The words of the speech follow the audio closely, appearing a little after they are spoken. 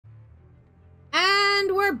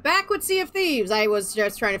we're back with Sea of Thieves. I was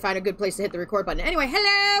just trying to find a good place to hit the record button. Anyway,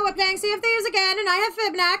 hello, we're playing Sea of Thieves again, and I have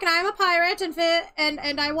Fibnac, and I'm a pirate,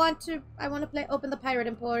 and I want to open the pirate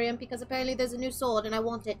emporium because apparently there's a new sword, and I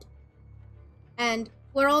want it. And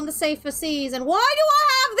we're on the safer seas, and why do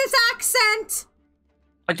I have this accent?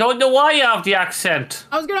 I don't know why you have the accent.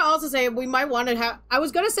 I was gonna also say we might want to have. I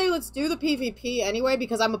was gonna say let's do the PvP anyway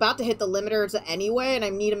because I'm about to hit the limiters anyway, and I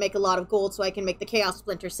need to make a lot of gold so I can make the Chaos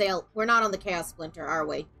Splinter sail. We're not on the Chaos Splinter, are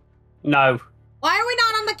we? No. Why are we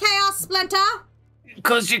not on the Chaos Splinter?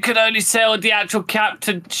 Because you can only sail the actual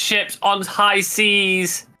captain ships on high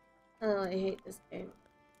seas. Oh, I hate this game.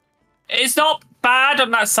 It's not bad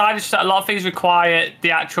on that side. It's just that a lot of things require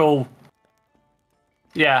the actual.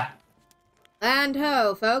 Yeah. Land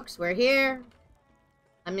ho, folks. We're here.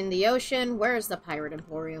 I'm in the ocean. Where's the pirate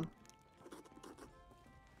emporium?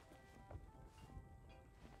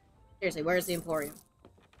 Seriously, where's the emporium?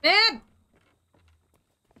 Fib!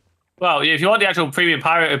 Well, if you want the actual premium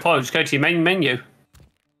pirate emporium, just go to your main menu.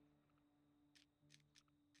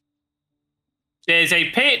 There's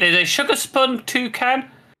a sugar spun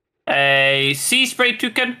toucan, a sea spray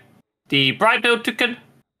toucan, the bright bill toucan,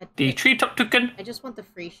 the treetop toucan. I just want the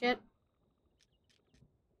free shit.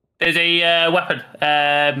 There's a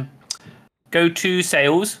weapon. Go to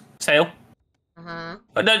sales. Sail. Uh-huh.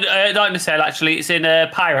 No, not in the sail, actually. It's in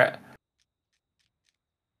pirate.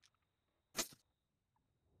 You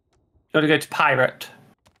want to go to pirate.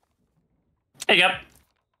 There you go.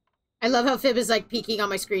 I love how Fib is, like, peeking on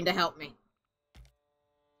my screen to help me.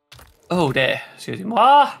 Oh, there.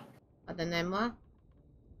 Excusez-moi. Pardonnez-moi.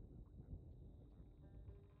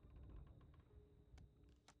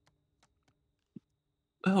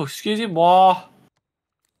 Oh, excusez-moi.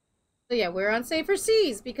 So yeah, we're on safer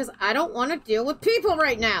seas because I don't want to deal with people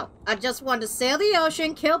right now. I just want to sail the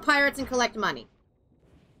ocean, kill pirates, and collect money.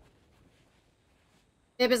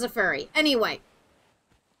 Fib is a furry. Anyway.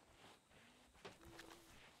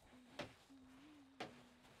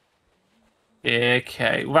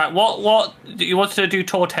 Okay. Right, what you wanted to do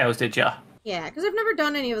tour tales, did you? Yeah, because I've never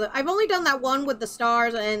done any of them. I've only done that one with the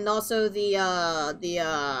stars and also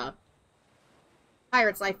the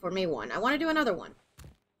Pirate's Life for Me one. I want to do another one.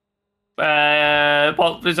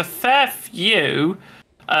 Well, there's a fair few.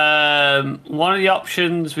 One of the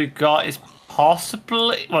options we've got is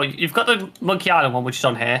possibly... Well, you've got the Monkey Island one, which is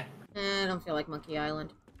on here. I don't feel like Monkey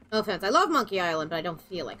Island. No offense, I love Monkey Island, but I don't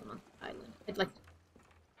feel like a Monkey Island. I'd like...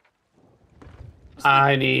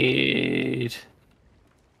 I need...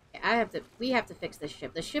 We have to fix this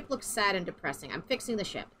ship. The ship looks sad and depressing. I'm fixing the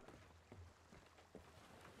ship.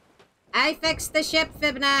 I fixed the ship,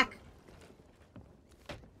 Fibnac!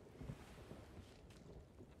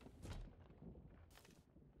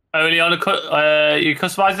 Only on you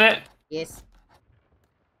customized it? Yes.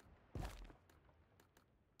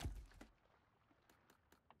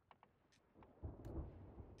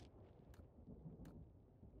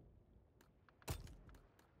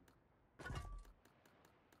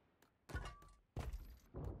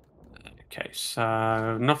 Okay,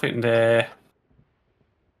 so nothing there.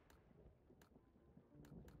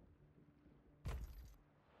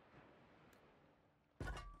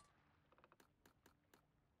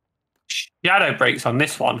 Shadow breaks on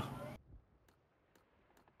this one.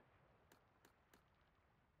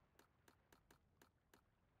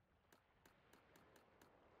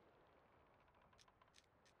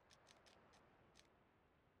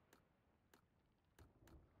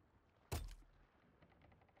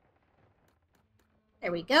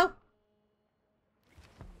 There we go.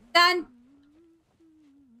 Done.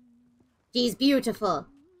 She's beautiful.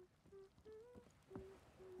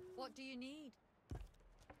 What do you need?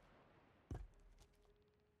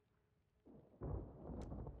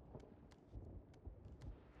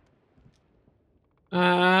 What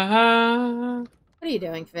are you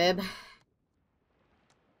doing, Fib?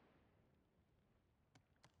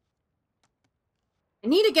 I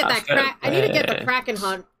need to get that I need to get the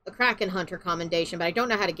Kraken Hunter commendation, but I don't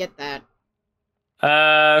know how to get that.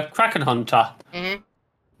 Kraken Hunter. Uh-huh.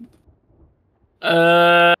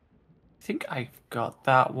 I think I've got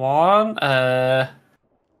that one.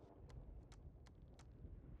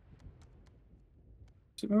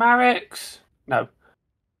 Is it Mareks? No.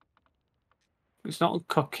 It's not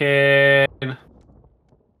cooking.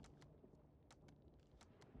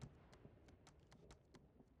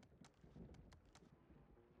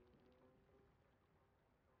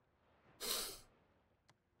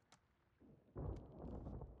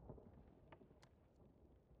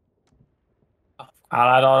 I'll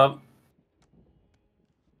add on.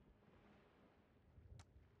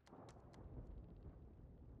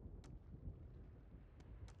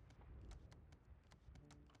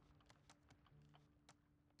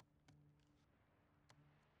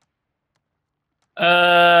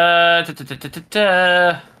 Da, da, da, da, da,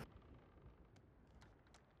 da.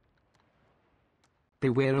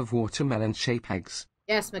 Beware of watermelon-shaped eggs.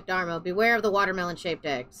 Yes, McDarmo, beware of the watermelon-shaped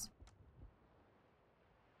eggs.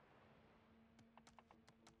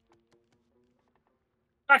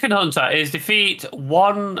 Kraken Hunter is defeat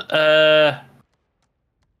one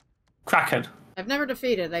Kraken. I've never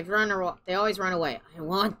defeated. They always run away. I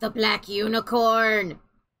want the black unicorn.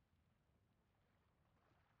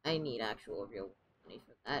 I need actual real money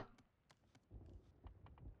for that.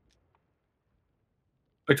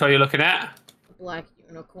 Which one are you looking at? The black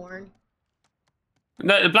unicorn.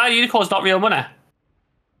 No, the black unicorn's not real money.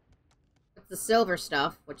 It's the silver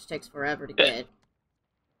stuff, which takes forever to get.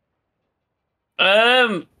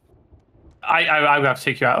 I'm gonna have to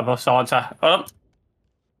take you out of us, answer. Hold on.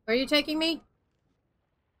 Where are you taking me?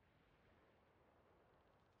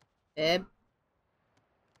 Bib?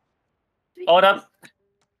 Hold on.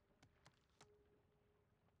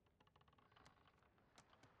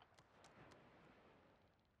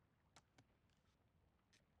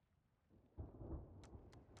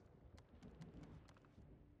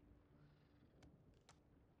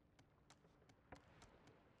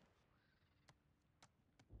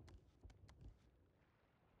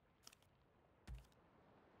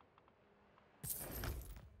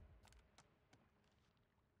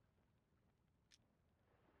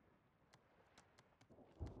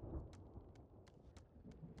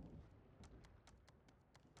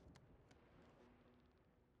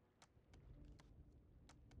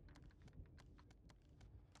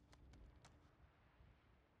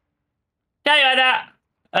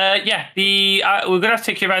 Yeah. We're gonna have to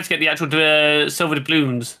take you around to get the actual silver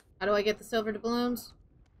doubloons. How do I get the silver doubloons?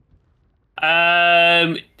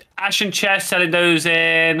 Ash and Chess selling those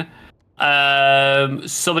in.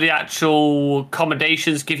 Some of the actual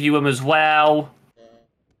accommodations give you them as well.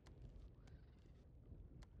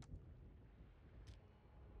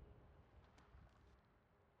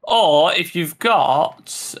 Or if you've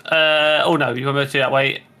got, oh no, you want me to do that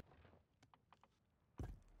way.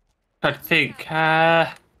 I think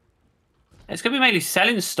it's gonna be mainly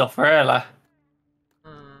selling stuff, really.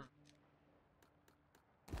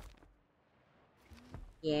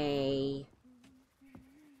 Yay.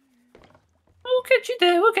 We'll get you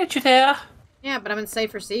there. We'll get you there. Yeah, but I'm in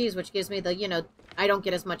safer seas, which gives me the, I don't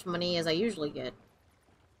get as much money as I usually get.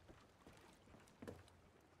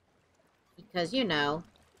 Because,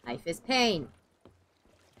 life is pain.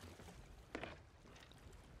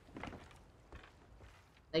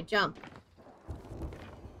 They jump.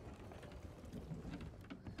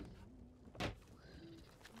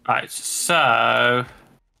 Right, so...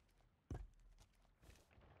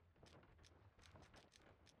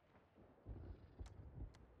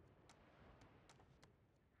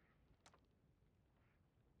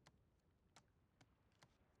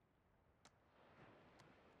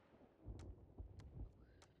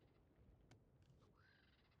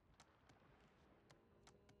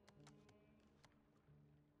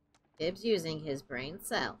 Bib's using his brain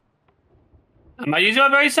cell. Am I using my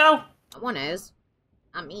brain cell? Someone is.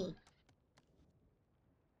 Not me.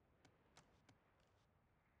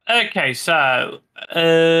 Okay, so...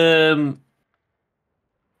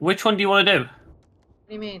 which one do you want to do? What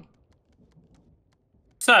do you mean?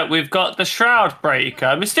 So, we've got the Shroud Breaker.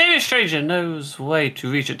 A mysterious stranger knows way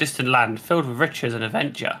to reach a distant land filled with riches and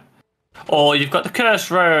adventure. Or you've got the Cursed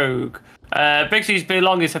Rogue. Bixie's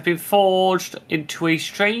belongings have been forged into a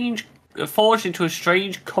strange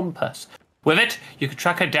compass. With it, you can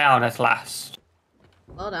track her down at last.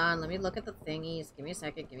 Hold on, let me look at the thingies. Give me a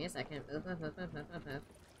second,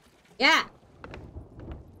 Yeah!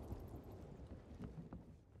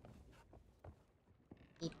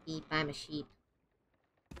 Beep beep, I'm a sheep.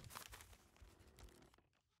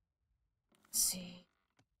 Let's see.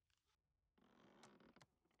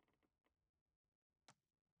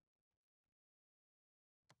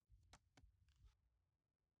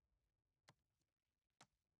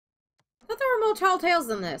 I thought there were more tall tales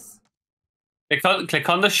than this. Click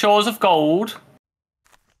on the Shores of Gold.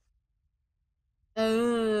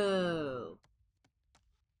 Oh.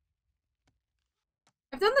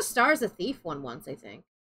 I've done the Stars of Thief one once, I think.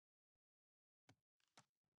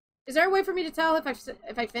 Is there a way for me to tell if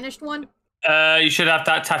I finished one? You should have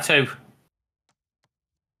that tattoo.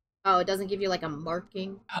 Oh, it doesn't give you like a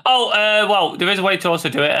marking? Oh, well, there is a way to also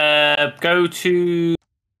do it. Go to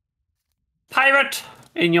Pirate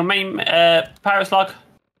in your main Pirate slog.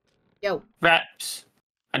 Yo. Reps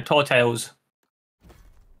and Tortails.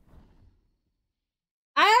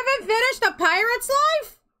 I haven't finished a pirate's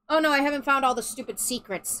life? Oh no, I haven't found all the stupid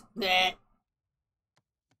secrets. Blech.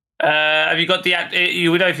 Have you got the... You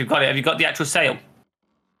would know if you've got it. Have you got the actual sale?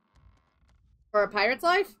 For a pirate's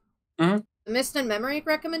life? Mm-hmm. The mist and memory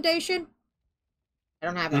recommendation? I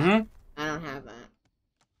don't have that. Mm-hmm. I don't have that.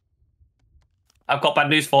 I've got bad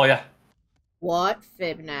news for you. What,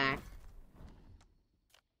 Fibnack?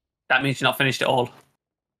 That means you're not finished it all.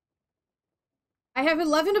 I have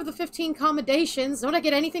 11 of the 15 commendations. Don't I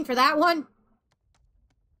get anything for that one?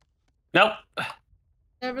 Nope.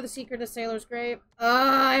 Ever the secret of Sailor's Grave.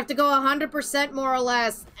 I have to go 100% more or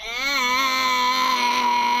less.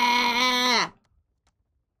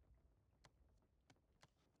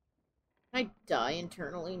 Can I die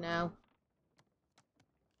internally now?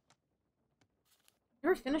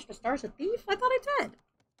 Never finished A Star's a Thief? I thought I did.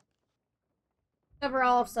 Cover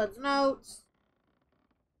all of Sud's notes.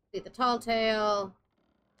 See the tall tale.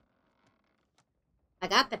 I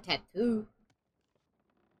got the tattoo.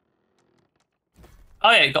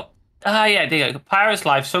 Oh yeah, you got. Ah yeah, there you go. Pirate's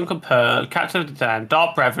Life, Sunken Pearl, Captain of the Damned,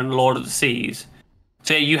 Dark Brethren, Lord of the Seas.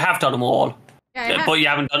 So you have done them all, Yeah, but you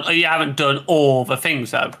haven't done all the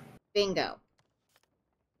things though. Bingo.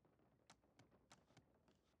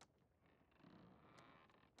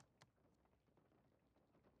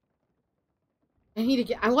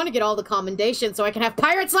 I want to get all the commendations so I can have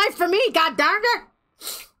Pirate's Life for me, god darn it!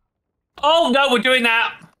 Oh no, we're doing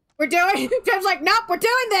that. We're doing Tim's like, nope, we're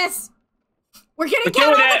doing this! We're getting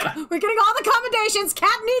all the commendations!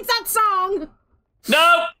 Cat needs that song!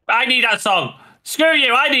 No, I need that song. Screw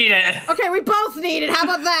you, I need it. Okay, we both need it, how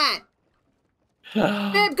about that?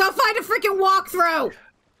 Babe, go find a freaking walkthrough!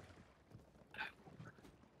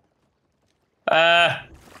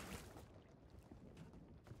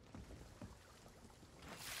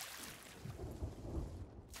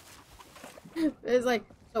 It's like,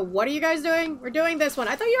 so what are you guys doing? We're doing this one.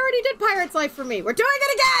 I thought you already did Pirate's Life for me. We're doing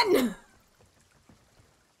it again!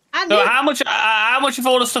 So how much of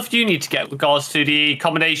all the stuff do you need to get with regards to the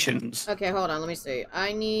accommodations? Okay, hold on, let me see.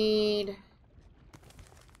 I need...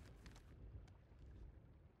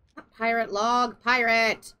 Pirate log,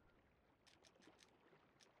 pirate!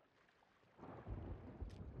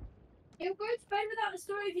 It'll go to bed without a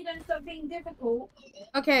story if you don't stop being difficult.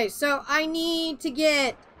 Okay, so I need to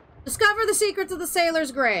get... Discover the secrets of the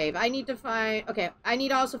Sailor's Grave. I need to find... Okay, I need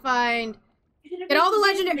to also find... Get all the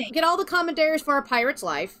legendary... Get all the commentaries for A Pirate's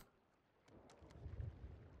Life.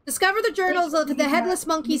 Discover the journals of the Headless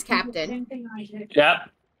Monkey's captain. Yep.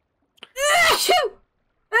 Achoo!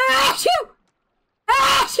 Achoo!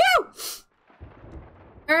 Achoo!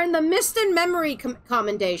 Earn the Mist and Memory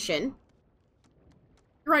commendation.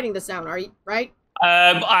 You're writing this down, are you? Right?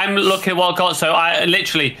 I'm looking at what I got, so I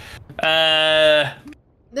literally...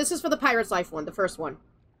 This is for the Pirate's Life one, the first one.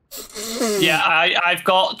 Yeah, I've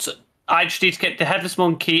got... I just need to get the Headless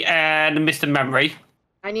Monkey and the Mist and Memory.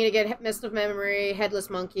 I need to get Mist of Memory, Headless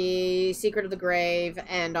Monkey, Secret of the Grave,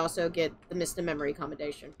 and also get the Mist and Memory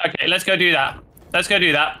commendation. Okay, let's go do that. Let's go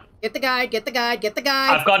do that. Get the guide, get the guide, get the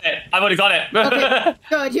guide. I've got it. I've already got it. Okay,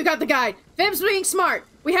 good, you got the guide. Fib's being smart.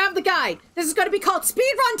 We have the guide. This is going to be called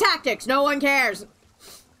Speedrun Tactics. No one cares.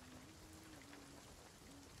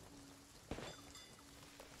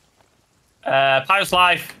 Pirate's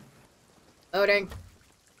Life. Loading.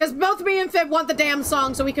 Because both me and Fib want the damn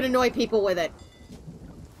song so we can annoy people with it.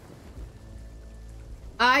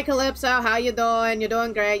 Hi, Calypso. How you doing? You're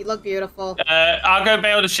doing great. You look beautiful. I'll go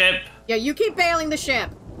bail the ship. Yeah, you keep bailing the ship.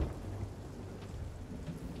 Can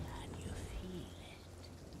you feel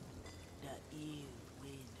it? The ill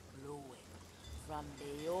wind blowing from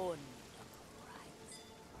beyond the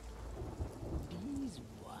horizon. These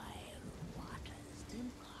wild waters do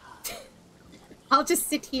come. I'll just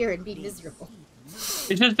sit here and be miserable.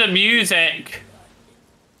 It's just the music.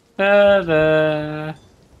 I'd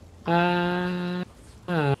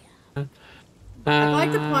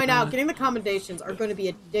like to point out, getting the commendations are going to be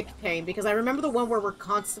a dick pain, because I remember the one where we're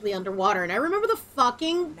constantly underwater, and I remember the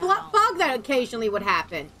fucking bug that occasionally would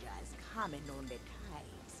happen. Just coming on the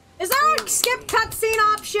tides. Is there a skip cutscene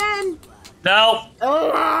option? No.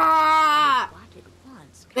 Ah! What it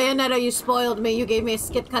once Bayonetta, you spoiled me. You gave me a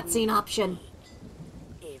skip cutscene option.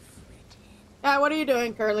 everything. What are you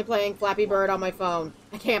doing? Currently playing Flappy Bird on my phone.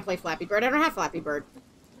 I can't play Flappy Bird. I don't have Flappy Bird.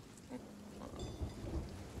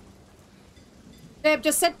 Bib,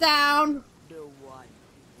 just sit down. The one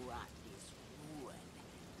who brought this wood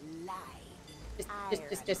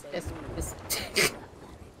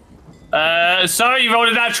lied. Sorry, you rolled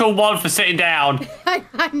a natural 1 for sitting down.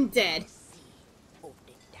 I'm dead. Hold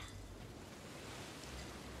it down.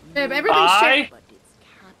 Bib, everything's shit. But it's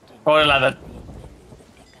Captain Roll 11.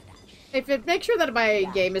 Hey, Fib, make sure that my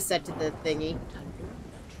game is set to the thingy.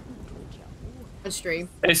 On stream.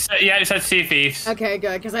 Yeah, it said Sea Thieves. Okay,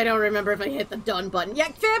 good, because I don't remember if I hit the done button. Yeah,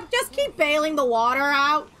 Fib, just keep bailing the water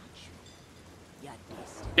out.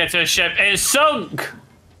 get to the ship. It sunk.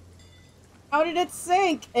 How did it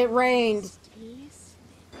sink? It rained. Listening.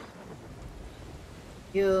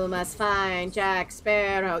 You must find Jack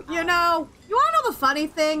Sparrow. You know, you wanna know the funny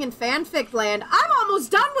thing in fanfic land? I'm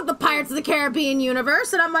almost done with the Pirates of the Caribbean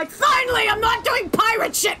universe, and I'm like, finally, I'm not doing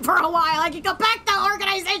pirate shit for a while. I can go back to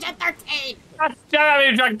Organization 13. God damn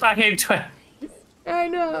it, dragged back into it. I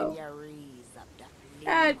know.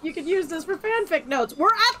 And you could use this for fanfic notes. We're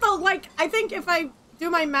at the, like, I think if I do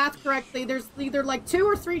my math correctly, there's either like 2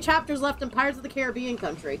 or 3 chapters left in Pirates of the Caribbean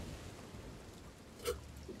country.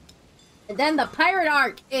 And then the pirate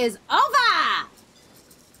arc is over! I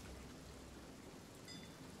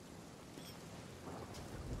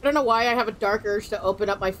don't know why I have a dark urge to open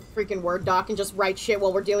up my freaking Word doc and just write shit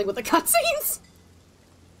while we're dealing with the cutscenes.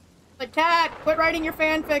 Like, Cat, quit writing your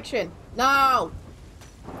fan fiction. No!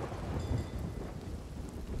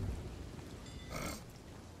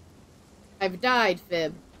 I've died,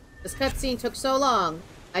 Fib. This cutscene took so long.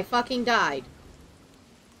 I fucking died.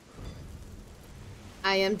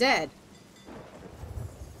 I am dead.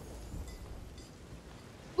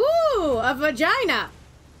 Ooh, a vagina!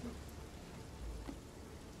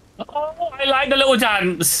 Oh, I like the little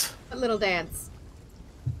dance. What little dance?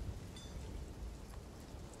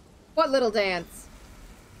 What little dance?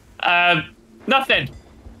 Nothing.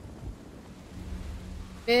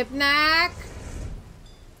 Bibnack?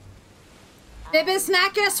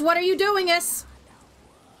 Bibisnackus, what are you doing-us?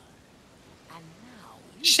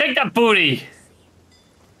 Shake that booty.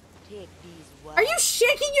 Are you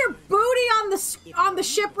shaking your booty on the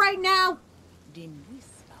ship right now? Then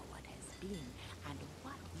whisper what has been and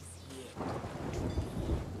what is yet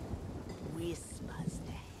to be. Whispers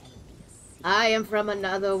to help you see. I am from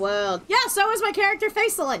another world. Yeah, so is my character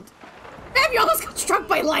Facelant. Damn, you almost got struck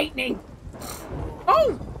by lightning.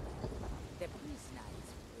 Oh! The prisoner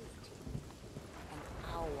is waiting. An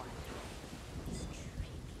hour is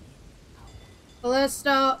trickling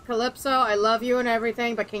out. Calypso, I love you and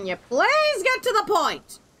everything, but can you please get to the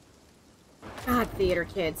point? God, theater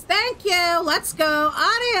kids. Thank you. Let's go.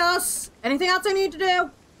 Adios. Anything else I need to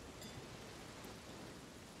do?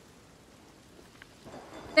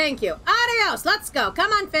 Thank you. Adios. Let's go.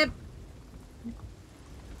 Come on, Fib.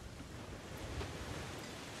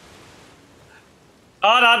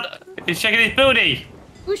 Hold on. He's shaking his booty.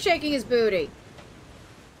 Who's shaking his booty?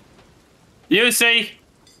 You see.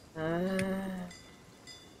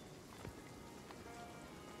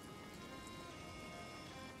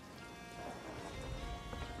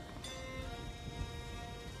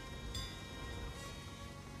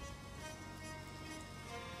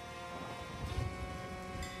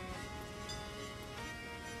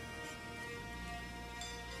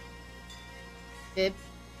 Fib.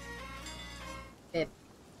 Fib.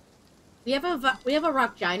 We have a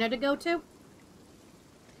Rockgina to go to.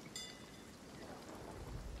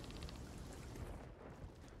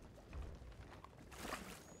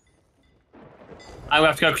 I'm gonna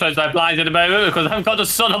have to go close my blinds in a moment because I haven't got the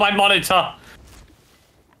sun on my monitor.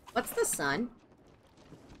 What's the sun?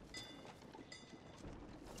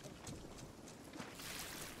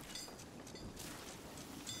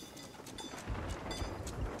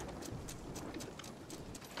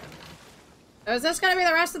 So is this gonna be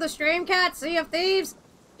the rest of the stream, Cat? Sea of Thieves?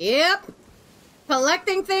 Yep.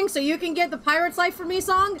 Collecting things so you can get the Pirate's Life for Me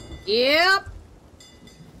song? Yep.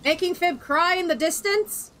 Making Fib cry in the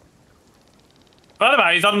distance? What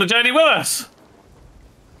about he's on the journey with us?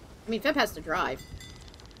 I mean, Fib has to drive.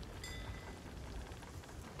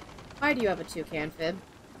 Why do you have a toucan, Fib?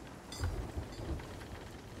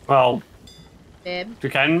 Well, Fib? you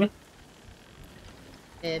can.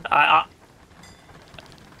 Fib?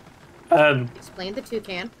 Explain the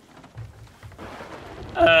toucan.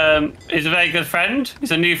 He's a very good friend.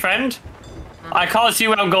 He's a new friend. I can't see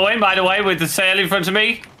where I'm going, by the way, with the sail in front of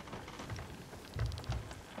me.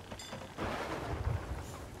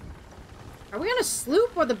 Are we on a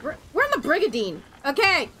sloop or we're on the Brigadine?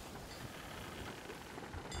 Okay.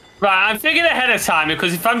 Right, I'm thinking ahead of time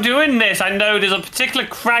because if I'm doing this, I know there's a particular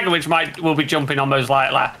crag which will be jumping on most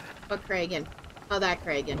likely. What Kragan? Oh, that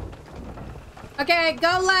Kragan. Okay,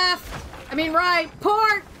 go left. I mean right.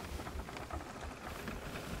 Port.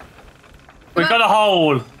 We've got a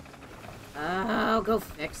hole. Oh, go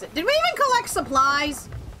fix it. Did we even collect supplies?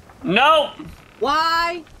 No.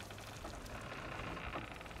 Why?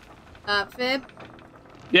 Fib?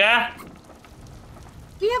 Yeah.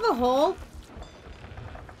 Do you have a hole?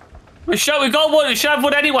 We got wood. We should have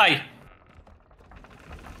wood anyway.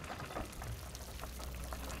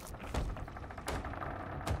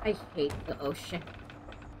 I hate the ocean.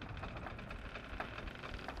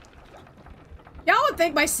 Y'all would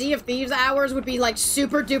think my Sea of Thieves hours would be like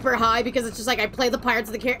super duper high because it's just like I play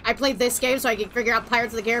the I played this game so I can figure out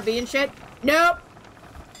Pirates of the Caribbean shit. Nope.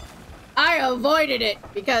 I avoided it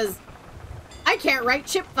because I can't write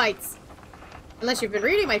ship fights. Unless you've been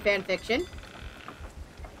reading my fan fiction.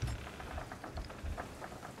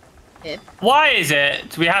 Why is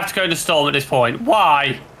it we have to go to Storm at this point?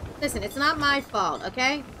 Why? Listen, it's not my fault,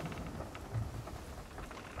 okay?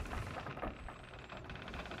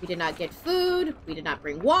 We did not get food. We did not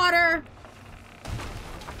bring water.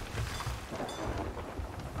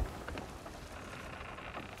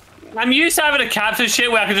 I'm used to having a captain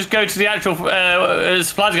shit where I can just go to the actual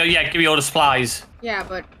supplies and go, yeah, give me all the supplies. Yeah,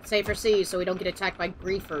 but safer seas so we don't get attacked by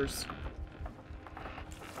griefers.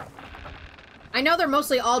 I know they're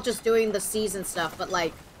mostly all just doing the seas and stuff, but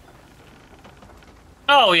like...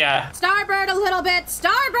 Oh, yeah. Starboard a little bit!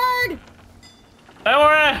 Starboard! Don't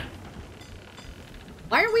worry.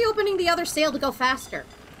 Why are we opening the other sail to go faster?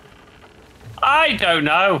 I don't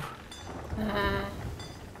know.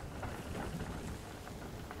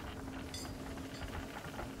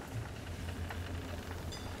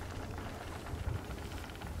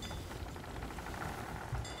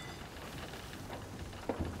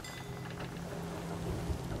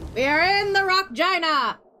 We are in the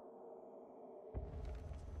Rockgina!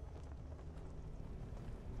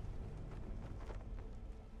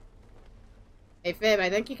 Hey, Fib, I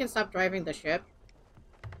think you can stop driving the ship.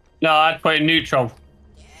 No, I'd put it in neutral.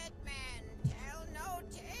 Dead men tell no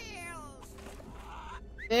tales.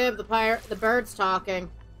 Fib, the bird's talking.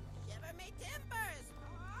 Shiver me timbers.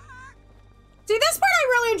 See, this part I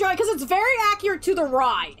really enjoy because it's very accurate to the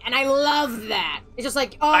ride, and I love that. It's just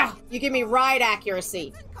like, oh, you give me ride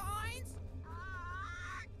accuracy. Coins.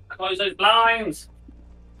 Close those blinds.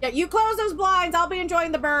 Yeah, you close those blinds. I'll be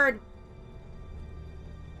enjoying the bird.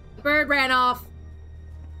 The bird ran off.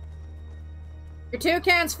 Your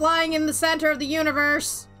toucan's flying in the center of the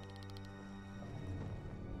universe.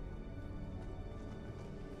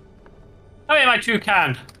 Oh yeah, my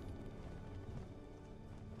toucan.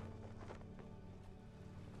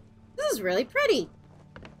 This is really pretty.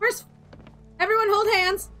 First, everyone hold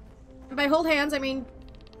hands. And by hold hands, I mean...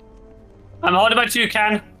 I'm holding my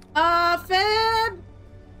toucan. Fib!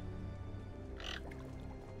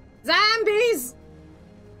 Zombies!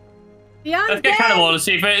 The undead! Let's get cannonball to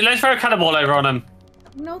see if let's throw a cannonball over on him.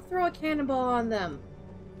 No, throw a cannonball on them.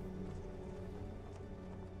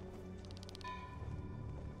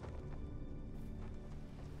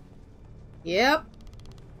 Yep.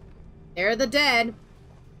 They're the dead.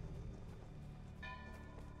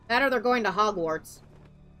 That or they're going to Hogwarts. Is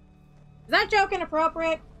that joke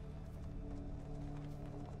inappropriate?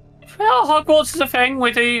 Well, Hogwarts is a thing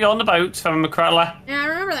with the on the boats from McCrella. Yeah, I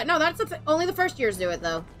remember that. No, that's only the first years do it,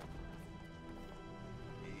 though.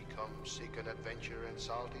 He comes seeking adventure and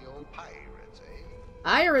salty old pirates, eh?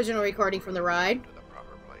 Hi, original recording from the ride. To the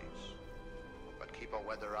proper place. But keep a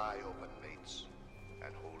weather eye open, mates,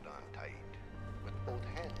 and hold on tight with both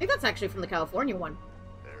hands. I think that's actually from the California one.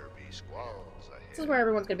 There be squalls ahead. This is where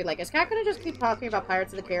everyone's gonna be like, is Cat gonna just keep talking about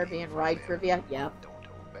Pirates of the Caribbean ride trivia? Yep. Don't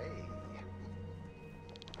obey.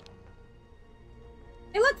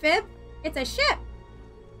 Hey, look, Fib. It's a ship.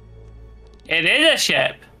 It is a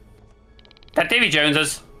ship. That Davy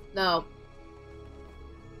Jones's. No.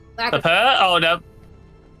 Lack The of, per? Oh no.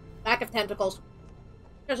 lack of tentacles.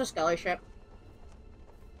 Just a skelly ship.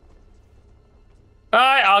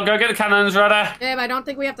 Alright, I'll go get the cannons ready. Fib, I don't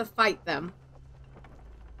think we have to fight them.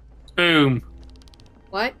 Boom.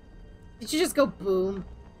 What? Did you just go boom?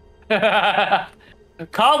 Can't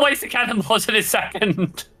waste the cannonballs in a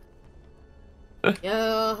second.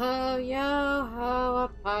 Yo-ho, yo-ho, a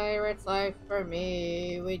pirate's life for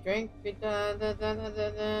me. We drink, drink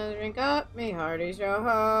up me hearties,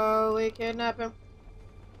 yo-ho, we kidnap him.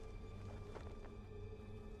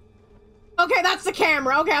 Okay, that's the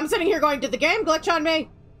camera. Okay, I'm sitting here going, did the game glitch on me?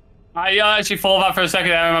 I actually thought that for a second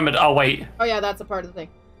and I remembered. Oh, wait. Oh yeah, that's a part of the thing.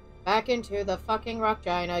 Back into the fucking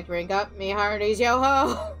Rockgina, drink up me hearties,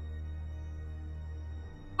 yo-ho.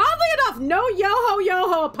 Oddly enough, no yo-ho,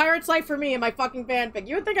 yo-ho, a pirate's life for me in my fucking fanfic.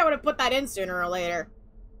 You would think I would have put that in sooner or later.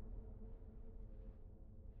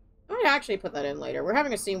 I might actually put that in later. We're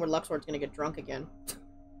having a scene where Luxord's gonna get drunk again.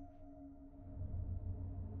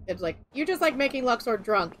 It's like, you just like making Luxord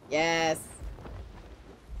drunk. Yes.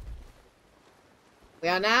 We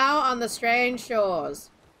are now on the strange shores.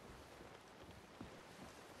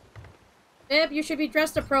 Bib, you should be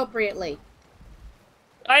dressed appropriately.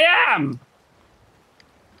 I am!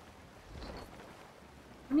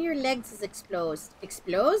 One of your legs is exposed.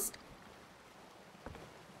 Exposed?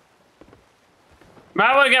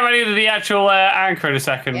 Might want to get ready to the actual anchor in a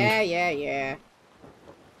second. Yeah.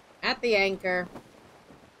 At the anchor.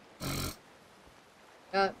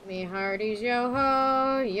 Got me hearties,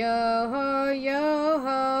 yo-ho, yo-ho,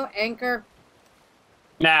 yo-ho. Anchor.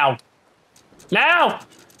 Now! Now!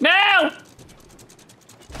 Now!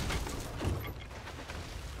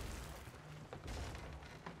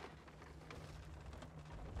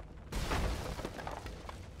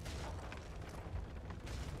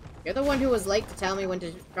 You're the one who was late to tell me when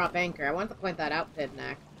to drop anchor. I want to point that out,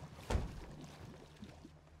 Pidnack.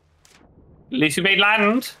 At least you made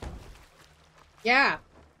land. Yeah.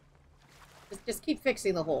 Just keep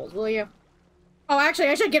fixing the holes, will you? Oh, actually,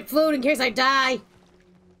 I should get food in case I die.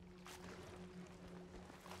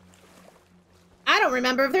 I don't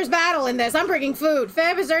remember if there's battle in this. I'm bringing food.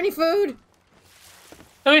 Feb, is there any food?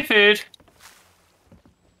 No food.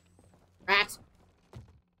 Rat.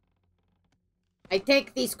 I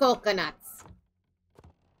take these coconuts.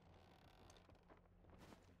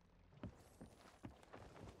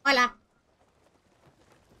 Hola.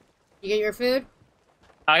 You get your food?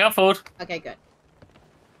 I got food. Okay, good.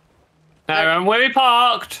 Now, where we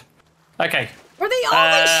parked. Okay. We're the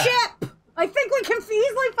only ship! I think we can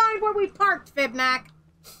easily find where we parked, Fibnack.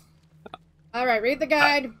 Alright, read the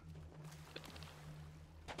guide.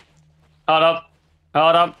 Hold up.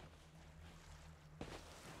 Hold up.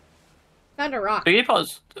 Found a rock. Big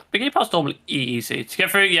pot's normally easy. To get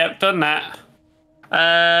through, yep, done that.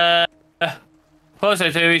 Also,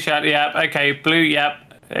 two, yep, okay, blue, yep.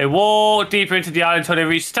 They walk deeper into the island until they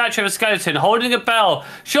reach a statue of a skeleton holding a bell.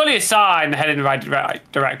 Surely a sign heading in the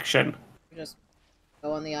right direction. Just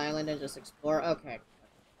go on the island and just explore. Okay.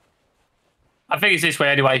 I think it's this way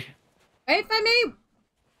anyway. Wait for me!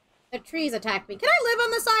 The trees attacked me. Can I live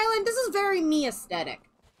on this island? This is very me aesthetic.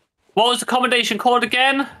 What was the accommodation called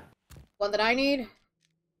again? One that I need?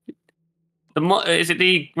 Is it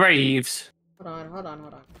the Graves? Hold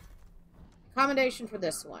on. Accommodation for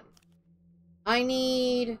this one. I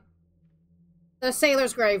need the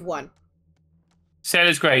Sailor's Grave one.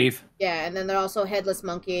 Sailor's Grave. Yeah, and then there's also Headless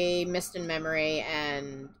Monkey, Mist in Memory,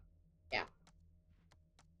 and yeah.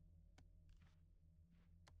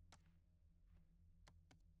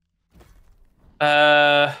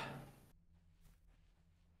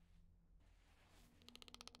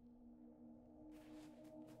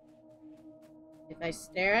 If I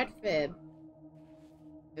stare at Fib,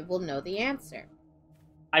 Fib will know the answer.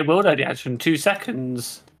 I will know the answer in 2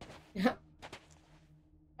 seconds.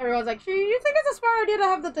 Everyone's like, you think it's a smart idea to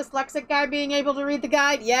have the dyslexic guy being able to read the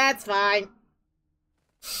guide? Yeah, it's fine.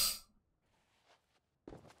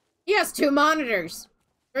 He has 2 monitors.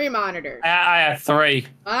 3 monitors. I have 3.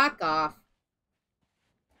 Fuck off.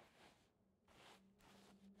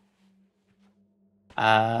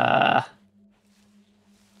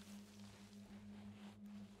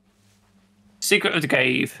 Secret of the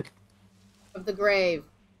Cave. Of the grave.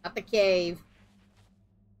 Not the cave.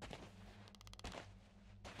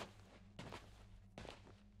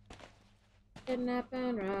 Kidnap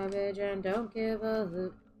and ravage and don't give a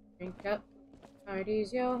hoot. Drink up.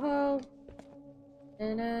 Parties yo ho.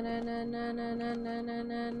 Na na na na na na na na na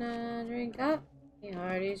na na. Drink up. The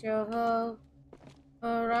hearties yo ho.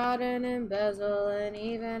 Maraud and embezzle and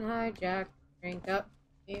even hijack. Drink up.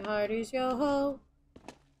 The hearties yo ho.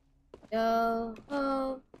 Yo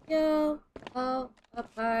ho. Yo ho. A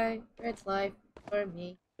pirate's life for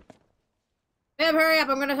me. Fib, hurry up.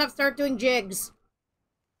 I'm gonna have to start doing jigs.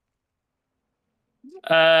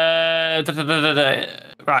 Right,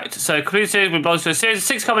 so conclusive with both a series of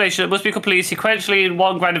 6 combinations that must be completed sequentially in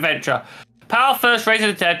one grand adventure. Power first, Raise of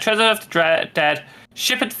the Dead, Treasure of the Dead,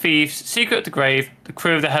 Ship of Thieves, Secret of the Grave, The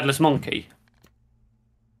Crew of the Headless Monkey.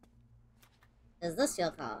 Is this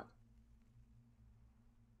your card?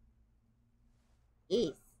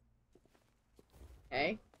 Yes.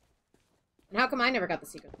 Okay. And how come I never got the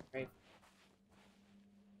Secret of the Grave?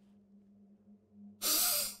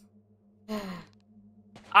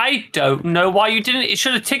 I don't know why you didn't. It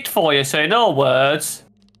should have ticked for you, so in other words.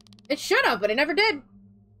 It should have, but it never did.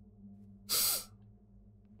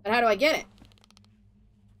 But how do I get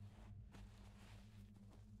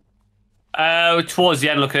it? Towards the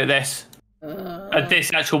end, looking at this. At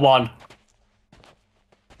this actual one.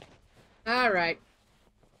 Alright.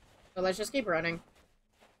 So let's just keep running.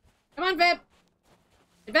 Come on, Vip!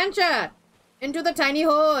 Adventure! Into the tiny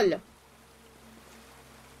hole!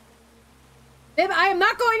 Vip, I am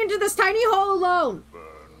not going into this tiny hole alone! Burn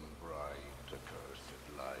bright, accursed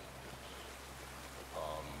light,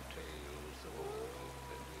 upon tales of old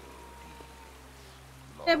and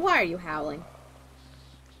ill deeds. Vip, why are you howling?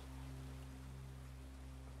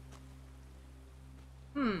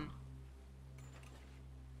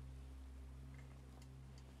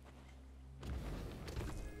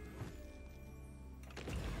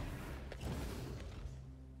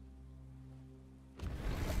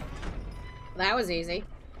 That was easy.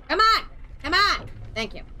 Come on! Come on!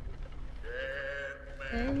 Thank you.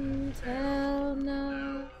 And tell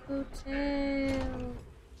no tales.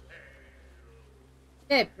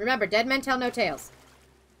 Babe, remember, dead men tell no tales.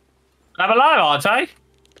 I'm alive, aren't I?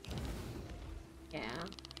 Yeah.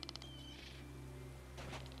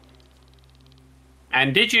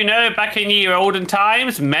 And did you know back in the olden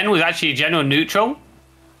times, men was actually gender neutral?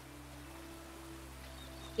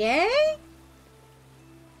 Yay?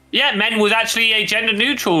 Yeah, men was actually a gender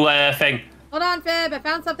neutral thing. Hold on, Fib. I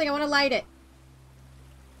found something. I want to light it.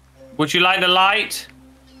 Would you like the light?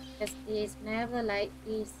 Yes, please. Can I have the light,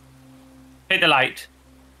 please? Hit the light.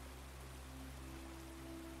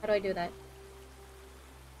 How do I do that?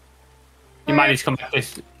 You might need to come back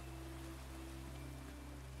this.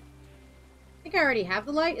 I think I already have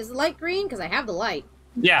the light. Is the light green? Because I have the light.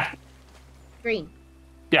 Yeah. Green.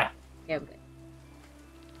 Yeah. Okay, I'm good.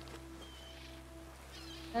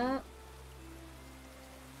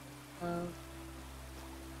 Oh.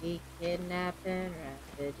 Be kidnapping,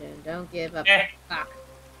 ravaging. Don't give up. Eh. Fuck.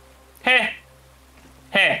 Here.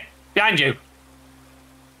 Here. Behind you.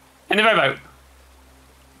 In the rowboat.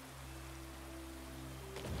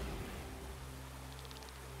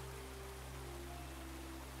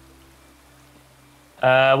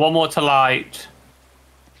 One more to light.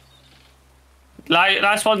 Light.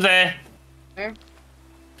 Last one's there. Where?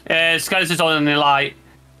 Skeleton's on the light.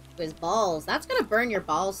 His balls. That's gonna burn your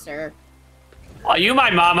balls, sir. Are you my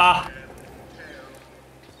mama?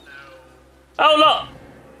 Oh, look.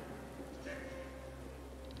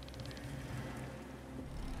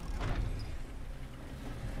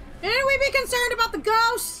 Shouldn't we be concerned about the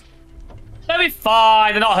ghosts? They'll be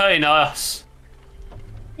fine. They're not hurting us.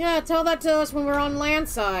 Yeah, tell that to us when we're on land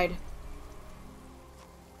side.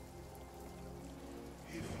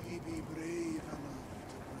 If ye be brave enough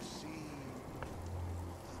to proceed,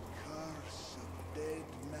 the curse of dead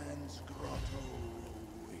man's grotto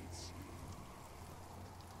awaits you.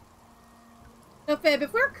 So, Fib,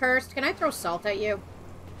 if we're cursed, can I throw salt at you?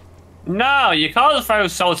 No, you can't throw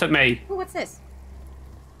salt at me. Oh, what's this?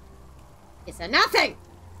 It's a nothing!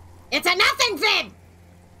 It's a nothing, Fib!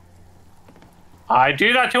 I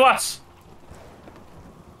do that to us.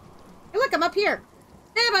 Hey, look, I'm up here.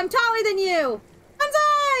 Fib, I'm taller than you!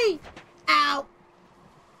 Banzai! Ow!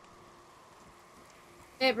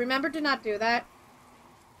 Fib, remember to not do that.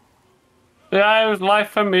 That was life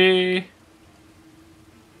for me.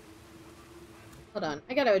 Hold on,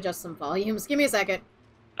 I gotta adjust some volumes. Give me a second.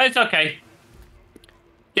 It's okay.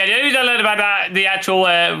 Yeah, the only reason I learned about that, the actual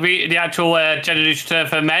gender neutral term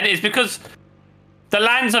for men is because the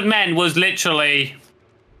lands of men was literally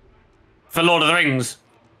for Lord of the Rings.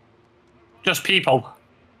 Just people.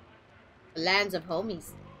 The lands of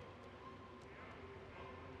homies.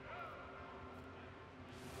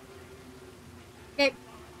 Okay.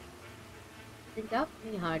 Drink up,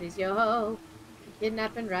 my heart is your hope.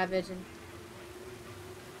 Kidnap and ravage and...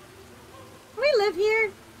 Can we live here?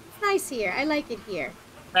 It's nice here. I like it here.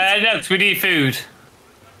 No, 'cause we need food.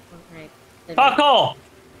 Alright. Parkour!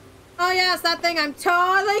 Oh yes, that thing I'm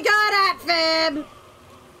totally good at, Fib!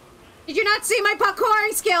 Did you not see my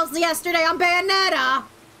parkouring skills yesterday on Bayonetta?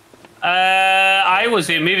 I was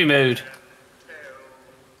in movie mood.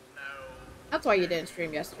 That's why you didn't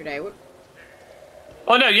stream yesterday.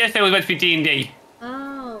 Oh no, yesterday was meant to be D&D.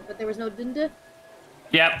 Oh, but there was no Dinda?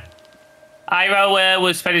 Yep. Iro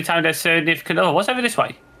was spending time with their significant other. What's over this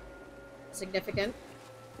way? Significant.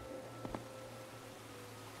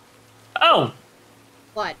 Oh!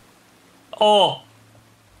 What? Oh.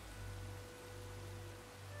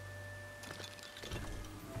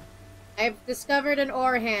 I've discovered an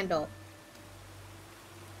ore handle.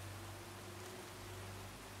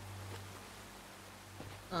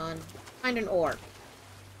 Find an ore.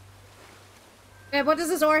 Babe, what does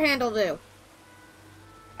this ore handle do?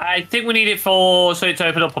 I think we need it for so to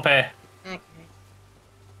open up here. Okay.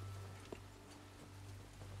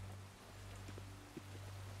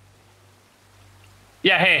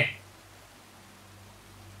 Yeah, here.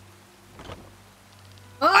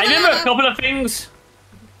 Oh, I no, remember no, no. a couple of things.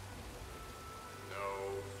 No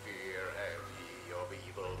fear have ye of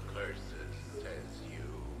evil curses, says you.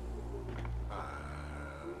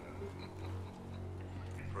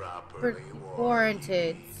 Properly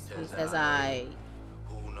Warranted, warned, says I.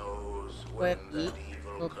 Who knows With when that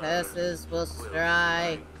evil curses will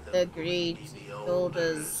strike the great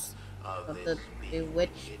shoulders of the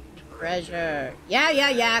bewitched treasure.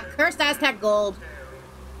 Yeah. Cursed Aztec gold.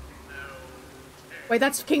 Wait,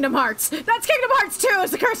 that's Kingdom Hearts. That's Kingdom Hearts 2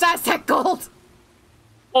 is the Cursed Aztec gold.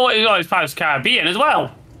 Oh, it's Pirates of the Caribbean as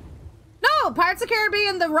well. No, Pirates of the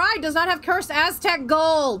Caribbean, the ride does not have Cursed Aztec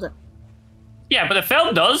gold. Yeah, but the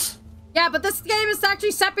film does. Yeah, but this game is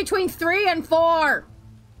actually set between 3 and 4.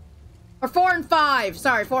 Or 4 and 5.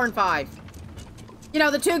 Sorry, 4 and 5. You know,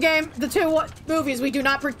 the two movies we do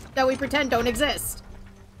not that we pretend don't exist.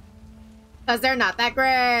 Because they're not that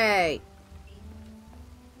great.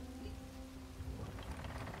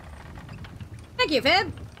 Thank you,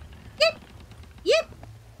 Fib. Yep. Yep.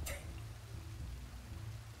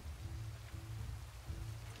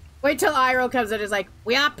 Wait till Iroh comes in and is like,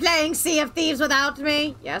 we are playing Sea of Thieves without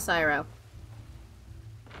me? Yes, Iroh.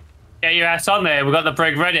 Get your ass on there. We got the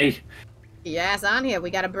brig ready. Yes, on here.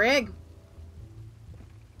 We got a brig.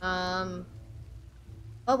 Well,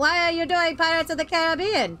 why are you doing Pirates of the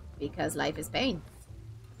Caribbean? Because life is pain.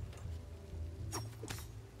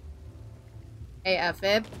 Hey,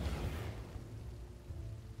 Fib.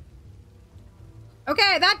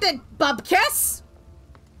 Okay, that did bubkiss.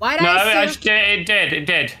 Why did I assume... it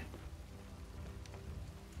did.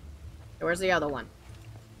 Where's the other one?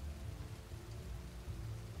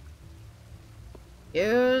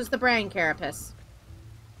 Use the brain carapace.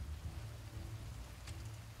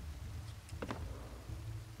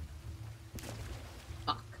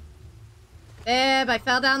 Fuck. Fib, I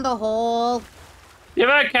fell down the hole.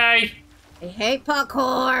 You're okay. I hate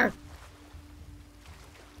parkour.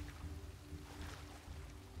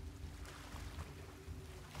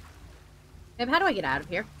 Fib, how do I get out of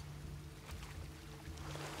here?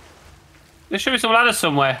 There should be some ladders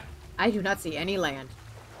somewhere. I do not see any land.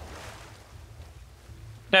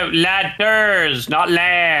 No, ladders, not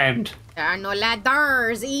land. There are no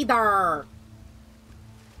ladders either.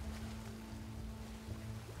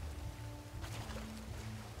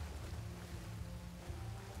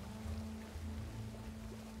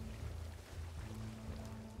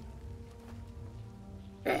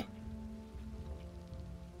 Eh.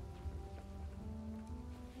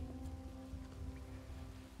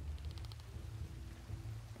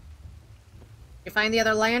 You find the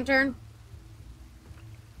other lantern?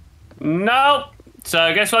 No.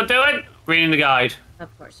 So guess what I'm doing? Reading the guide.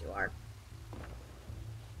 Of course you are.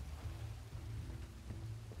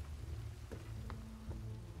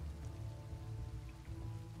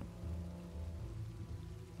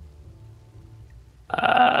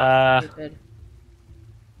 Stupid.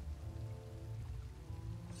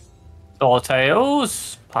 Tall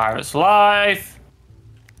Tales, Pirate's Life.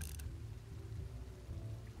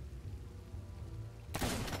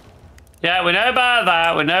 Yeah, we know about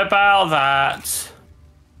that. We know about that.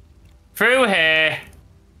 Through here.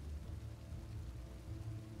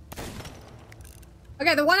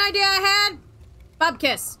 Okay, the one idea I had,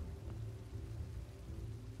 bubkiss.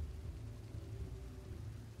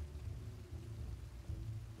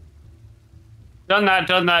 Done that,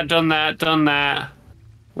 done that, done that, done that.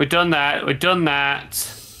 We've done that, we've done that.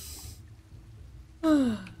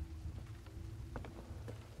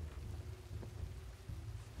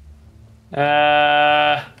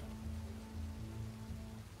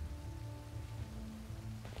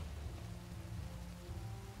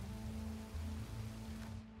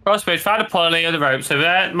 Crossbridge, found a pulley of the rope. So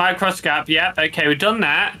there, might cross the gap. Yep, okay, we've done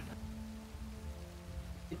that.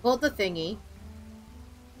 We pulled the thingy.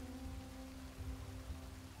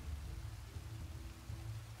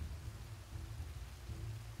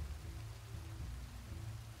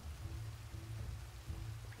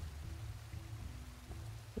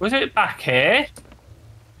 Was it back here?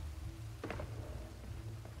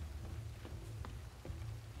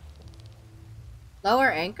 Lower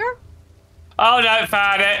anchor? Oh no,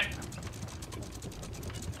 found it.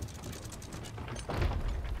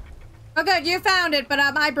 Oh good, you found it, but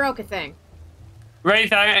I broke a thing. Raise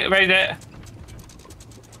it.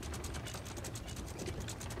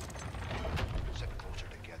 Sit closer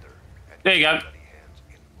together and There you go. steady hands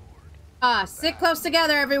inboard. Sit close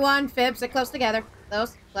together, everyone. Fib, sit close together.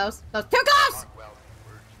 Close, close, close. Too close! Well,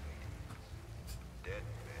 words made. Dead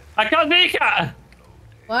men. I can't see you.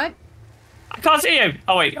 What? I can't see you.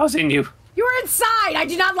 Oh wait, I was in you. You were inside! I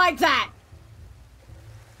do not like that!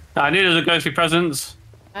 I knew there was a ghostly presence.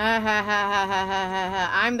 I'm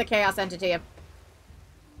the chaos entity.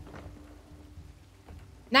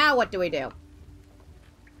 Now what do we do?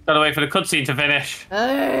 Gotta wait for the cutscene to finish.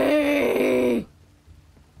 Hey!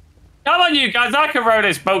 Come on, you guys! I can row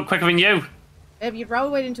this boat quicker than you. Babe, you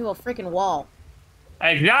rode it into a freaking wall.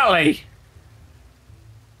 Exactly.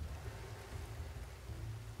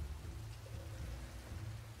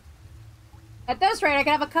 At this rate, I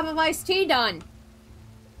could have a cup of iced tea done.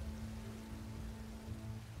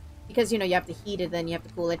 Because, you know, you have to heat it, then you have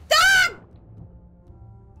to cool it. Ah!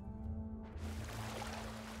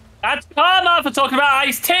 That's karma for talking about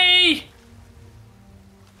iced tea.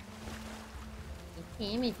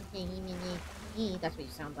 That's what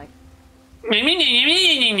you sound like.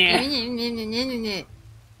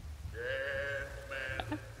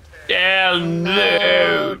 Hell No,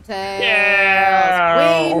 no. Tails.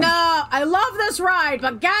 Yeah. We know. I love this ride,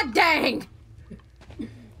 but god dang.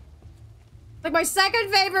 Like my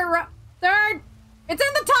second favorite, third. It's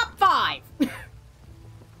in the top 5.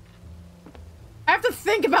 I have to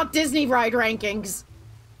think about Disney ride rankings.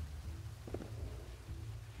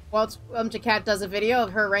 Well, Jacat does a video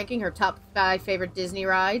of her ranking her top 5 favorite Disney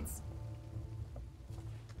rides.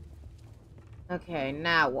 Okay,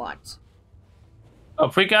 now what?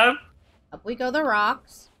 Up we go. Up we go the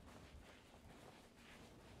rocks.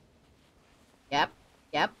 Yep,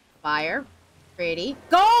 yep. Fire. Pretty.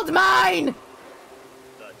 Gold mine! The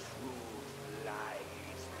truth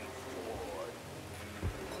lies before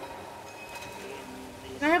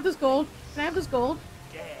you. Can I have this gold? Can I have this gold?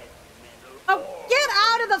 Dead Oh, get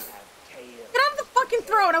out of the... Get out of the fucking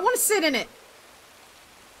throne! I want to sit in it!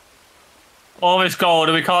 All this gold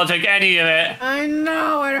and we can't take any of it. I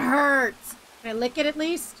know, it hurts. Can I lick it at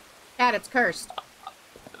least? Cat, it's cursed.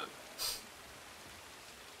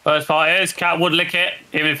 First part is, cat would lick it,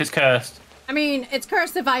 even if it's cursed. I mean, it's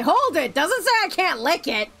cursed if I hold it. Doesn't say I can't lick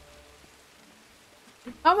it.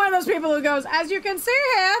 I'm one of those people who goes, as you can see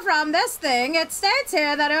here from this thing, it states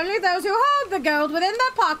here that only those who hold the gold within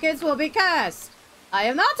their pockets will be cursed. I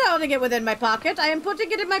am not holding it within my pocket. I am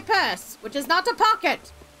putting it in my purse, which is not a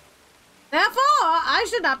pocket. Therefore, I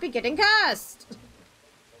should not be getting cursed.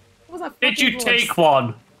 What was that Did you fucking voice? take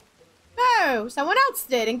one? No, someone else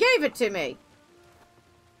did and gave it to me.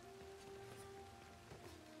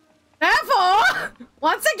 Therefore,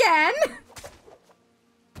 once again...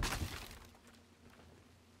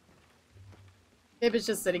 Bib is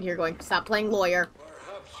just sitting here going, stop playing lawyer.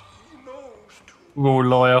 Rule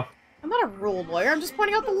lawyer. I'm not a rule lawyer, I'm just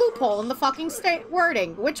pointing out the loophole in the fucking state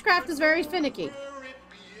wording. Witchcraft is very finicky.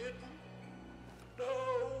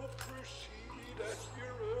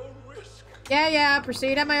 Yeah,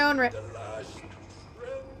 proceed at my own risk.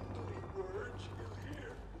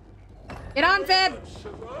 Get on, Fib!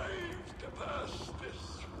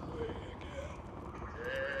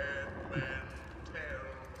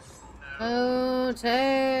 Oh,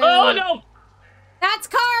 Tails. Oh no! That's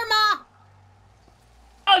karma!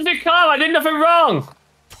 How's it come? I did nothing wrong.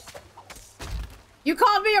 You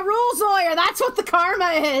called me a rules lawyer, that's what the karma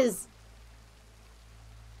is!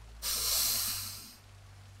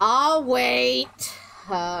 I'll wait.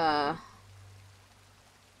 I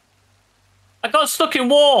got stuck in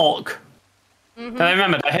walk. And I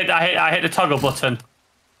remembered I hit the toggle button.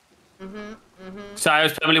 So I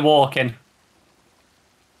was permanently walking.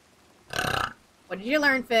 What did you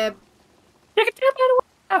learn, Fib? You can tell me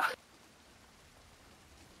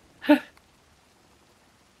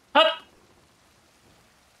Up, Up.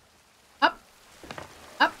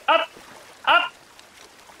 Up. up, up.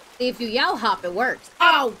 See, if you yell hop, it works.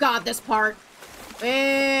 Oh, God, this part.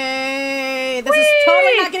 Wait, this is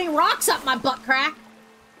totally not getting rocks up my butt crack.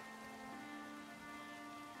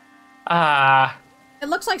 Ah. It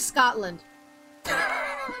looks like Scotland.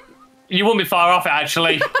 You wouldn't be far off it,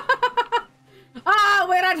 actually. Ah,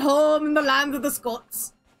 we're at home in the land of the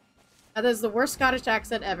Scots. That is the worst Scottish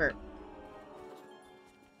accent ever.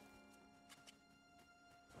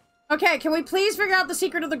 Okay, can we please figure out the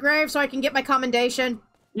secret of the grave so I can get my commendation?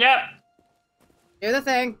 Yep. Do the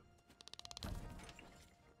thing.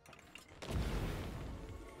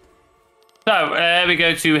 So, we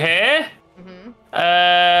go to here.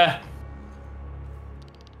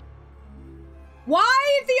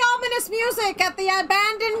 Why the ominous music at the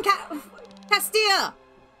abandoned Castile?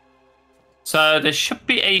 So, there should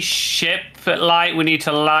be a ship light we need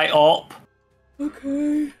to light up.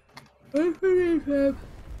 Okay. The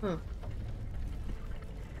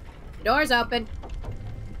door's open.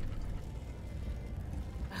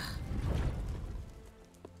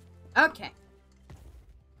 Okay.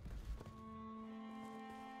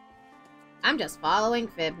 I'm just following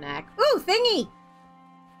Fibnack. Ooh, thingy!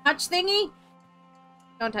 Touch thingy?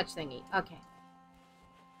 Don't touch thingy. Okay.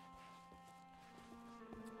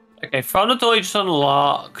 Okay, front door just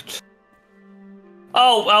unlocked.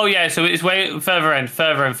 Oh, yeah, so it's way further in.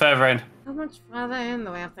 How much further in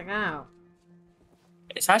do we have to go?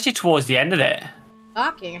 It's actually towards the end of it.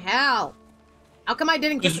 Fucking hell. How come I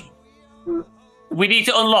didn't get... We need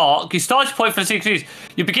to unlock. You start your point for the secret.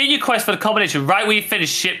 You begin your quest for the combination right where you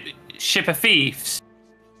finish Ship of Thieves.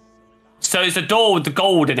 So it's a door with the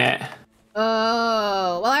gold in it.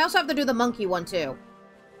 Oh, well, I also have to do the monkey one too.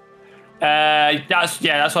 That's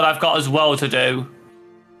what I've got as well to do.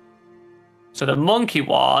 So the monkey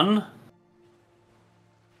one.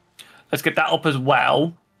 Let's get that up as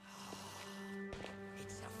well.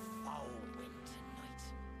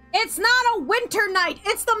 It's not a winter night.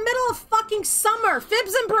 It's the middle of fucking summer.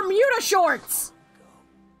 Fibs and Bermuda shorts.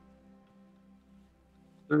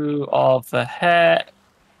 Through of the hair.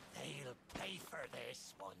 They'll pay for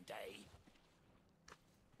this one day.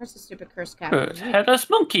 Where's the stupid curse Good. captain? Headless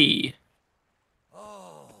monkey.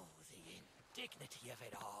 Oh, the indignity of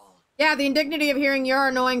it all. Yeah, the indignity of hearing your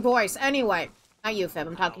annoying voice. Anyway, not you, Fib.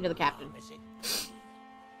 I'm talking to the captain.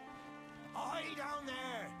 Oi down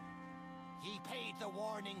there! Ye paid the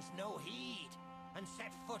warnings no heed, and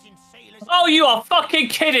set foot in sailors. Oh, you are fucking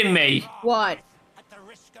kidding me. What? At the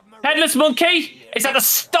risk of Headless monkey? It's at the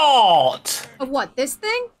start. Of what? This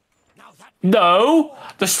thing? Now that No,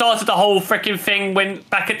 the start of the whole freaking thing when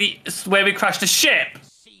back at the where we crashed the ship.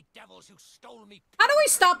 sea devils who stole me, How do we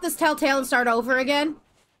stop this telltale and start over again?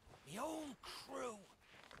 me own crew,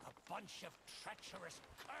 a bunch of treacherous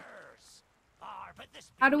curs. But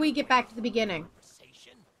this How do we get back to the beginning?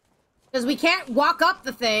 conversation Because we can't walk up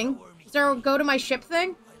the thing. Is there a go to my ship thing?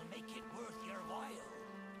 will make it worth your while.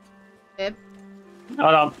 Fib?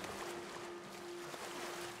 Hold on.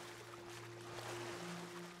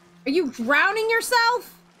 Are you drowning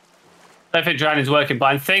yourself? I don't think drowning's working, but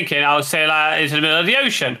I'm thinking I'll sail out into the middle of the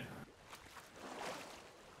ocean.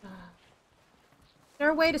 Is there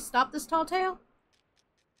a way to stop this tall tale?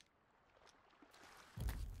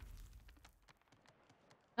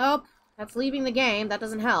 Nope. That's leaving the game. That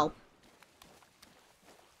doesn't help.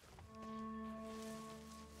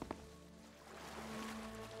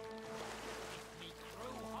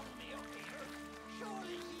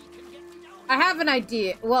 I have an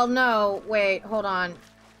idea. Well, no. Wait. Hold on.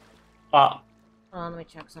 But Hold on. Let me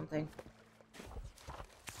check something.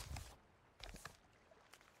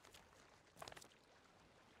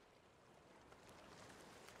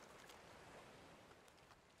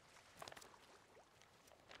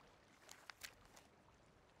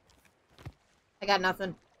 I got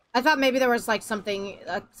nothing. I thought maybe there was like something,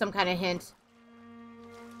 some kind of hint.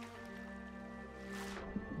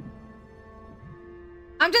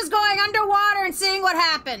 I'm just going underwater and seeing what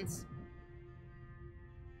happens.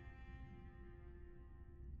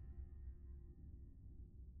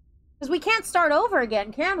 Because we can't start over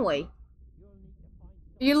again, can we?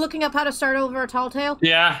 Are you looking up how to start over a tall tale?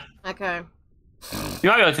 yeah, Okay. you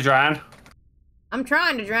might be able to drown. I'm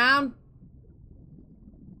trying to drown.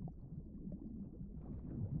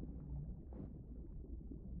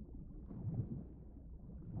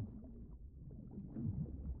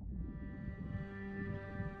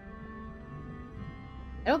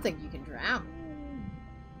 I don't think you can drown.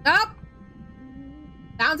 Up!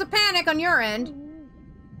 Sounds of panic on your end.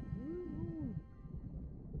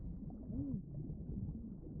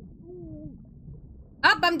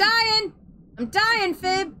 Up, I'm dying! I'm dying,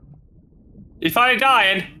 Fib! You finally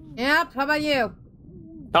dying? Yep, how about you?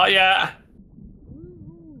 Not yet.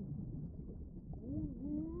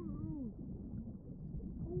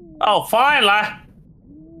 Oh, finally.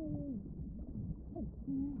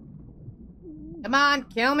 Come on,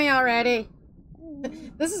 kill me already.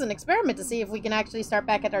 This is an experiment to see if we can actually start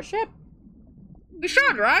back at our ship. We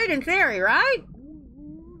should, right? In theory, right?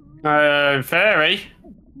 Fairy.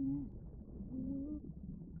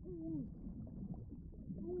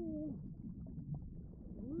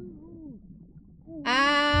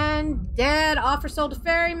 And dead, offer sold to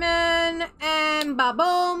ferryman, and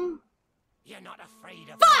ba-boom. You're not afraid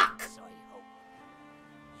of Fuck! heights, I hope.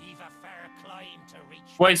 You've a fair climb to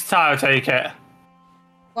reach. Waste of time, I take it.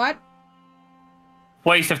 What?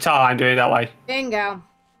 Waste of time doing it that way. Bingo.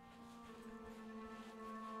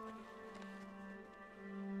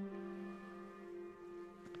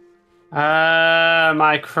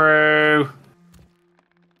 My crew.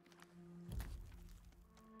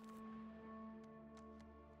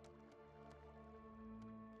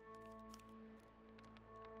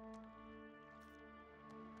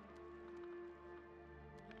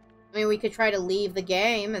 I mean, we could try to leave the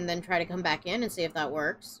game and then try to come back in and see if that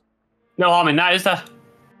works. No harm in that, is there?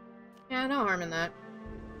 Yeah, no harm in that.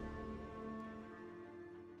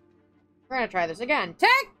 We're gonna try this again.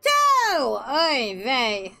 Take two! Oy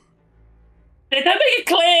vey. They don't make it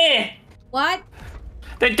clear. What?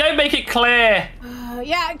 They don't make it clear.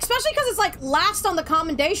 Yeah, especially because it's like last on the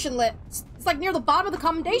commendation list. It's like near the bottom of the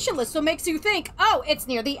commendation list, so it makes you think, oh, it's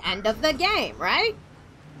near the end of the game, right?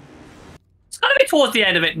 It's gotta be towards the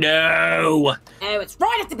end of it. No. Oh, it's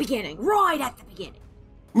right at the beginning. Right at the beginning.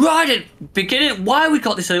 Right at the beginning. Why we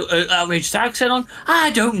got this outrageous accent on?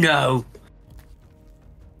 I don't know.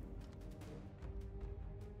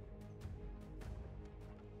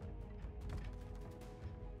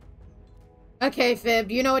 Okay, Fib,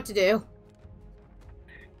 do you know what to do?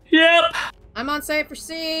 Yep. I'm on site for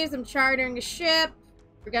seas. I'm chartering a ship.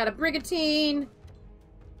 We got a brigantine.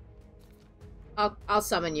 I'll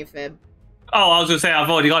summon you, Fib. Oh, I was gonna say I've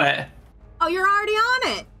already got it. Oh, you're already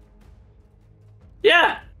on it.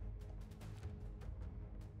 Yeah.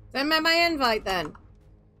 Send me my invite then.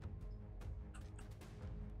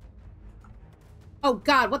 Oh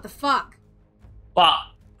God, what the fuck? What?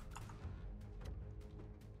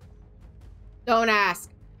 Don't ask.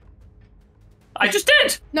 I just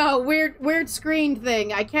did. No, weird screen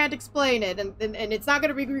thing. I can't explain it, and it's not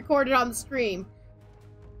gonna be recorded on the stream.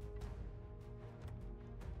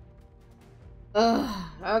 Ugh.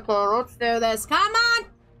 Okay, let's do this. Come on,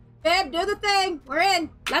 Fib, do the thing. We're in.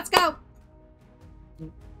 Let's go.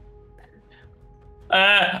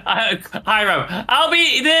 Hyro, I'll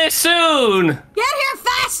be there soon. Get here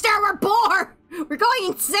faster. We're bored. We're going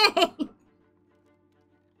insane.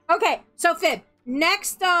 Okay, so Fib,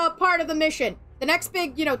 next part of the mission, the next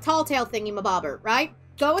big, tall tale thingy mabobber, right?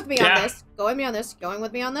 Go with me on this. Go with me on this. Going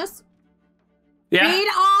with me on this. Yeah. Read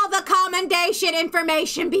all the commendation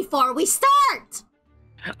information before we start.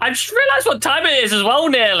 I just realised what time it is as well,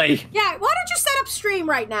 nearly. Yeah, why don't you set up stream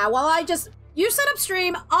right now while you set up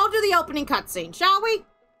stream, I'll do the opening cutscene, shall we?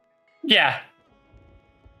 Yeah.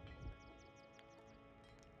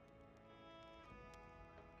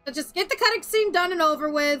 So just get the cutscene done and over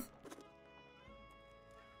with.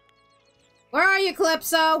 Where are you,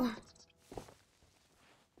 Calypso?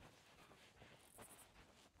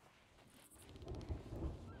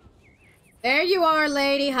 There you are,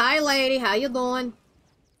 lady. Hi, lady. How you doing?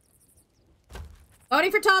 Voting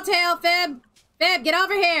for Tall Tale, Fib. Fib, get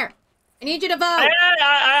over here. I need you to vote.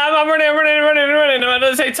 I'm running. I'm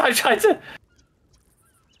at the same time trying to...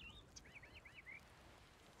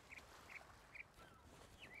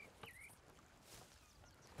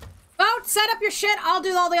 Vote, set up your shit. I'll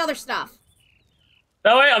do all the other stuff.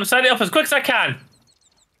 No, wait, I'm setting it up as quick as I can.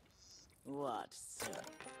 What, sir?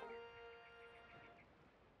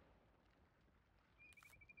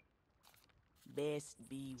 Best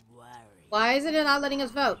be worried. Why isn't it not letting us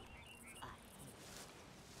vote?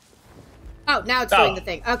 Oh, now it's doing the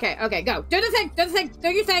thing. Okay, go. Do the thing. Do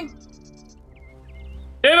your thing.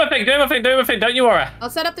 Do my thing. Don't you worry. I'll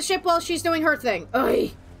set up the ship while she's doing her thing.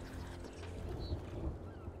 Oi.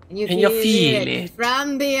 And you feel it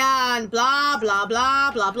from beyond. Blah, blah,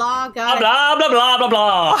 blah, blah, blah. Got blah, blah, blah, blah,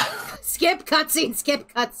 blah. Skip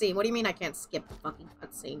cutscene. What do you mean I can't skip the fucking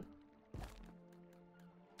cutscene?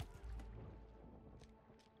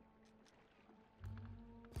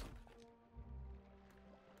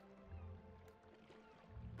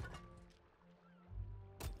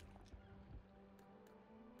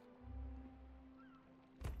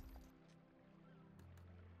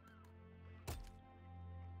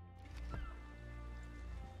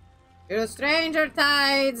 To stranger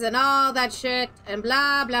tides and all that shit and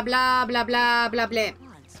blah blah blah blah blah blah blah.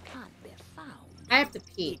 I have to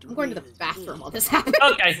pee. I'm going to the bathroom while this happens.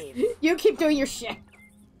 Okay. You keep doing your shit.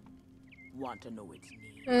 Want to know its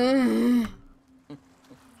name?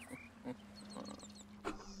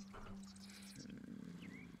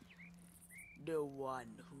 The one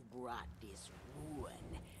who brought this ruin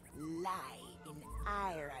lie in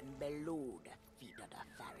iron below the feet of the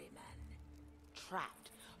ferryman, trapped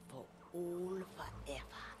for all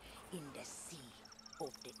forever in the sea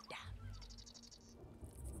of the damned.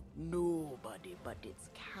 Nobody but its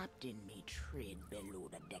captain may tread below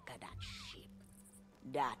the deck of that ship.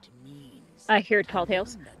 That means I hear tall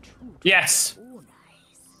tales. Yes.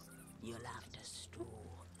 You'll have to stow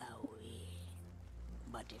away.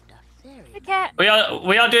 But if the ferry The cat. We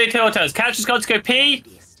are doing telltales. Cat's just got to go pee.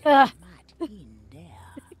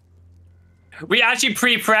 We actually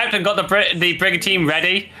pre-prepped and got the brigantine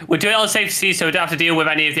ready. We're doing it on safe sea, so we don't have to deal with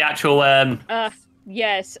any of the actual.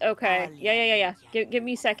 Yes. Okay. Yeah. Give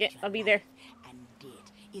me a second. I'll be there. And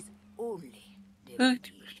death is only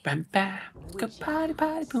Bam, bam. Go party,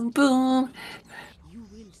 boom, boom. you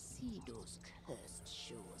will see those cursed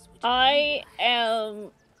shores which I am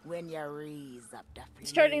when you raise up the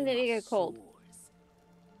starting to flame get of a cold. souls,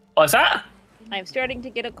 What's that? I'm starting to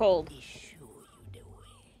get a cold. they show you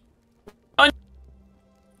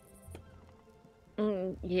the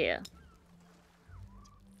way. Yeah.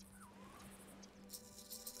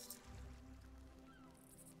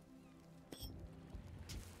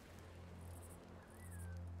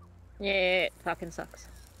 Yeah, it fucking sucks.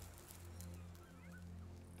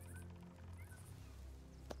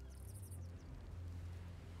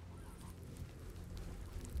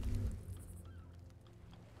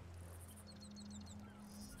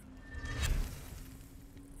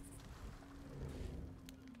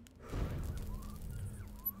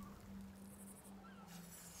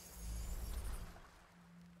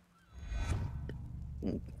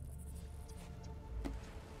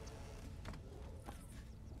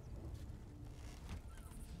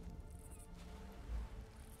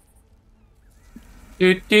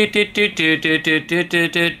 Do, do, do, do, do, do, do, do, do,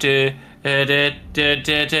 do, do. Da, da, da,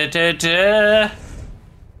 da, da, da.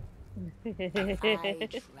 I travel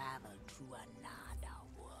through another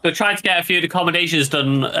world. We're trying to get a few accommodations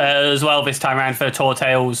done as well this time around for Tall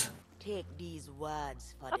Tales. Take these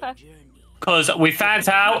words for Okay. the journey. Because we found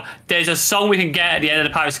out there's a song we can get at the end of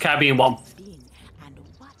the Pirates of the Caribbean one. And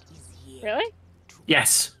what is here? Really?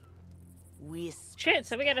 Yes. Shit,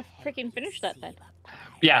 so we gotta freaking finish that then.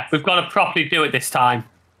 Yeah, we've got to properly do it this time.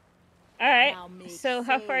 Alright, so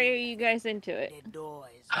how far are you guys into it? The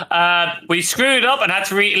doors. We screwed up and had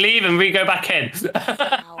to leave and go back in.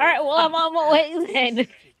 Alright, well, I'm on my way then.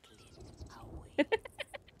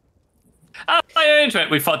 Oh, you're into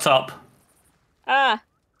it. We fucked up.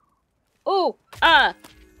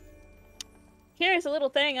 Here's a little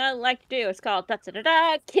thing I like to do. It's called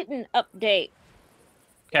da-da-da-da Kitten Update.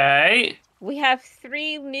 Okay. We have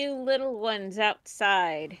 3 new little ones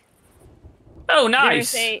outside. Oh,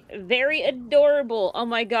 nice. There's a very adorable, oh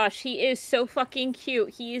my gosh, he is so fucking cute.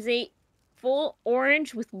 He is a full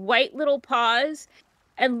orange with white little paws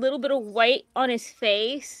and a little bit of white on his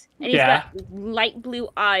face. And he's got light blue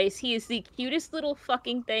eyes. He is the cutest little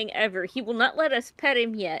fucking thing ever. He will not let us pet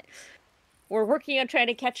him yet. We're working on trying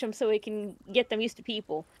to catch him so we can get them used to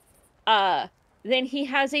people. Then he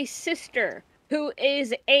has a sister who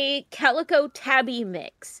is a calico tabby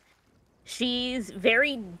mix. She's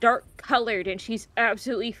very dark colored and she's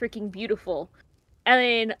absolutely freaking beautiful.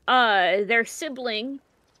 And then their sibling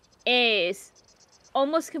is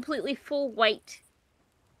almost completely full white,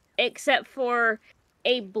 except for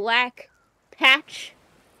a black patch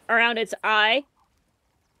around its eye.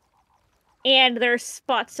 And there's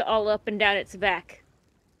spots all up and down its back.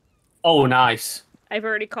 Oh, nice. I've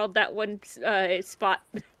already called that one spot.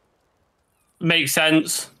 Makes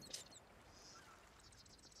sense.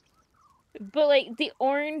 But, like, the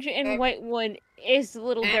orange and white one is the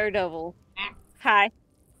little daredevil. Hi.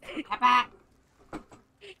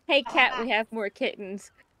 Hey, cat, we have more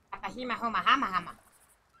kittens. Hi, cat. We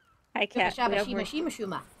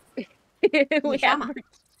have more...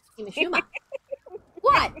 we have more...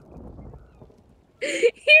 What?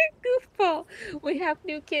 Here, goofball. We have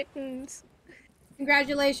new kittens.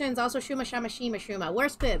 Congratulations. Also, Shuma Shama Shima Shuma.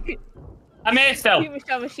 Where's Pib? I'm here still.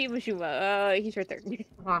 Shuma. He's right there.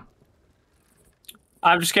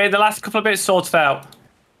 I'm just getting the last couple of bits sorted out.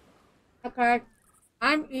 Okay.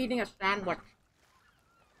 I'm eating a sandwich.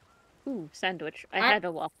 Ooh, sandwich. I had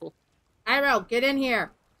a waffle. Iroh, get in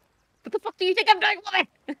here. What the fuck do you think I'm doing, woman?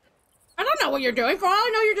 I don't know what you're doing. For all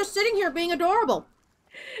I know, you're just sitting here being adorable.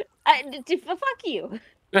 Fuck you.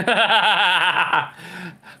 Hey,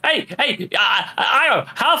 Iroh,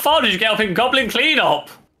 how far did you get up in Goblin Cleanup?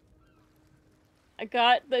 I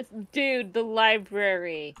got this dude, the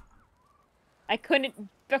library. I couldn't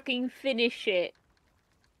fucking finish it.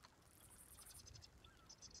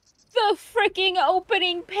 The freaking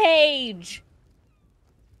opening page!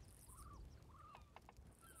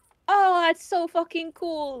 Oh, that's so fucking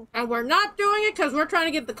cool. And we're not doing it because we're trying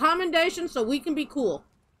to get the commendation so we can be cool.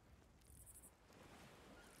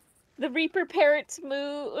 The Reaper Parrot's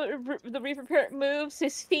move. The Reaper Parrot moves.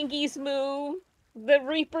 His fingies move. The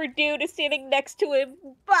Reaper dude is standing next to him.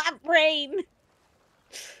 Bot brain.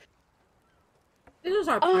 This is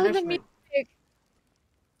our Oh, the punishment. music.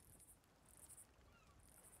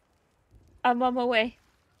 I'm on my way.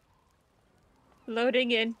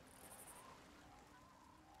 Loading in.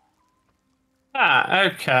 Ah,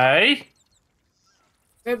 okay.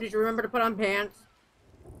 Babe, did you remember to put on pants?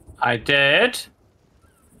 I did.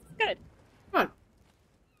 Good. Good.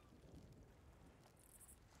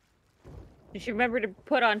 Did you remember to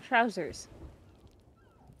put on trousers?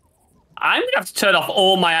 I'm gonna have to turn off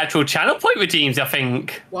all my actual channel point routines, I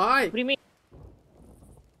think. Why? What do you mean?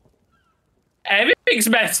 Everything's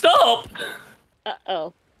messed up.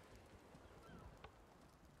 Uh-oh.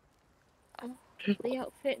 The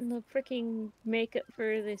outfit and the freaking makeup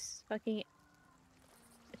for this fucking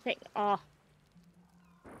thing. Oh.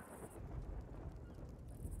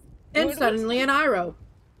 And suddenly an Iroh.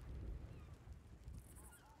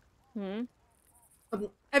 Hmm?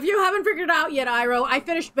 If you haven't figured out yet, Iroh, I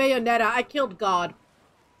finished Bayonetta. I killed God.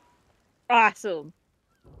 Awesome.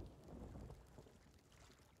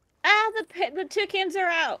 Ah, the toucans are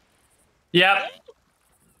out. Yep.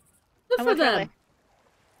 Good How for much are them.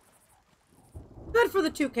 Good for the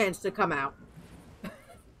toucans to come out.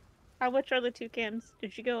 How much are the toucans?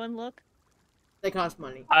 Did you go and look? They cost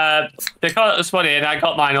money. They got us money and I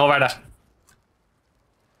got mine already.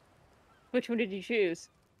 Which one did you choose?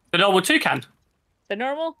 The normal toucan. The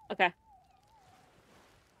normal? Okay.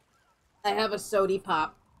 I have a sody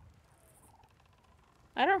pop.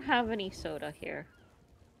 I don't have any soda here.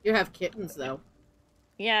 You have kittens, though.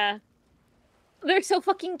 Yeah. They're so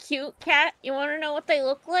fucking cute, Cat. You want to know what they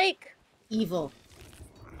look like? Evil.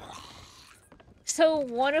 So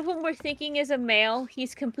one of them we're thinking is a male.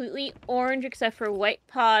 He's completely orange except for white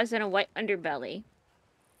paws and a white underbelly.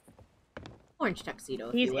 Orange tuxedo,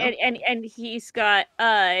 if He's you will. and he's got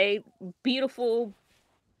beautiful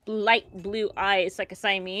light blue eyes like a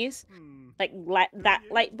Siamese. Like that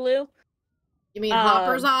light blue. You mean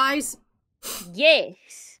Hopper's eyes?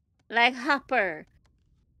 Yes. Like Hopper.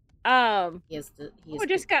 He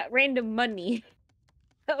just got random money.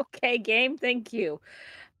 Okay, game, thank you.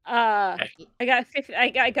 Okay.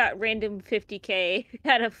 I got random 50K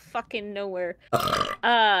out of fucking nowhere.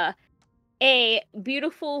 A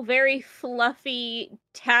beautiful, very fluffy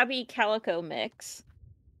tabby calico mix.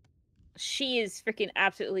 She is freaking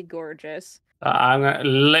absolutely gorgeous. I'm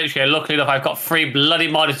literally lucky enough. I've got 3 bloody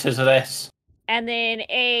monitors of this. And then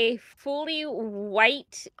a fully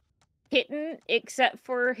white kitten, except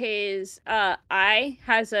for his eye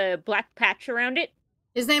has a black patch around it.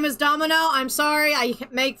 His name is Domino. I'm sorry, I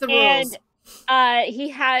make the rules. And he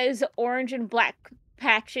has orange and black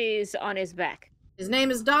patches on his back. His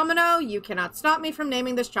name is Domino. You cannot stop me from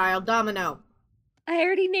naming this child Domino. I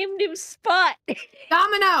already named him Spot.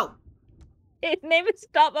 Domino! His name is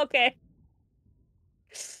Stop. Okay.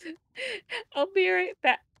 I'll be right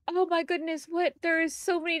back. Oh my goodness, what? There is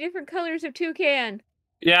so many different colors of toucan.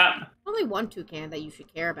 Yeah. Only one toucan that you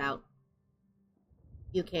should care about.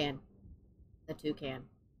 You can. The toucan.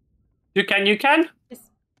 You can?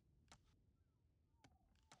 Yes.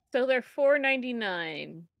 So they're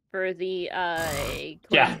 $4.99 for the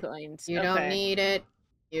coins. You don't need it.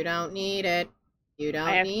 You don't need it. You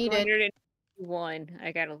don't need it.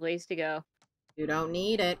 I got a ways to go. You don't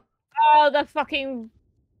need it. Oh, the fucking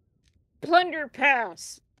plunder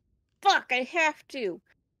pass. Fuck, I have to.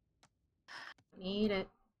 Need it.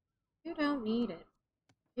 You don't need it.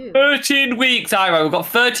 You. 13 weeks, Ira. We've got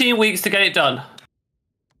 13 weeks to get it done.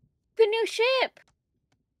 The new ship.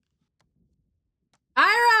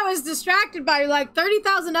 Ira was distracted by like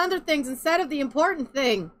 30,000 other things instead of the important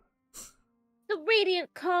thing. The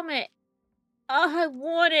Radiant Comet. Oh, I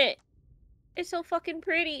want it. It's so fucking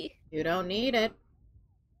pretty. You don't need it.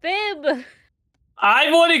 Bib.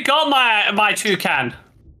 I've already got my toucan.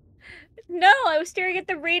 No, I was staring at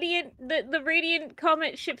the Radiant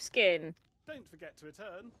Comet ship skin. Don't forget to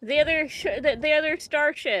return. The other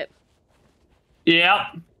starship. Yep.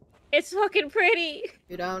 It's fucking pretty.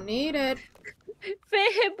 You don't need it.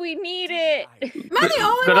 Fib, we need it. Am I the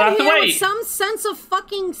only one here with some sense of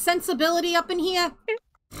fucking sensibility up in here?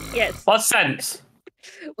 Yes. What sense?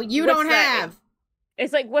 Well, you don't have.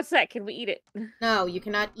 It's like, what's that? Can we eat it? No, you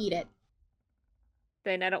cannot eat it.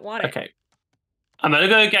 Then I don't want it. Okay. I'm gonna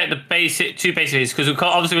go get the two basics because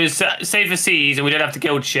obviously we're safer seas and we don't have to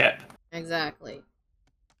guild ship. Exactly.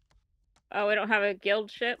 Oh, we don't have a guild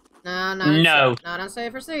ship? No. Not on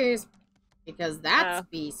safer seas. Because that's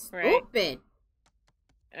be stupid.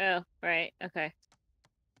 Right. Oh, right. Okay.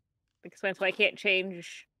 Explains why I can't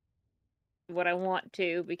change what I want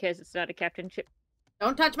to because it's not a captain ship.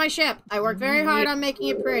 Don't touch my ship. I worked very hard on making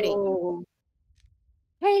it pretty.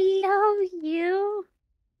 I love you.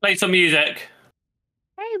 Play some music.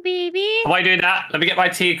 Hey, baby. Why are you doing that? Let me get my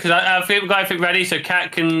tea because I think we've got everything ready. So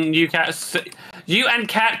you and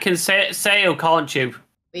Cat can sail, can't you?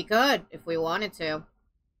 We could if we wanted to.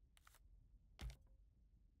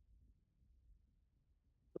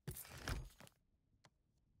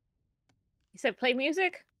 You said play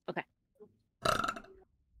music? Okay.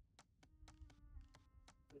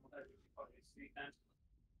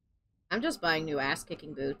 I'm just buying new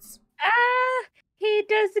ass-kicking boots. Ah, he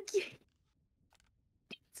does the cute.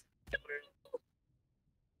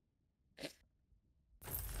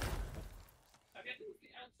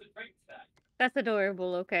 That's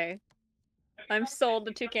adorable, okay. I'm sold.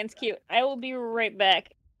 The toucan's cute. I will be right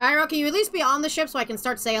back. Iro, can you at least be on the ship so I can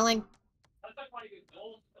start sailing?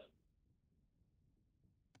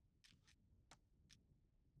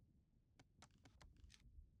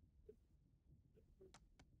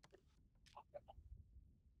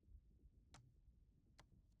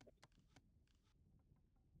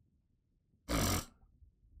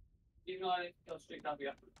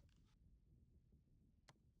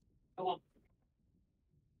 Come on.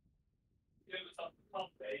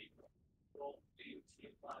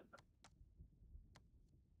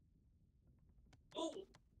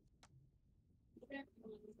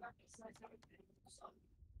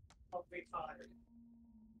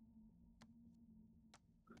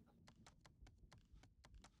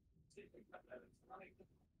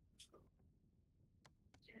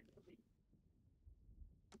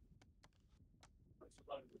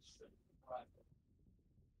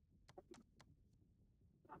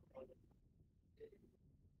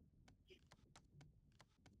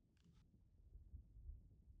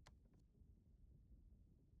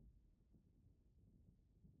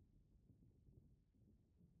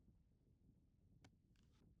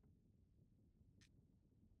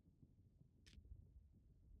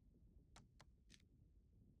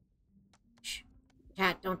 Shh.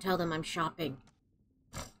 Chat, don't tell them I'm shopping.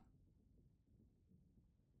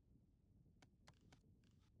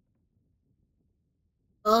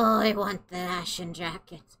 Oh, I want the ashen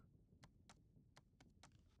jacket.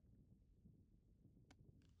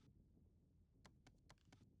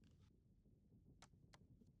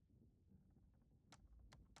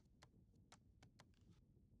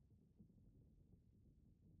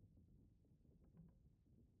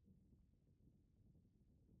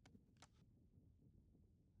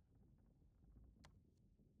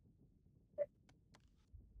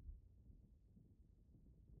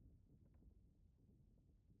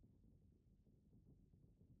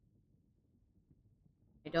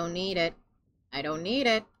 I don't need it. I don't need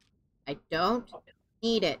it. I don't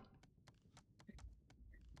need it.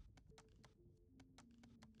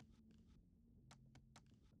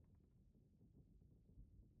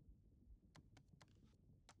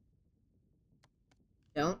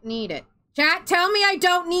 Don't need it. Chat, tell me I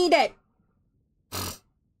don't need it.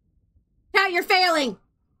 Chat, you're failing.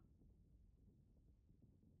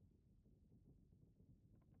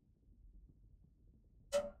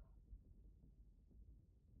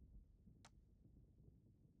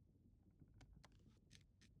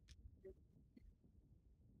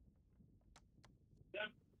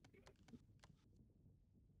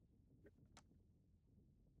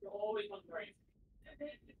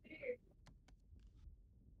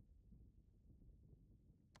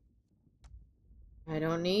 I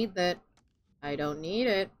don't need that. I don't need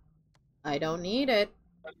it. I don't need it.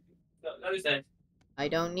 I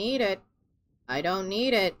don't need it. I don't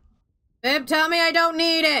need it. Bib, tell me I don't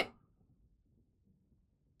need it.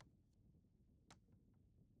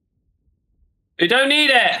 You don't need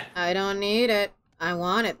it. I don't need it. I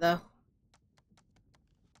want it though.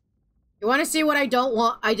 You want to see what I don't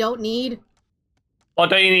want? I don't need. What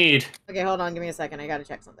do you need? Okay, hold on. Give me a second. I gotta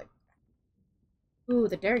check something. Ooh,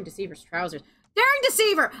 the Daring Deceiver's trousers. Daring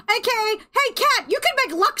Deceiver! AKA, hey Cat, you can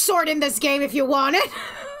make Luxord in this game if you want it.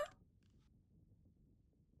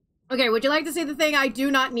 Okay, would you like to see the thing I do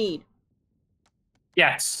not need?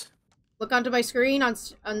 Yes. Look onto my screen on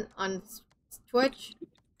Twitch.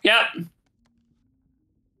 Yep. Give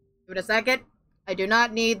it a second. I do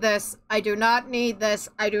not need this. I do not need this.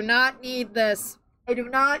 I do not need this. I do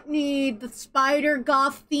not need the Spider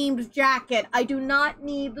Goth themed jacket. I do not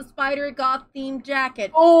need the Spider Goth themed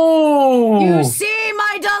jacket. Oh! You see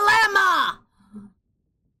my dilemma!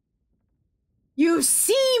 You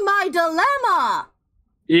see my dilemma!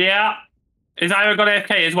 Yeah. Is Ira got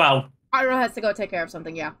AFK as well? Ira has to go take care of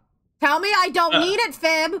something, yeah. Tell me I don't need it,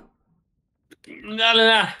 Fib!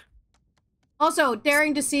 No. Also,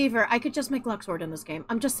 Daring Deceiver, I could just make Luxord in this game.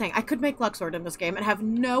 I'm just saying, I could make Luxord in this game and have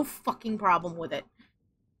no fucking problem with it.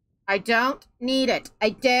 I don't need it.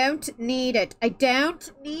 I don't need it. I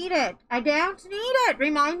don't need it. I don't need it.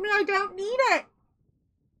 Remind me I don't need it.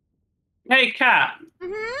 Hey, Cat.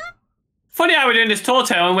 Mm-hmm. Funny how we're doing this tour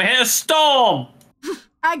tale and we hit a storm.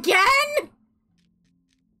 Again?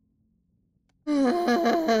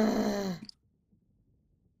 I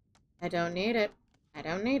don't need it. I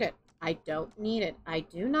don't need it. I don't need it. I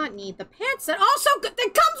do not need the pants that also that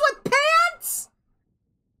comes with pants.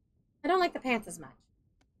 I don't like the pants as much.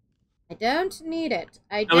 I don't need it.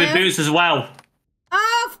 I don't. And with boots as well.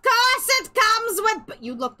 Of course it comes with. But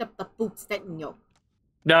you looked up the boots, didn't you?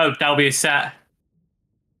 No, that'll be a set.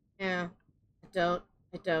 Yeah. I don't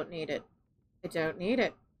need it. I don't need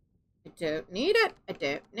it. I don't need it. I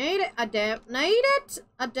don't need it. I don't need it.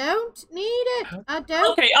 I don't need it. I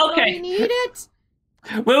don't Okay. need it.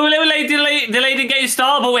 We're delayed in getting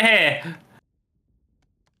started, but we're here.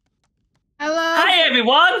 Hello. Hi,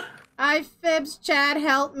 everyone. Hi, Fibs. Chad,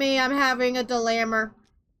 help me. I'm having a dilemma.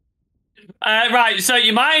 Right, so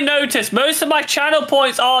you might notice most of my channel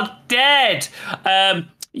points are dead. Wait,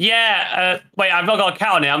 I've not got a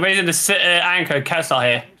cat on it. I'm raising the anchor. Cat's not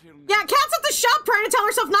here. Yeah, Cat's at the shop trying to tell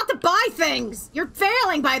herself not to buy things. You're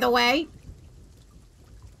failing, by the way.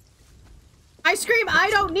 I scream,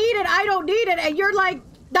 I don't need it, I don't need it, and you're like,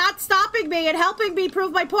 not stopping me and helping me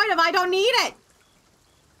prove my point of I don't need it.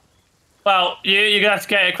 Well, you're gonna have to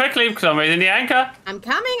get it quickly because I'm raising the anchor. I'm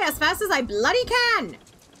coming as fast as I bloody can.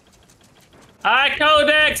 Hi,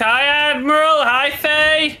 Codex. Hi, Admiral. Hi,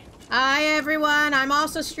 Faye. Hi, everyone. I'm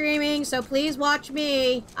also streaming, so please watch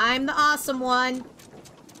me. I'm the awesome one.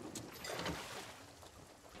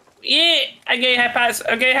 Yeah, okay, have pats.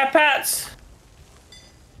 Okay, have pats.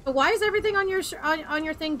 Why is everything on your on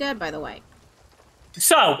your thing dead, by the way?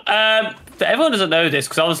 So, everyone doesn't know this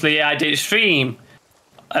because obviously I did stream.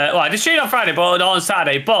 Well, I did stream on Friday, but not on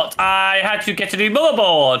Saturday. But I had to get a new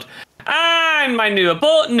motherboard, and my new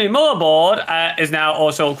motherboard is now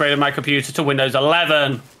also upgraded my computer to Windows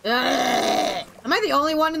 11. Am I the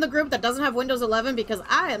only one in the group that doesn't have Windows 11? Because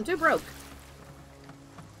I am too broke.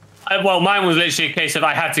 Well, mine was literally a case of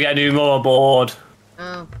I had to get a new motherboard.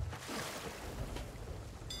 Oh.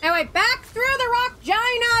 Anyway, back through the rock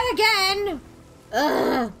gina again.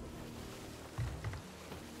 Ugh.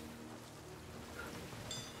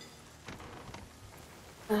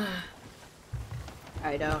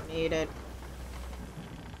 I don't need it.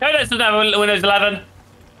 No, that's not Windows 11.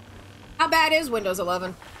 How bad is Windows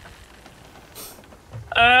 11?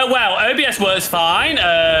 Well, OBS works fine.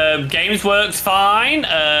 Games works fine.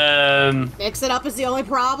 Mix it up is the only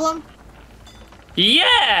problem?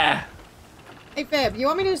 Yeah. Hey, Fib, you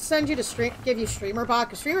want me to send you to give you StreamerBot?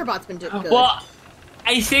 Because StreamerBot's been doing good. Well,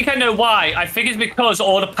 I think I know why. I think it's because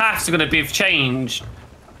all the paths are going to be changed.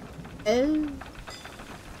 Oh.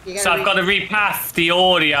 So I've got to repath the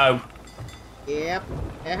audio. Yep.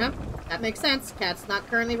 Uh-huh. That makes sense. Kat's not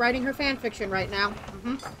currently writing her fanfiction right now.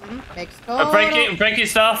 Makes total... Breaking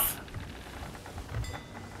stuff.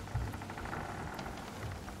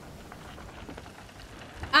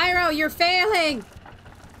 Iro, you're failing!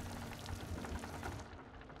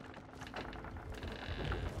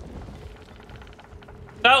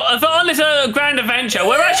 So, on this grand adventure,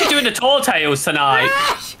 we're actually doing the Tall Tales tonight.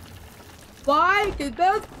 Ash! Why did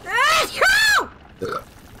those... Ash! Oh,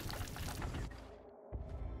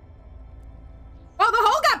 the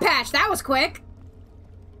hole got patched! That was quick!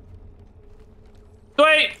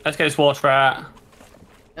 Sweet! Let's get this water out.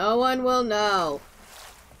 No one will know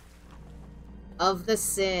of the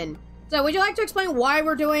sin. So, would you like to explain why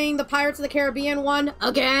we're doing the Pirates of the Caribbean one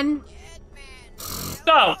again?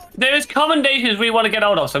 So, there's commendations we want to get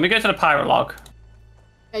hold of. So, let me go to the pirate log.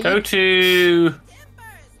 Go to...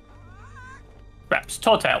 Reps,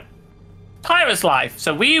 Tall Tale. Pirate's Life.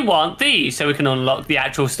 So, we want these so we can unlock the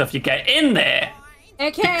actual stuff you get in there.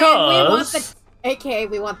 AKA,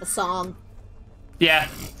 we want the song. Yeah.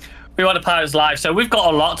 We want the Pirate's Life, so we've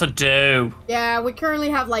got a lot to do. Yeah, we currently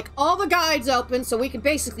have, like, all the guides open, so we can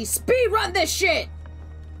basically speedrun this shit!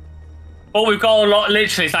 Oh, we've got a lot,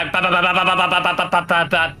 literally, it's like bam, bam, bam, bam, bam, bam, bam, bam,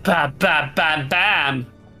 bam, bam, bam, bam, bam.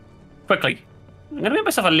 Quickly. I'm gonna make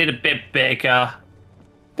myself a little bit bigger.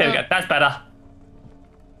 There we go, that's better.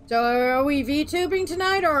 So, are we VTubing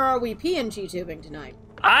tonight, or are we PNG tubing tonight?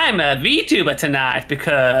 I'm a VTuber tonight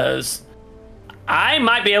because I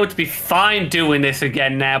might be able to be fine doing this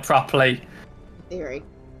again now properly. In theory.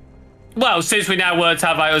 Well, since we now worked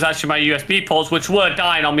out it was actually my USB ports, which were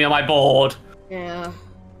dying on me on my board. Yeah.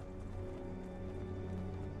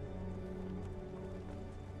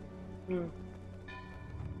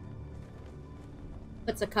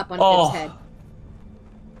 Puts a cup on Fib's head.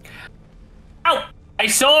 Ow! I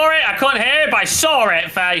saw it! I couldn't hear it, but I saw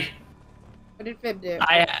it, Faye. What did Fib do?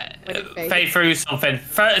 Faye threw something.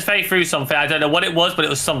 Faye threw something. I don't know what it was, but it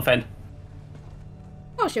was something.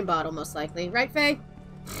 Potion bottle, most likely. Right, Faye?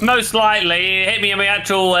 Most likely. It hit me on my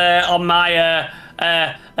actual, on my,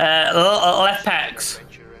 left pecs.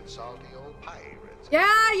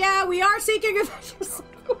 Yeah, we are seeking adventures.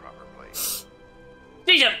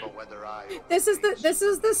 This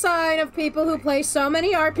is the sign of people who play so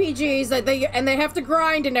many RPGs that they have to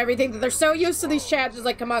grind and everything that they're so used to these chapters.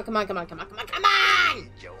 Like, come on!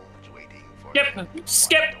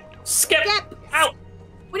 Skip! Out!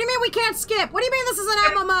 What do you mean we can't skip? What do you mean this is an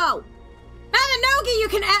MMO? Mabinogi, you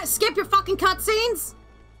can skip your fucking cutscenes,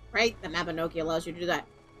 right? The Mabinogi allows you to do that,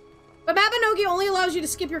 but Mabinogi only allows you to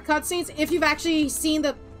skip your cutscenes if you've actually seen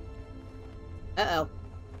the. Uh-oh.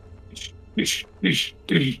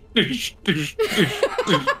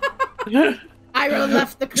 Iro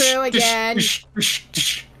left the crew again.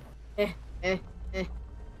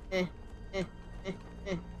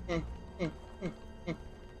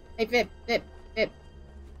 Hey, Fib.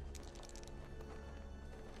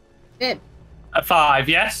 A 5,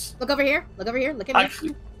 yes? Look over here. Look at me.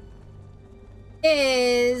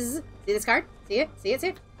 See this card? See it?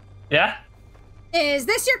 Yeah? Is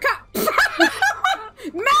this your card?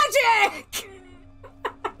 Magic!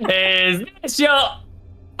 Is this your...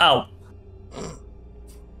 Oh.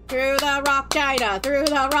 Through the rock China.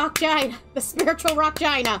 The spiritual rock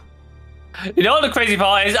China. You know what the crazy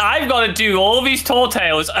part is? I've got to do all these tall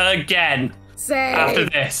tales again Say. after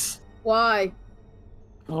this. Why?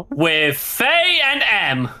 With Faye and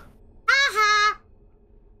M. Aha!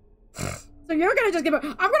 So you're gonna just give I'm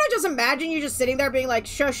gonna just imagine you just sitting there being like,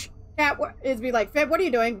 shush, cat, is be like, Fib, what are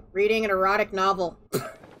you doing? Reading an erotic novel.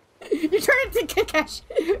 You turn into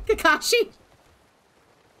Kakashi.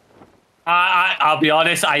 I'll be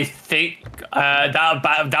honest, I think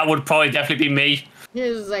that would probably definitely be me.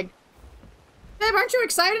 He's just like, Fib, aren't you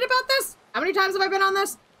excited about this? How many times have I been on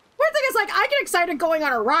this? Weird thing is, like, I get excited going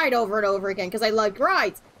on a ride over and over again because I like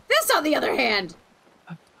rides. This, on the other hand.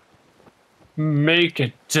 Make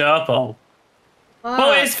it double.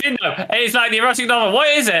 What is it, though? It's like the erotic novel. What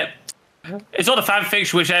is it? It's all the fan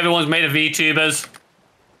fiction which everyone's made of VTubers.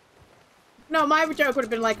 No, my joke would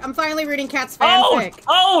have been like, I'm finally reading Cat's fanfic.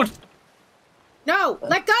 Old! No!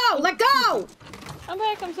 Let go! Let go! I'm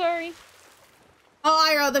back, I'm sorry.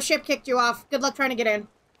 Oh, Iro, the ship kicked you off. Good luck trying to get in.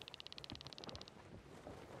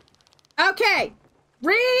 Okay.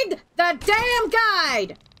 Read the damn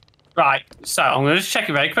guide! Right, so I'm going to just check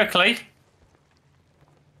it very quickly.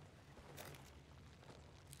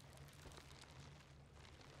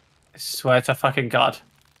 I swear to fucking God.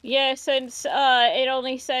 Yeah, since it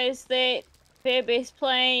only says that Fib is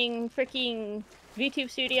playing freaking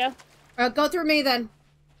VTube Studio. Go through me then.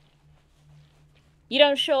 You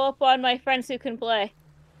don't show up on my friends who can play.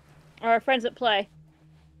 Or friends that play.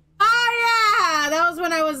 Oh yeah! That was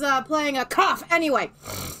when I was playing a cough. Anyway.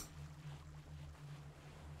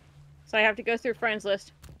 So I have to go through friends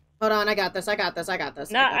list. Hold on, I got this. I got this. I got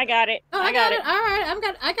this. No, I got it. Oh, I got it. All right,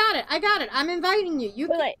 I got it. I got it. I'm inviting you. You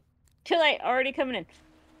Too late. Too late. Already coming in.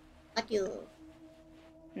 Fuck you.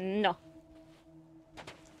 No.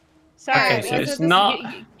 Sorry. Okay, so it's not...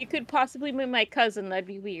 You could possibly move my cousin. That'd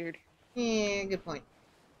be weird. Yeah, good point.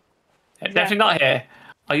 Definitely not here.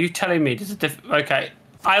 Are you telling me there's a Okay.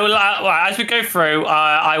 I will, well, as we go through,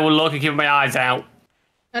 I will look and keep my eyes out.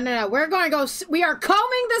 No. We're going to go... We are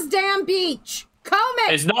combing this damn beach. Comb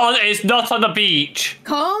it. It's not on the beach.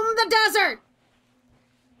 Comb the desert.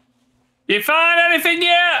 You find anything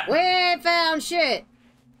yet? We found shit.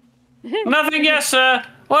 Nothing yet, sir.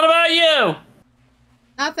 What about you?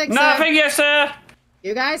 Nothing, Nothing yet, sir.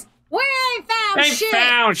 You guys? We ain't found Ain't shit.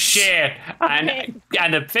 found shit.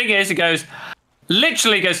 And the thing is, it goes,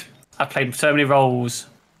 literally goes, I've played so many roles.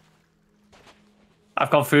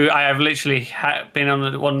 I've gone through, I have literally been on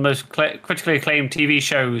one of the most critically acclaimed TV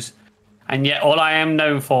shows. And yet all I am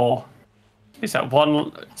known for is that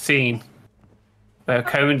one scene where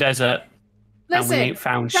Common Desert Listen, and we ain't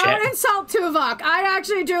found don't shit. insult Tuvok. I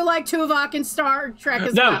actually do like Tuvok in Star Trek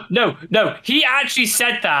as well. No. He actually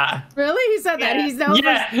said that. Really? He said that? He's known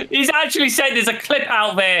He's actually said there's a clip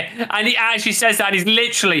out there and he actually says that. He's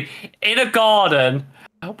literally in a garden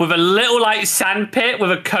with a little like sand pit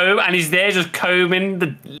with a comb and he's there just combing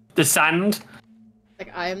the sand.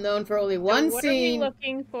 Like, I am known for only one what scene. What are we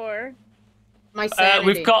looking for? My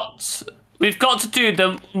sanity. We've got to do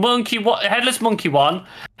the headless monkey one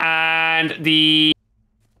and the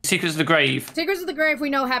Secrets of the Grave. Secrets of the Grave we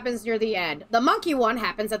know happens near the end. The monkey one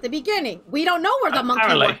happens at the beginning. We don't know where the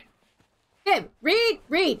monkey one. Tim, read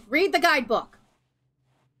the guidebook.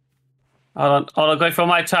 Hold on, go through all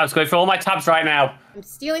my tabs. Go through all my tabs right now. I'm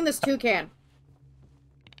stealing this toucan.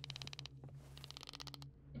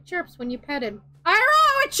 It chirps when you pet him. Iro,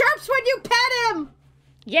 it chirps when you pet him!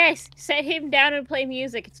 Yes, set him down and play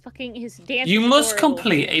music. It's fucking his dance. You must adorable.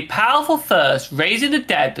 complete a powerful thirst, raising the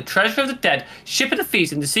dead, the treasure of the dead, ship of the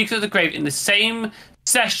feast, and the secret of the grave in the same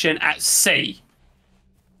session at sea.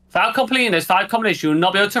 Without completing those 5 combinations, you will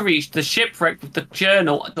not be able to reach the shipwreck with the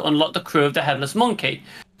journal to unlock the crew of the Headless Monkey.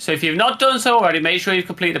 So if you've not done so already, make sure you've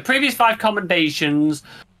completed the previous 5 commendations.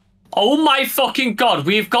 Oh my fucking God,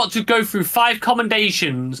 we've got to go through 5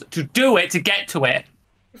 commendations to do it, to get to it.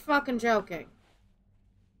 You're fucking joking.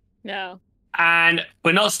 No. And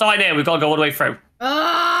we're not starting here, we've got to go all the way through.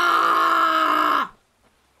 Ah!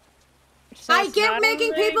 So I it's get not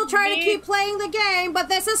making on people the try to beach? keep playing the game, but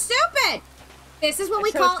this is stupid! This is what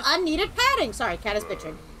we So call it's- unneeded padding. Sorry, cat is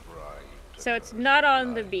bitching. So it's not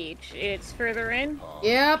on the beach. It's further in.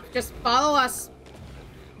 Yep, just follow us.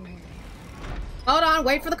 Hold on,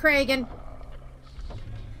 wait for the Kragan.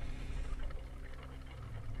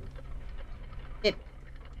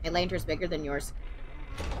 My lantern's bigger than yours.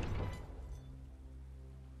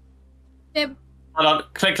 Tib. Hold on,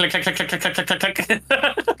 click. I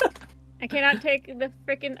cannot take the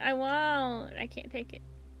frickin' I won't. I can't take it.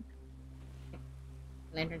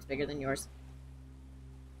 Lantern's bigger than yours.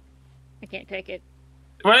 I can't take it.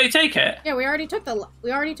 Why don't you take it? Yeah, we already took the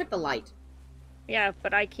light. Yeah,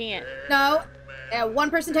 but I can't. No.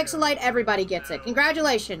 One person takes a light, everybody gets it.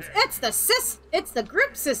 Congratulations. It's the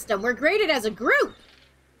group system. We're graded as a group.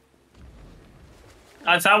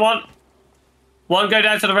 That's that one. One go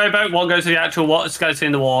down to the rowboat, one goes to the actual skeleton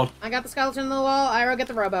in the wall. I got the skeleton in the wall. Iro, get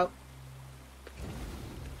the rowboat.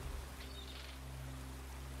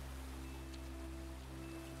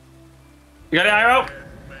 You got it, Iro?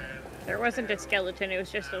 There wasn't a skeleton, it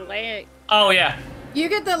was just a leg. Oh, yeah. You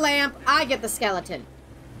get the lamp, I get the skeleton.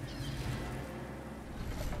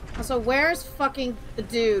 Also, where's fucking the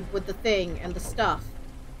dude with the thing and the stuff?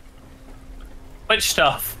 Which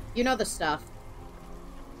stuff? You know the stuff.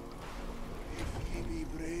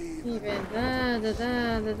 Even da da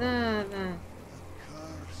da da da da.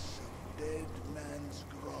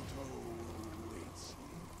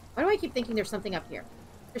 Why do I keep thinking there's something up here?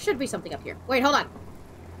 There should be something up here. Wait, hold on.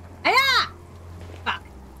 Hiya! Fuck.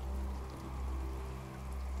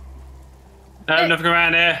 No, Hey. nothing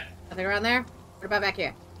around here. Nothing around there? What about back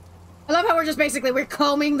here? I love how we're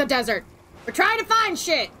combing the desert. We're trying to find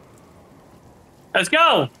shit. Let's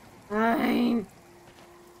go. Fine.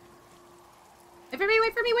 Wait for me,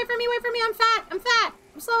 wait for me, wait for me, wait for me. I'm fat. I'm fat.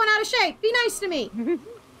 I'm slow and out of shape. Be nice to me.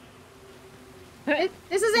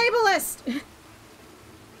 This is ableist.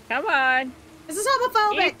 Come on. This is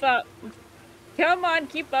homophobic. Keep up. Come on,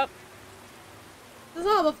 keep up. This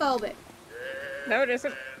is homophobic. No, it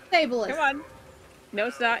isn't. It's ableist. Come on. No,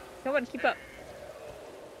 it's not. Come on, keep up.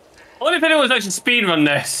 I wonder if anyone was actually speedrun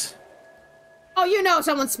this. Oh, you know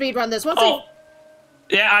someone speedrun this. Once Oh.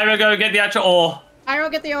 Yeah, Iro, go get the actual ore. Iro,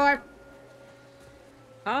 get the ore.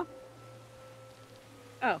 Huh?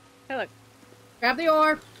 Oh, hey, look. Grab the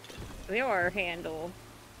ore. The ore handle.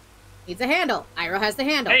 Needs a handle. Iro has the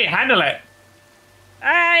handle. Hey, handle it.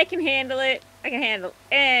 I can handle it. I can handle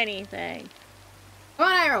anything.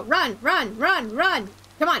 Come on, Iro. Run, run, run, run.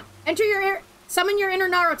 Come on. Summon your inner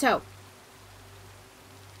Naruto.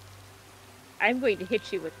 I'm going to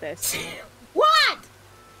hit you with this. What?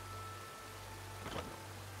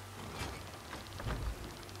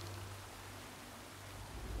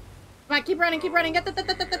 Come on, keep running, keep running. Get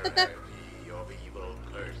the.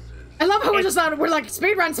 I love how we're like,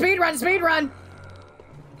 speed run, speed run, speed run.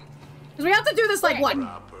 Because we have to do this like, what,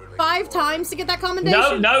 5 times to get that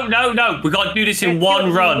commendation? No. We got to do this in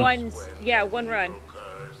one run. One run.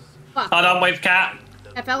 Fuck. Hold on, wait, cat.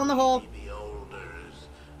 I fell in the hole.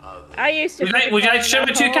 I used to. Would you like to show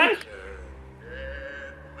me two cat?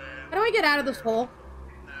 How do I get out of this hole?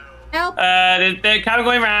 Help. They're kind of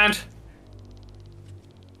going around.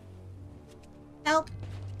 Help.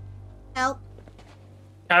 Help.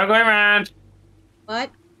 Kind of going around. What?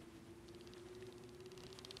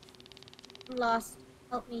 I'm lost.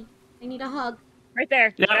 Help me. I need a hug. Right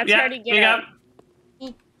there. Yep, That's yep, how to get yep. out.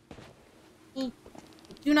 I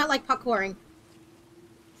do not like parkouring.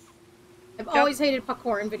 I've always hated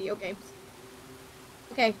parkour in video games.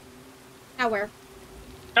 Okay. Now where?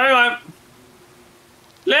 Come on.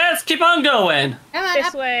 Let's keep on going. Come on, This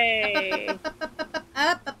up, way.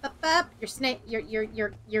 up. Your snake,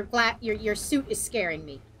 your suit is scaring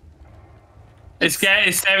me. It's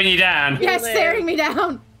staring you down. Yeah, it's staring me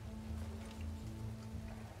down.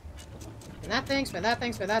 Spin that thing, spin that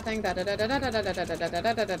thing, spin that thing. Okay. That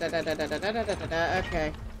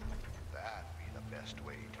be the best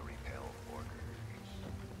way to repel orders.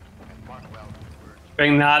 And mark well the words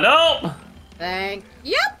Bring that up. Thank.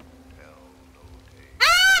 Yep. tell no tale.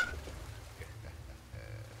 Ah!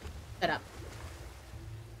 Shut up.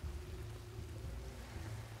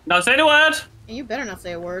 Now say the word. And you better not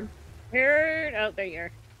say a word. Here. Oh, there you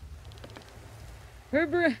are.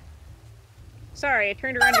 Herbert. Sorry, I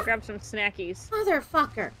turned around to grab some snackies.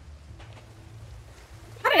 Motherfucker.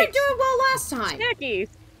 How did I do it well last time? Snackies.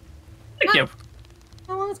 Thank you.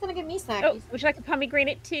 How long is it gonna give me Oh, snackies? would you like a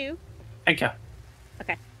pomegranate too? Thank you.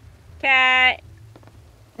 Okay. Cat.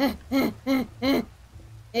 Cat,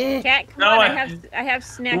 come No, on. I have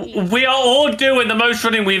snackies. We are all doing the most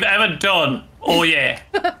running we've ever done all year.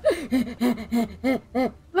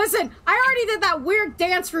 Listen, I already did that weird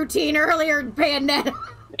dance routine earlier in Bayonetta.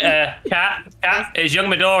 Cat is young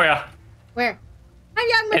Midoriya. Where? I'm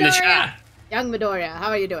young Midoriya. In the chat. Young Midoriya, how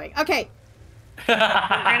are you doing? Okay.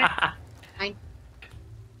 Fine.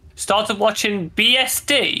 Started watching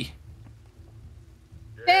BSD.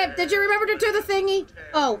 Babe, did you remember to do the thingy?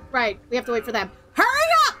 Oh, right. We have to wait for them. Hurry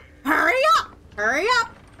up! Hurry up! Hurry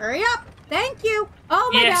up! Hurry up! Thank you.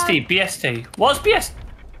 Oh my god. BSD. What's BSD?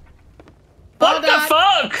 What the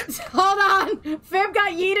fuck? Hold on. Fib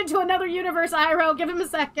got yeeted to another universe, Iro. Give him a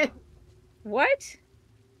second. What?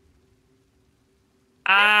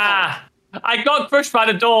 I got crushed by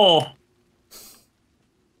the door.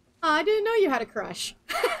 Oh, I didn't know you had a crush.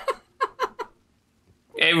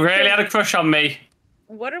 It really had a crush on me.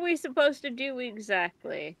 What are we supposed to do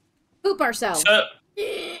exactly? Poop ourselves. So,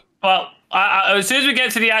 well, as soon as we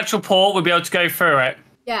get to the actual port, we'll be able to go through it.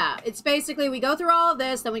 Yeah, it's basically we go through all of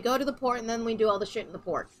this, then we go to the port, and then we do all the shit in the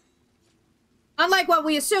port. Unlike what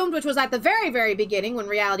we assumed, which was at the very, very beginning, when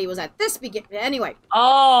reality was at this beginning. Anyway.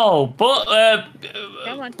 Oh, but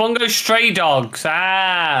Bungo Stray Dogs.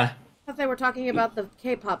 Ah. I thought they were talking about the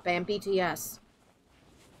K-pop band BTS.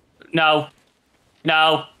 No.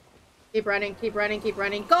 No. Keep running, keep running, keep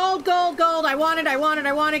running. Gold, gold, gold. I want it, I want it,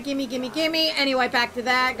 I want it. Gimme, gimme, gimme. Anyway, back to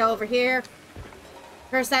that. Go over here.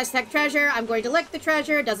 First Aztec treasure. I'm going to lick the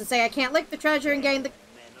treasure. It doesn't say I can't lick the treasure and gain the...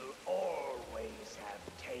 Always have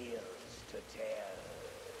tales to tell.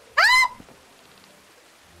 Ah!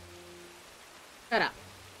 Shut up.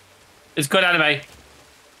 It's good anime.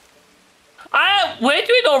 We're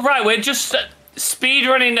doing all right. We're just speed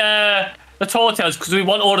running the Tall Tales because we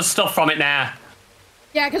want all the stuff from it now.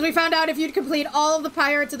 Yeah, because we found out if you'd complete all of the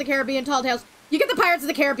Pirates of the Caribbean Tall Tales, you get the Pirates of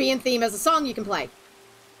the Caribbean theme as a song you can play.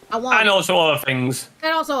 I want And it. also other things.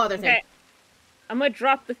 And also other things. Okay. I'm gonna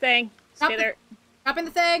drop the thing. Stay there. Dropping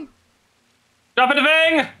the thing. Dropping the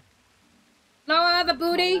thing! Lower the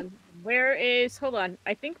booty. Where is... Hold on.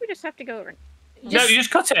 I think we just have to go over. No, you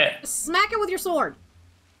just cut it. Smack it with your sword.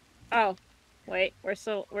 Oh. Wait. Where's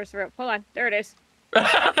the rope? Hold on. There it is.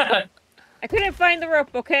 I couldn't find the rope,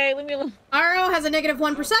 okay? Leave me alone. Aro has a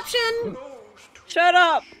 -1 perception. Shut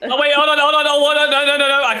up! Oh, wait, hold on. No.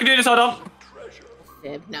 I can do this, hold on.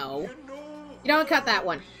 Fib, no. You don't cut that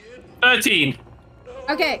one. 13.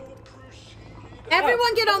 Okay.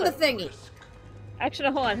 Everyone get on the thingy. Actually,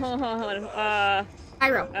 hold on.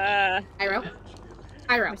 Iro. A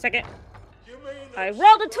second. I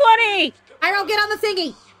rolled a 20! Iro, get on the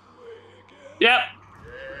thingy. Yep.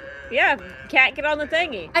 Yeah, can't get on the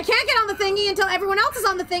thingy. I can't get on the thingy until everyone else is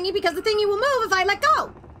on the thingy because the thingy will move if I let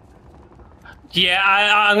go. Yeah,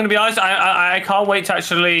 I'm gonna be honest, I can't wait to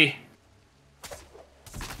actually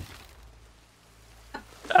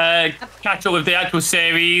catch up with the actual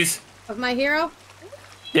series. Of my hero?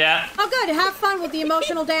 Yeah. Oh good, have fun with the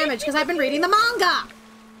emotional damage because I've been reading the manga.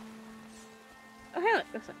 Oh, hell.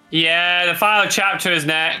 Yeah, the final chapter is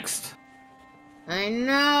next. I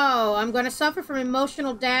know. I'm going to suffer from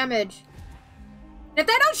emotional damage. If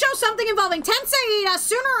they don't show something involving Tensei Ida,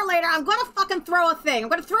 sooner or later, I'm going to fucking throw a thing. I'm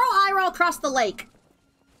going to throw Iroh across the lake.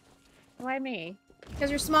 Why me? Because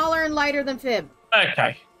you're smaller and lighter than Fib.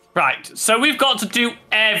 Okay. Right. So we've got to do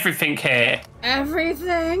everything here.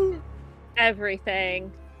 Everything?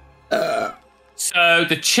 Everything. So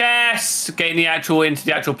the chest, getting the actual into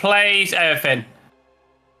the actual place, everything.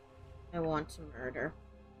 I want to murder.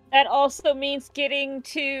 That also means getting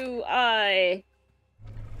to,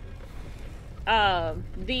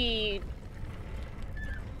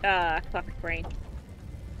 fuck brain.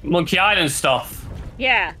 Monkey Island stuff.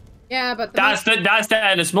 Yeah. Yeah, but That's the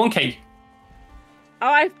endless monkey. Oh,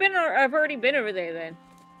 I've already been over there then.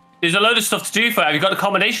 There's a load of stuff to do for it. Have you got the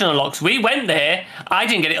combination unlocks? We went there. I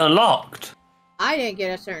didn't get it unlocked. I didn't get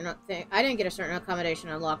a certain thing. I didn't get a certain accommodation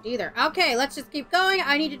unlocked either. Okay, let's just keep going.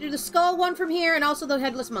 I need to do the skull one from here and also the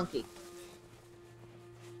headless monkey.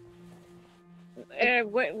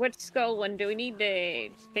 What skull one? Do we need to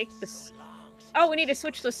take this? Oh, we need to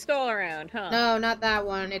switch the skull around, huh? No, not that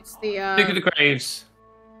one. It's the, Look at the graves.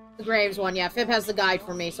 The graves one, yeah. Fib has the guide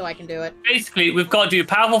for me, so I can do it. Basically, we've got to do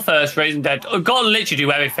powerful first, raising dead. We've got to literally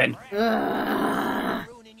do everything. Ugh.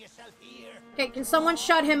 Okay, can someone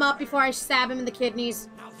shut him up before I stab him in the kidneys?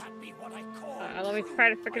 Let me try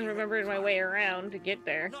to freaking remember my way around to get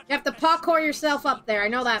there. You have to parkour yourself up there, I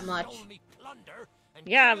know that much.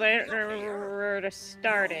 Yeah, but I don't remember where to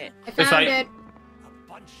start it. I found like... it.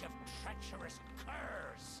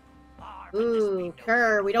 Ooh,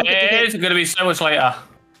 Kerr, we don't get to get... It's going to be so much later.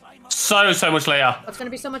 So much later. What's going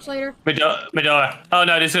to be so much later? Medora. Oh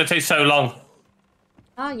no, this is going to take so long.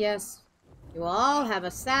 Ah, yes. You all have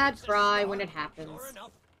a sad cry when it happens.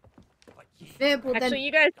 Fib will Actually, then...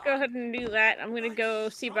 you guys go ahead and do that. I'm gonna go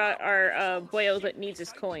see about our boyo that needs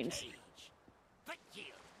his coins.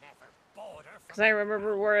 Because I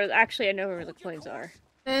remember where... Actually, I know where the coins are.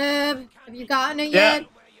 Fib, have you gotten it yet?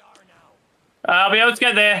 I'll be able to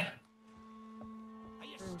get there.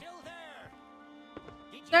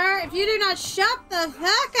 Sir, if you do not shut the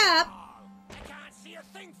fuck up,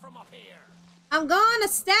 I'm gonna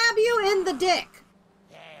stab you in the dick.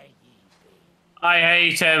 I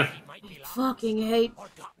hate him. I fucking hate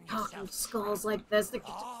talking skulls like this.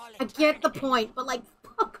 I get the point, but like,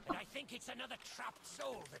 fuck. I think it's another trapped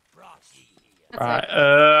soul that brought ye here. Right,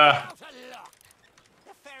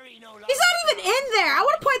 He's not even in there! I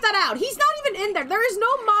want to point that out! He's not even in there! There is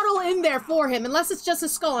no model in there for him, unless it's just a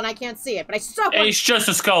skull and I can't see it, but I so want... It's just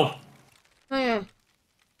a skull. Oh, yeah.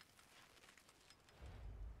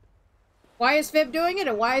 Why is Fib doing it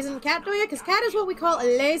and why isn't Cat doing it? Because Cat is what we call a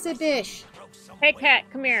lazy bitch. Hey, Cat,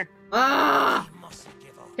 come here. Ah!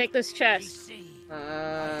 Take this chest.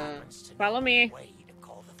 Follow me.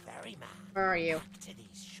 Where are you?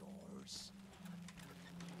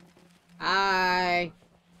 Hi.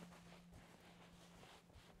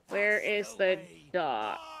 Where is the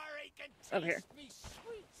dock? Over here.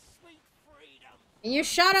 Can you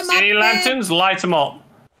shut him up, See any Fib? lanterns? Light them up.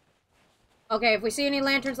 Okay, if we see any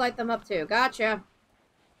lanterns, light them up too. Gotcha.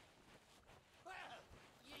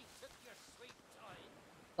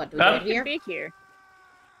 What do we do here? Be here.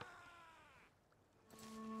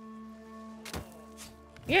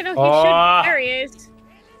 Yeah, no, he should. There he is.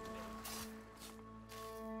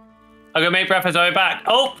 I'm gonna make breakfast on the way back.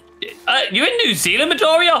 Oh, you in New Zealand,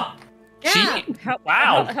 Midoriya? Yeah.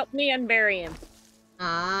 Wow. Help me unbury him.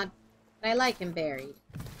 I like him buried.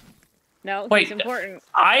 No, Wait, it's important.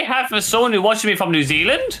 I have someone who watches me from New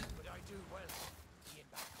Zealand?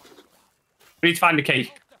 We need to find the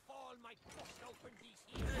key.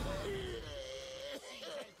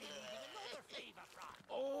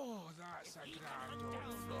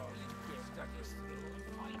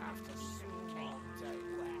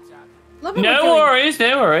 No worries,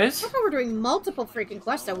 no worries. Look how we're doing multiple freaking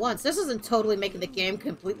quests at once. This isn't totally making the game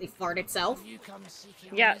completely fart itself.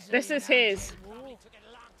 Yeah, this is his.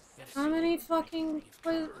 How many fucking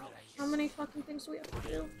things do we have to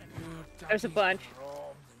do? There's a bunch.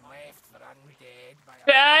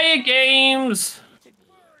 Fire games!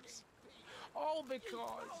 All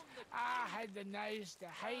because I had the nerve to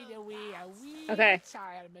hide away a wee Okay.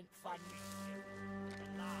 retirement fund.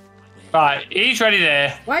 Right, he's ready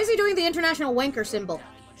there. Why is he doing the international wanker symbol?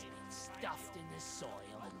 Stuffed in the soil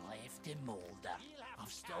and left in moulder.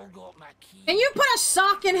 I've still got my key. Can you put a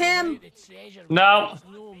sock in him? No.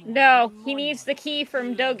 No, he needs the key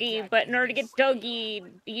from Dougie, but in order to get Dougie,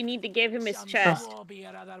 you need to give him his chest. Bobby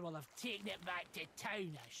or other will have taken it back to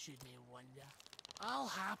town, I shouldn't wonder. I'll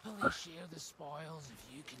happily share the spoils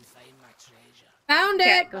if you can find my treasure. Found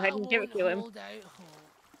Okay, it! go ahead and give it to him. Hold out hope.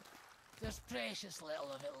 There's precious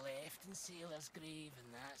little of it left in Sailor's grave,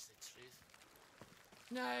 and that's the truth.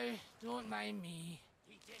 Now, don't mind me.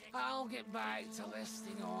 I'll get back to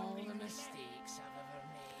listing all the mistakes I've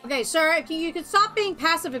ever made. Okay, sir, if you could stop being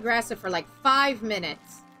passive-aggressive for like 5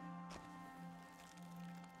 minutes.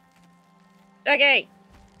 Okay.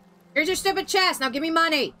 Here's your stupid chest, now give me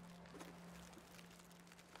money.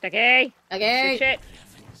 Okay. Okay. Shit.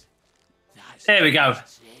 There we go.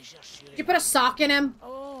 Did you put a sock in him?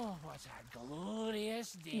 Oh, what a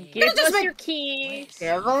glorious day. Give just us make- your key.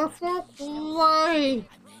 Give us a play. And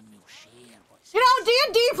then we'll share what's You know,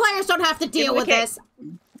 D&D players don't have to deal with okay. this.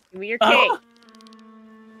 Give me your key. Oh.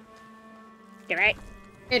 Get right.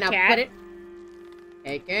 Okay, now Cat. put it.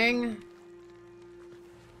 Taking.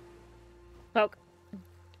 Poke.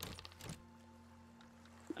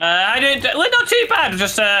 I didn't. Well, not too bad.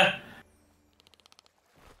 Just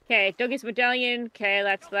Okay, Dougie's medallion. Okay,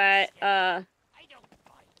 that's that.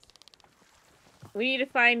 We need to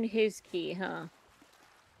find his key, huh?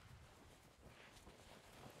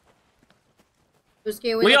 Who's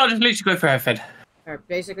key we are just literally going for everything. We're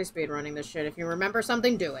basically speedrunning this shit. If you remember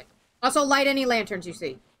something, do it. Also, light any lanterns you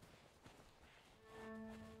see.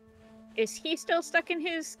 Is he still stuck in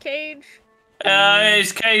his cage?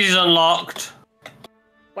 His cage is unlocked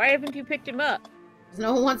Why haven't you picked him up? Because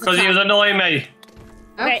no one wants to because he was talk. annoying me.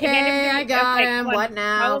 Okay, hand him Okay, to me. I got Okay, him. come on. What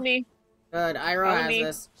now? Follow me. Good, Iroh Follow has me.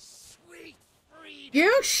 this.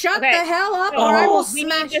 You shut Okay. the hell up, So, or I will we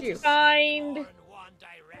smash need to you. find.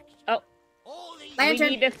 Oh, Lantern.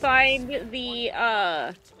 we need to find the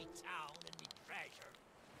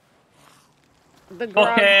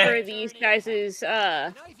grog Okay. for these guys'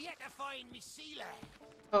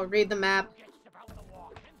 Oh, read the map.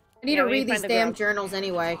 I need to we read find these the damn grog. journals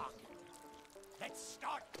anyway. Let's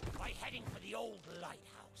start by heading for the old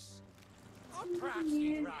lighthouse.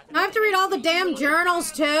 I have to read all the damn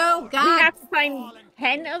journals too. We God. have to find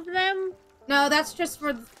 10 of them. No, that's just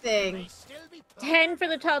for the thing. 10 for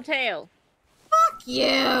the tall tale. Fuck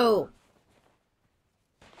you.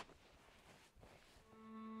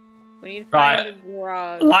 We need to find Right. the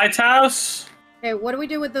grog. Lighthouse. Okay, what do we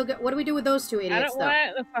do with those two I idiots don't though?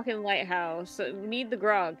 want the fucking lighthouse. We need the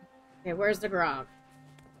grog. Okay, where's the grog?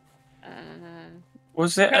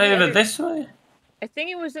 Was it Probably over other- this way? I think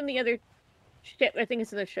it was in the other ship. I think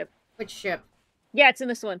it's in the ship. Which ship? Yeah, it's in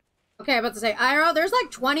this one. Okay, I'm about to say, Iroh, there's like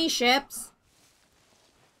 20 ships.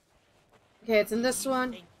 Okay, it's in this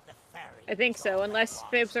one. I think so, unless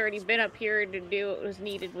Fib's already been up here to do what was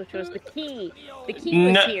needed, which was the key. The key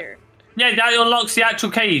was here. Yeah, that unlocks the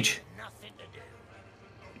actual cage.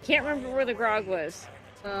 I can't remember where the grog was.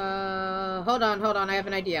 Hold on, I have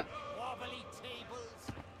an idea.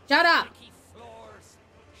 Shut up!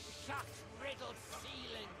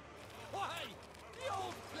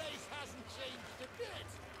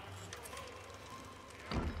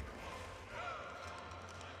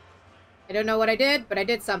 I don't know what I did, but I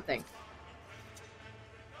did something.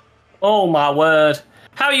 Oh my word.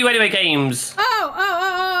 How are you anyway, games?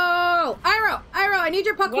 Oh! Iro, I need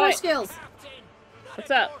your parkour What? skills. What's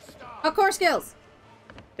up? Parkour skills.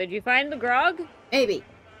 Did you find the grog? Maybe.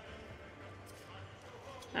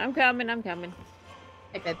 I'm coming.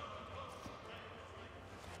 Okay.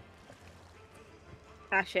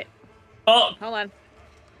 Ah, shit. Oh, Hold on.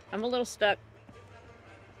 I'm a little stuck.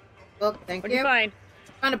 Book, thank What'd you you. find?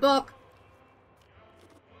 Found a book.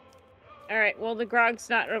 Alright, well, the grog's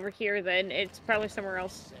not over here then. It's probably somewhere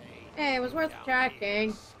else. Hey, it was worth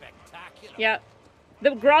checking. Yeah.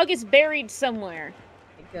 The grog is buried somewhere.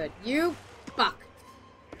 Okay, good. You fuck.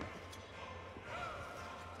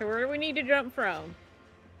 So where do we need to jump from?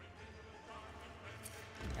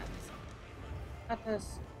 Got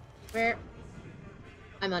this. Where?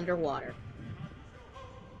 I'm underwater.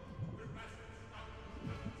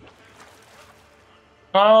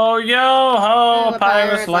 oh, yo ho, a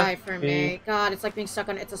pirate's life life for me. God, it's like being stuck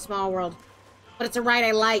on It's a Small World. But it's a ride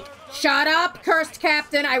I like. Shut up, cursed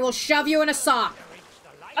captain. I will shove you in a sock.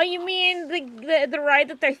 Oh, you mean the ride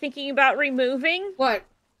that they're thinking about removing? What?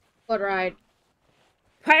 What ride?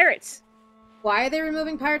 Pirates. Why are they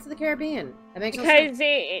removing Pirates of the Caribbean? That makes no sense.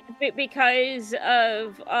 Because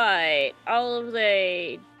of all of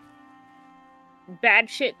the bad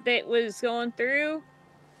shit that was going through,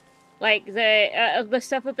 like the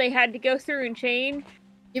stuff that they had to go through and change.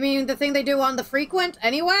 You mean the thing they do on the frequent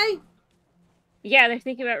anyway? Yeah, they're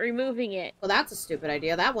thinking about removing it. Well, that's a stupid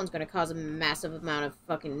idea. That one's gonna cause a massive amount of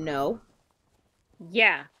fucking no.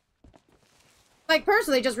 Yeah. Like,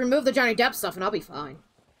 personally, just remove the Johnny Depp stuff and I'll be fine.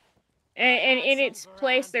 And in its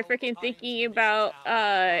place, they're freaking thinking about,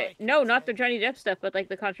 no, not the Johnny Depp stuff, but, like,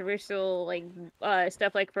 the controversial, like,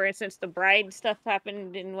 stuff, like, for instance, the bride stuff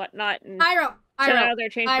happened and whatnot, and Iro, so now they're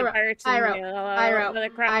changing pirates and other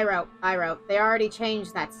crap. Iro. They already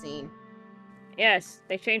changed that scene. Yes,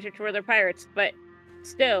 they changed it to where they're pirates, but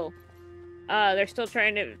still, they're still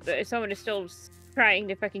trying to, someone is still trying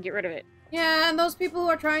to fucking get rid of it. Yeah, and those people who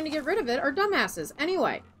are trying to get rid of it are dumbasses.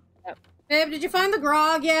 Anyway. Yep. Babe, did you find the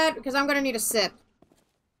grog yet? Because I'm gonna need a sip.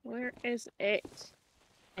 Where is it?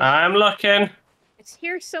 I'm looking. It's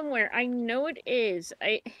here somewhere. I know it is.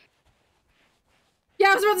 Yeah,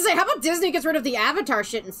 I was about to say, how about Disney gets rid of the Avatar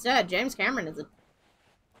shit instead? James Cameron is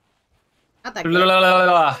not that good.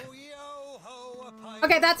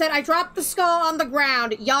 Okay, that's it. I dropped the skull on the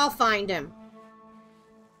ground. Y'all find him.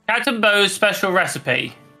 Captain Bo's special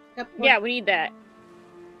recipe. Yeah, we need that.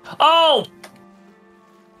 Oh!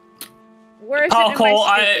 Where is Parkour,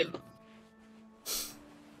 it in my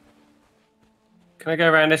Can I go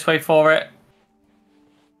around this way for it?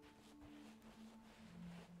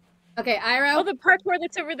 Okay, Iro. Oh, the parkour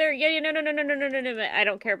that's over there. Yeah, no. I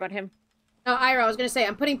don't care about him. No, Iro, I was gonna say,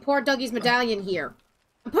 I'm putting poor Dougie's medallion here.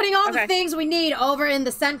 I'm putting all the things we need over in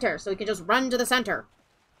the center, so we can just run to the center.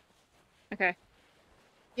 Okay.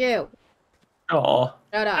 You. Oh.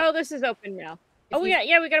 Shut up. Oh, this is open now. Oh,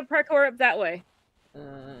 yeah, we gotta parkour up that way.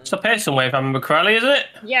 It's a Pearson way, if I remember correctly, is it?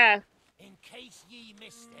 Yeah. In case ye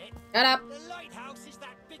missed it, Shut up. the lighthouse is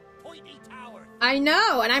that big pointy tower. I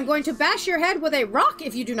know, and I'm going to bash your head with a rock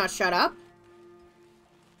if you do not shut up.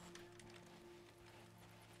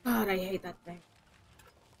 God, I hate that thing.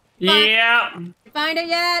 Yeah. You find it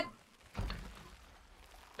yet?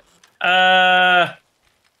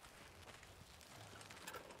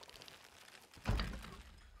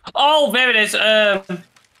 Oh, there it is. Iro.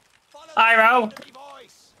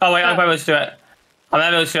 Oh, wait, I'm able to do it. I'm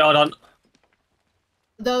able to do it, hold on.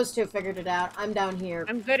 Those two figured it out. I'm down here.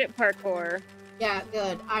 I'm good at parkour. Yeah,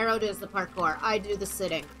 good. Iro does the parkour. I do the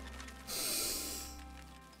sitting.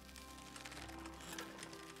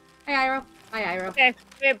 Hi, Iro. Hi, Iro. Okay,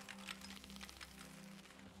 babe.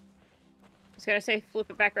 I was gonna say flip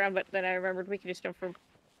it back around, but then I remembered we can just jump from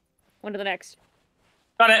one to the next.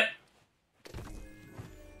 Got it.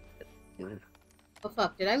 Oh,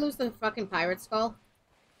 fuck. Did I lose the fucking pirate skull?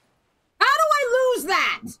 How do I lose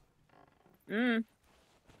that? Mm.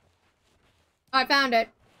 Oh, I found it.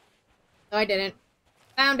 No, I didn't.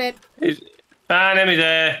 Found it. Found him, he's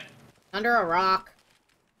there. Under a rock.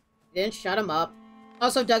 Didn't shut him up.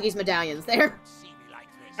 Also, Dougie's medallion's there.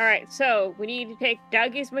 Alright, so we need to take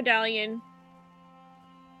Dougie's medallion.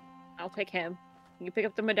 I'll take him. You pick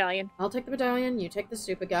up the medallion. I'll take the medallion, you take the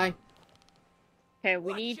stupid guy. Okay,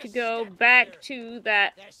 we need to go back to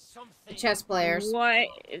that... The chess players. What?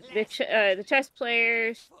 The chess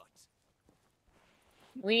players.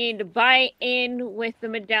 We need to buy in with the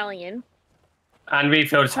medallion. And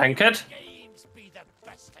refill the tankard.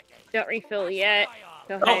 Don't refill yet.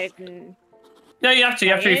 Go ahead and... No, you have to.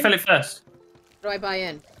 You have to refill it first. How do I buy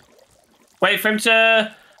in? Wait for him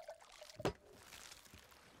to...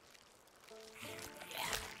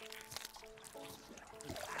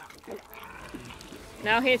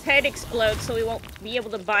 Now his head explodes, so we won't be able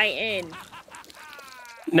to buy in.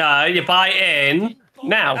 No, you buy in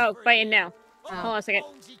now. Oh, buy in now. Oh. Hold on a second.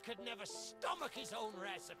 He could never stomach his own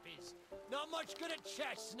recipes. Not much good at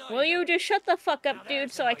chess, Will you just shut the fuck up,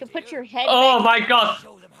 dude, so I can put your head Oh back? my god.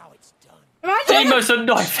 Show them how it's done. The most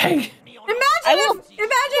annoying thing. Imagine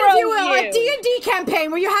if you will, you. a D&D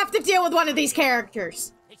campaign where you have to deal with one of these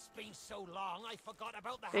characters. It's been so long, I forgot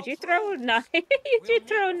about the Did you house throw a rules. knife? Did you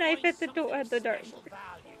throw a knife at the door at the dark? Special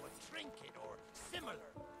value, a trinket or similar,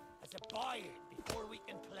 as a buy-in before we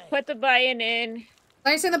can play. Put the buy-in in.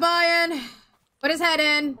 Placing the buy-in. Put his head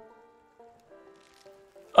in.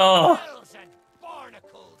 Oh. Bells and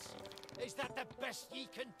barnacles. Is that the best ye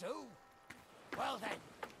can do? Well then,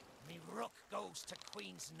 me rook goes to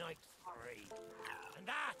Queen's Knight 3. And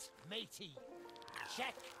that, matey,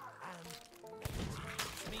 check and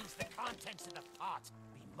mate, means the contents of the pot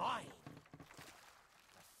be mine.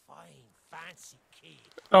 The fine, fancy key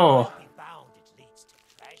Oh. will be bound it leads to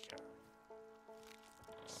treasure.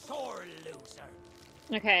 Sore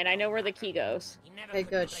loser. Okay, and I know where the key goes. He never Okay, could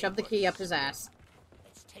good. play Shove the key worse. up his ass.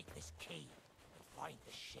 Let's take this key and find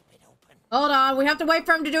the ship it open. Hold on, we have to wait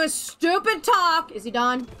for him to do his stupid talk. Is he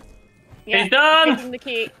done? Yeah, He's done! taking the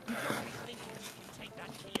key. Take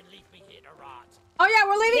that key and leave me here to rot. Oh yeah,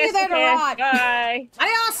 we're leaving you there to okay. rot. Bye.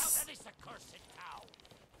 Adios! That is the cursed cow.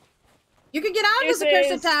 You can get out of this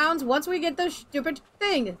Deuces. accursed towns once we get the stupid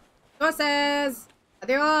thing. Deuces.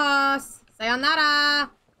 Adios.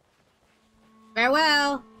 Sayonara.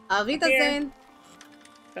 Farewell. Auf Wiedersehen.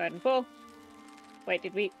 Go ahead and pull. Wait,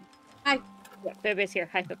 did we... Hi. Yeah, Bib is here.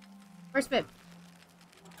 Hi, Bib. Where's Bib?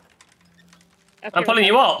 Up I'm here pulling with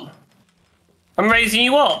you up. I'm raising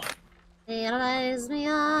you up. Raise me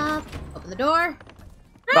up. Open the door.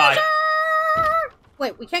 Right. Treasure!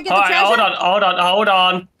 Wait, we can't get the Alright, treasure? hold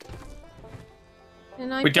on.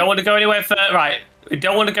 Can I We don't want to go anywhere further. Right. We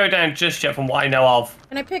don't want to go down just yet from what I know of.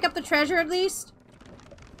 Can I pick up the treasure at least?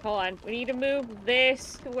 Hold on. We need to move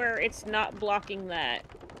this to where it's not blocking that.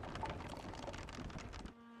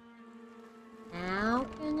 How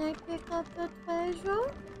can I pick up the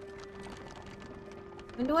treasure?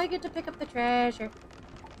 When do I get to pick up the treasure?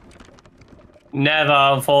 Never,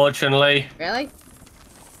 unfortunately. Really?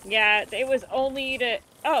 Yeah, it was only to...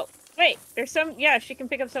 Oh, wait. There's some... Yeah, she can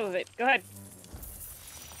pick up some of it. Go ahead.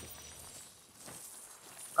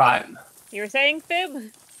 Right. You were saying,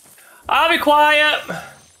 Fib? I'll be quiet.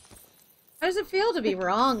 How does it feel to be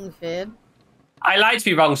wrong, Fib? I like to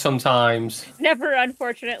be wrong sometimes. Never,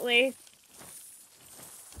 unfortunately.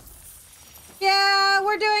 Yeah,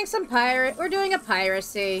 we're doing a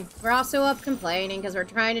piracy. We're also up complaining because we're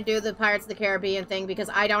trying to do the Pirates of the Caribbean thing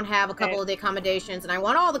because I don't have a couple of the accommodations and I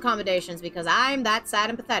want all the accommodations because I'm that sad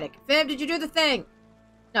and pathetic. Fib, did you do the thing?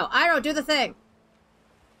 No, Iroh, do the thing.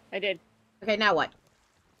 I did. Okay, now what?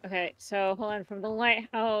 Okay, so hold on. From the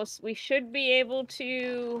lighthouse, we should be able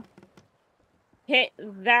to hit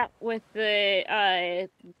that with the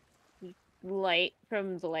light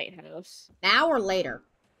from the lighthouse. Now or later?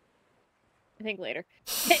 I think later.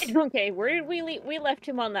 Okay, where did we leave? We left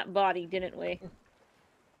him on that body, didn't we?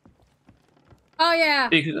 Oh, yeah.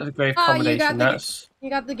 Because of the great Oh, accommodation, that's...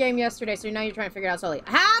 You got the game yesterday, so now you're trying to figure it out slowly.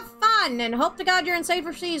 Have fun, and hope to God you're in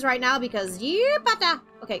safer seas right now, because you better.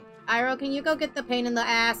 Okay, Iroh, can you go get the pain in the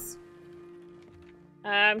ass?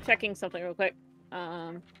 I'm checking something real quick.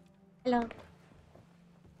 Hello.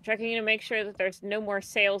 Checking to make sure that there's no more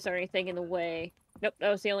sails or anything in the way. Nope,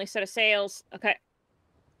 that was the only set of sails. Okay.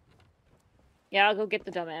 Yeah, I'll go get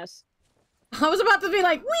the dumbass. I was about to be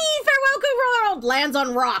like, wee, farewell, cruel world! Lands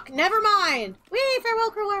on rock. Never mind. Wee, farewell,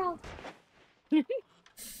 cruel world.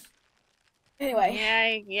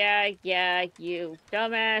 Anyway. Yeah, you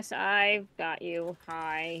dumbass. I've got you.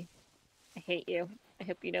 Hi. I hate you. I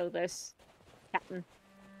hope you know this, Captain.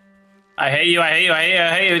 I hate you.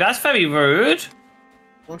 That's very rude. You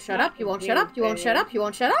won't shut up, you won't shut up, you won't shut up, you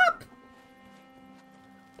won't shut up!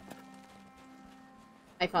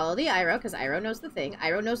 I follow the Iroh, because Iroh knows the thing.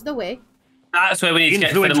 Iroh knows the way. That's where we need to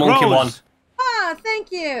get for the Influence monkey grows. one. Ah,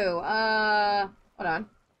 thank you! Hold on.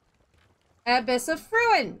 Abyss of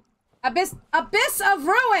Ruin. Abyss of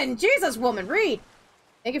Ruin! Jesus, woman, read!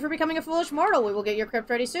 Thank you for becoming a foolish mortal. We will get your crypt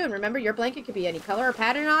ready soon. Remember, your blanket could be any color or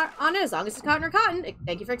pattern on it as long as it's cotton or cotton.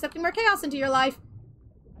 Thank you for accepting more chaos into your life.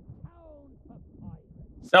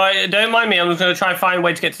 So, don't mind me. I'm going to try and find a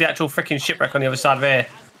way to get to the actual freaking shipwreck on the other side of here.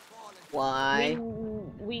 Why?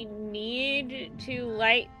 We need to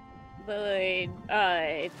light the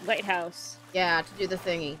lighthouse. Yeah, to do the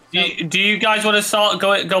thingy. So, do you guys want to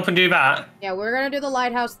go up and do that? Yeah, we're gonna do the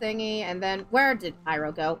lighthouse thingy, and then where did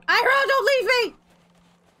Iroh go? Iroh, don't leave me!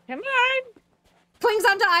 Come on. Clings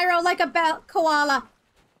onto Iroh like a koala.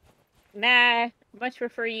 Nah, much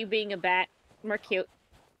prefer you being a bat. More cute.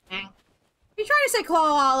 You trying to say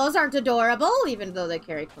koalas aren't adorable, even though they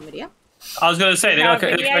carry chlamydia? I was going to say, they have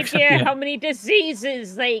don't any idea how many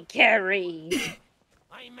diseases they carry?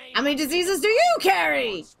 How many diseases do you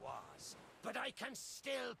carry? But I can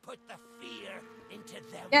still put the fear into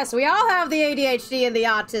them. Yes, we all have the ADHD and the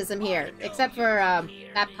autism here, except for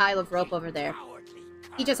that pile of rope over there.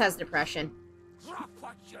 He just has depression. Drop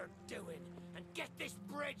what you're doing and get this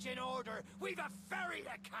bridge in order. We've a ferry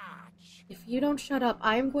to catch. If you don't shut up,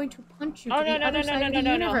 I am going to punch you Oh to no the no other no side no of no the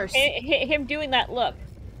no no! universe. Him doing that look.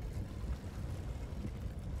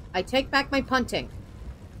 I take back my punting.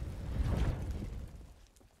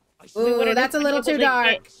 We Ooh, would've that's a been little able too to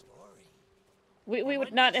dark. We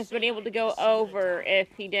would not have been able to go over if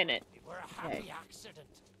he didn't. We're a happy accident,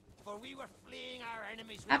 for we were fleeing our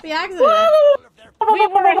enemies. Happy accident. We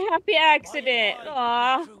were a happy accident.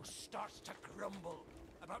 Aww. Starts to grumble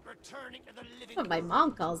about returning to the living. That's what my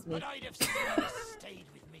mom calls me. But I'd have stayed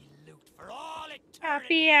with me, loot, for all eternity.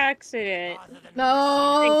 Happy accident.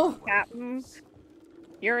 No. Thanks, Captain.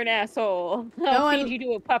 You're an asshole. No, I'll feed you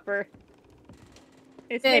to a pupper.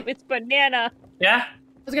 His name is Banana. Yeah?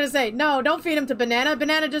 I was gonna say, no, don't feed him to Banana.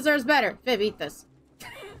 Banana deserves better. Viv, eat this.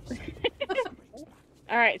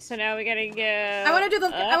 Alright, so now we gotta go. I wanna do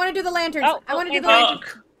the lanterns. Oh, I wanna do the oh.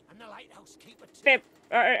 lanterns. Babe,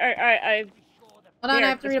 I Hold on, Here, I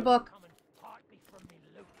have to read a book.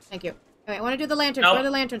 Thank you. Alright, I wanna do the lanterns. Nope. Where are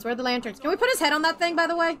the lanterns? Where are the lanterns? Can we put his head on that thing, by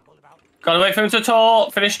the way? Gotta wait for him to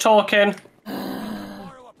talk. Finish talking.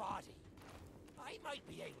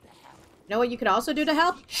 Know what you could also do to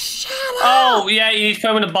help? Shut up! Oh, yeah, he's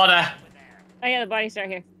filming the body. Oh yeah, the body's right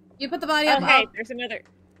here. You put the body up. Oh hey, there's another.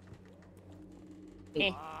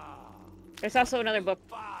 There's also another book,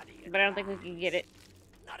 but I don't think we can get it.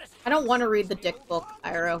 I don't want to read the dick book,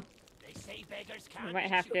 Iroh. We might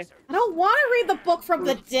have to. I don't want to read the book from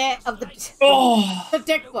the dick the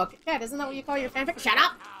dick book. Cat, isn't that what you call your fanfic? Shut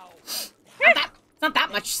up! It's not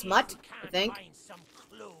that much smut, I think.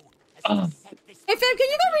 Hey, Fam, can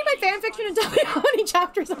you go read my fanfiction and tell me how many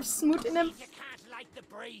chapters I'm smooting him?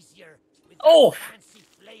 Oh!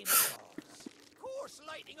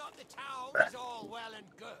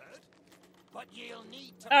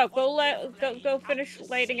 Oh, go finish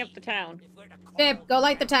lighting up the town. Fib, go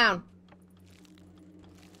light the town.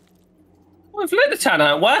 We've lit the town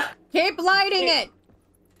out, where? Keep lighting it!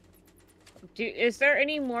 Is there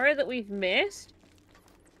any more that we've missed?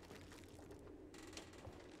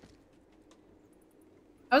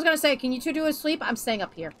 I was gonna say, can you two do a sleep? I'm staying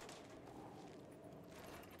up here.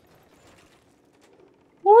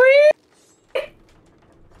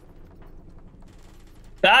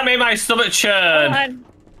 That made my stomach churn. Come on.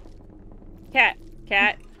 Cat.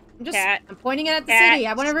 I'm pointing it at the Cat, city.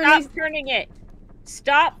 I want to stop release. turning it.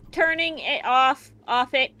 Stop turning it off.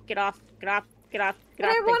 Off it. Get off. Get off. Get off. Get But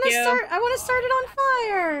off. I want to start. I want to start it on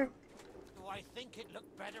fire. Do I think it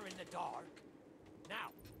looked better in the dark?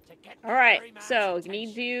 Now, to get All right. So you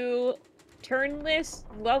need to turn this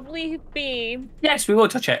lovely beam. Yes, we will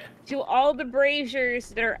touch it. To all the braziers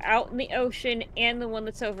that are out in the ocean and the one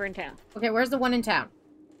that's over in town. Okay, where's the one in town?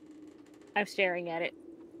 I'm staring at it.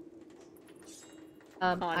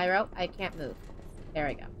 Iroh, I can't move. There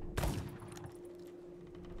I go.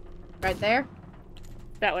 Right there?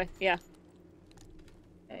 That way, yeah.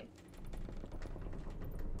 Okay.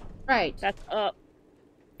 Right. That's up.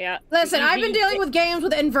 Yeah. Listen, I've been dealing with games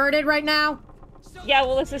with inverted right now. Yeah,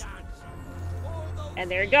 well, this is... And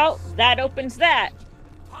there you go. That opens that.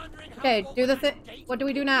 Okay, do the thing. What do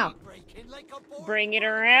we do now? Bring it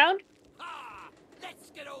around.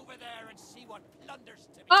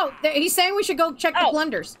 Oh, he's saying we should go check the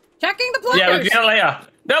plunders. Checking the plunders! Yeah, we'll get it later.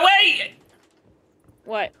 No, wait!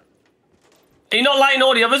 What? Are you not lighting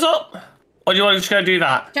all the others up? Or do you want to just go do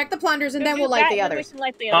that? Check the plunders and then we'll light the others.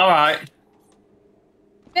 Alright.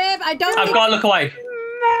 Bib, I don't I've got to look away.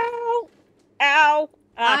 No! Ow!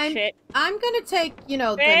 Ah, shit. I'm gonna take, you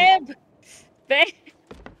know, Babe! Babe!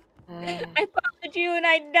 I followed you and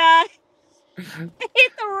I died.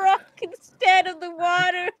 hit the rock instead of the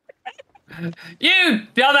water. You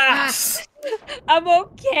dumbass! I'm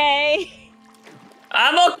okay.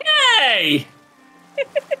 I'm okay!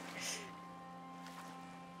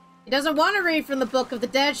 She doesn't want to read from the Book of the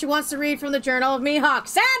Dead. She wants to read from the Journal of Mihawk.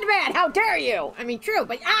 Sandman, how dare you! I mean, true,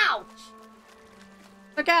 but ouch!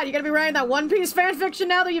 Oh god, you gonna be writing that One Piece fanfiction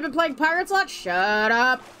now that you've been playing Pirates a lot? Shut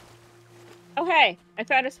up. Okay, I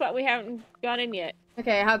found a spot we haven't gone in yet.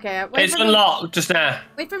 Okay. It's unlocked just now.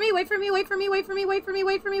 Wait for me. This is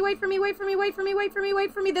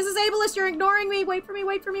ableist, you're ignoring me. Wait for me.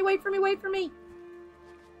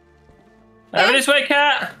 Over this way,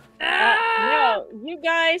 cat. No, you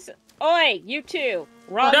guys. Oi, you two.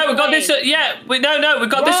 Wrong No, we got place. this. Yeah, we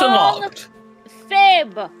got this unlocked.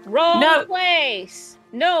 Fib. Wrong No. place.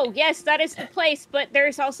 No, yes, that is the place, but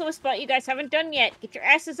there's also a spot you guys haven't done yet. Get your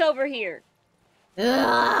asses over here.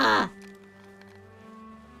 Ugh.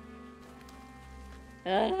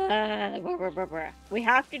 We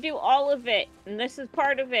have to do all of it, and this is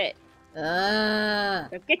part of it. So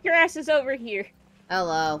get your asses over here.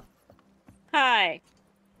 Hello. Hi.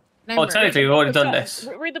 Oh, technically, we've already done this.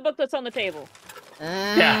 Read the book that's on the table.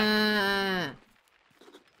 Yeah.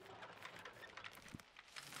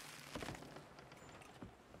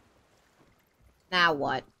 Now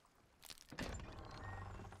what?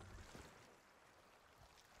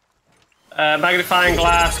 Magnifying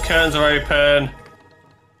glass, curtains are open.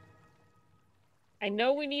 I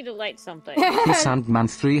know we need to light something. Sandman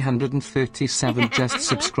 337 just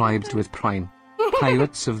subscribed with Prime.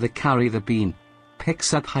 Pirates of the Carry the Bean.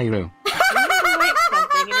 Picks up Hyro. We need to light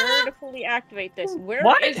something in order to fully activate this. Where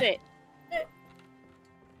is it?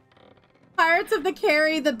 Pirates of the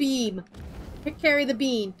Carry the Beam. Carry the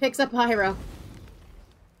Bean. Picks up Hyro.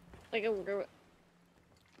 Like You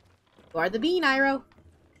are the bean, Hyro.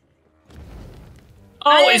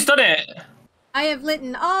 Oh, it's done it. I have lit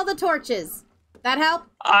all the torches. That help?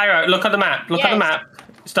 Iro, look at the map. Look at the map.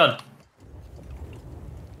 It's done.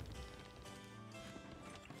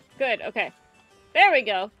 Good, okay. There we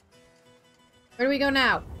go. Where do we go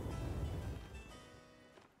now?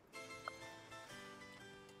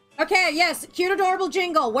 Okay, yes, cute adorable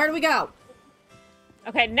jingle. Where do we go?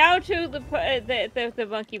 Okay, now to the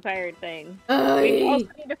monkey pirate thing. We also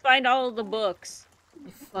need to find all of the books. I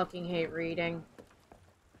fucking hate reading.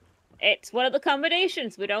 It's one of the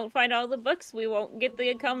accommodations. We don't find all the books, we won't get the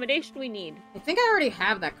accommodation we need. I think I already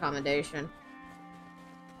have that commendation.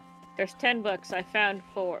 There's 10 books. I found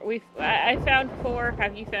 4. I found 4.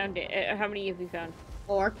 Have you found it? How many have you found?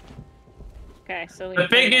 4. Okay, so The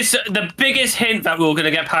biggest hint that we were gonna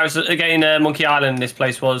get Pirates again, Monkey Island in this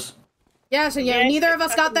place was. Yeah, so yeah, neither of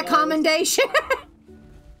us got the commendation.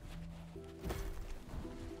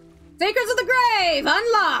 Secrets of the Grave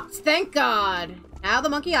unlocked. Thank God. Now the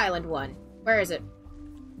Monkey Island one. Where is it?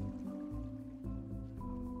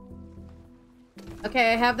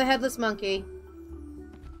 Okay, I have the headless monkey.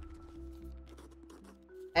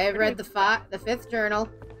 I have read the 5th journal.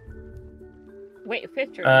 Wait,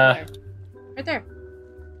 5th journal. Right there.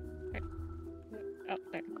 Oh,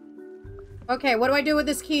 there. Okay, what do I do with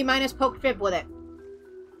this key minus poke fib with it?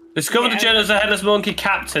 Discover the journals of the Headless Monkey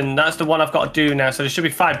Captain. That's the one I've got to do now, so there should be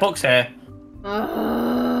 5 books here.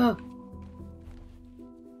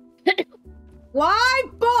 Why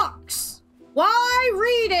books? Why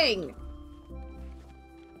reading?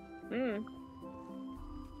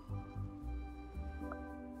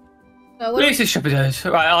 So At least it should be those.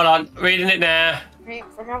 Right, hold on. Reading it now. I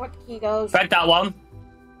forgot what the key goes. Read that one.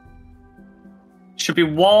 Should be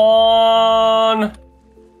 1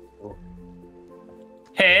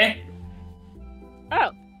 here.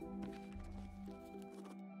 Oh.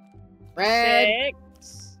 Red.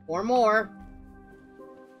 6. 4 more.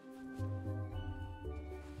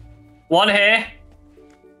 1 here.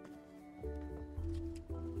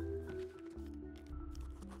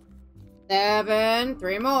 7.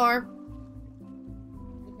 3 more.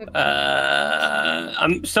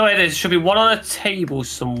 I'm still here. There should be 1 on a table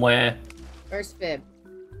somewhere. Where's fib?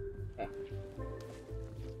 Okay.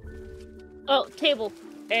 Oh, table.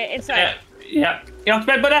 Inside. Yeah. You off to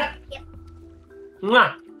bed, buddy? Yeah.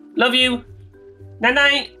 Mwah. Love you. Night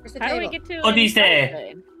night. Where's the How do table? we get to Odie's inside there.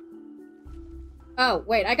 then? Oh,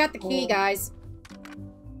 wait, I got the key, guys.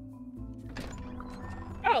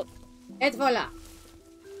 Oh. It's voila.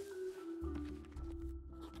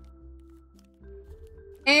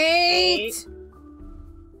 8.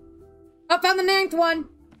 Oh, found the 9th one.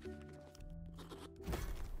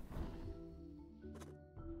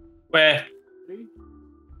 Where?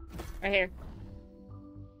 Right here.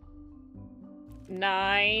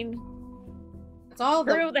 9. That's all of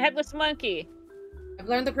them. Through the headless monkey. I've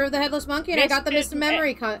learned the crew of the Headless Monkey, and I got the missing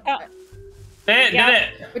memory. Did it?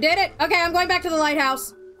 We did it. Okay, I'm going back to the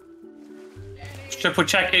lighthouse. Triple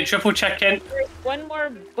check in. There's one more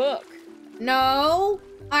book. No,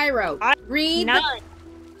 Iro. Read None.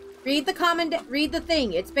 read the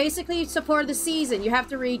thing. It's basically support of the season. You have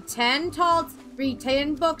to read 10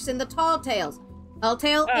 books in the Tall Tales. Tall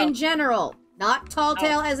Tale in general, not Tall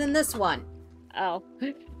Tale as in this one. Oh.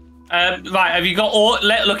 Right, have you got all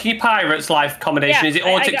Lucky Pirates life accommodation? Is it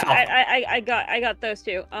all ticked off? I got those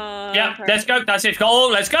two. Yeah, let's go. That's it.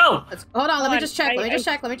 Let's go. Hold on, let me just check. Let me just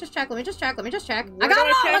check. I got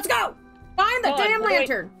it all. Let's go. Find the damn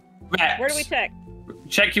lantern. Rex, Where do we check?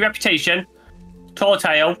 Check your reputation, Tall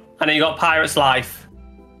Tale, and then you got Pirate's life.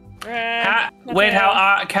 Weird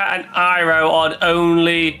how Cat and Iro are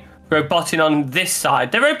only roboting on this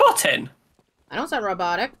side. They're roboting. I don't sound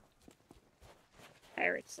robotic.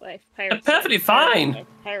 Pirate's life. They're perfectly fine.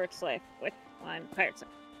 Pirate's life. Which one? Pirate's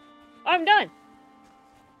life. Oh, I'm done.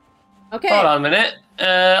 Okay. Hold on a minute.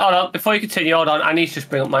 Hold on. Before you continue, hold on. I need to just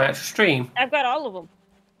bring up my actual stream. I've got all of them.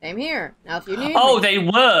 Same here. Now, if you need Oh, me, they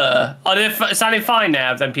were. Are they sounding fine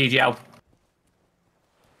now, then, PGL?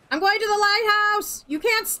 I'm going to the lighthouse. You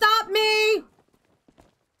can't stop me.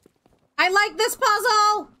 I like this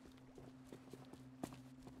puzzle.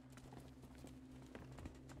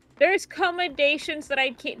 There's accommodations that I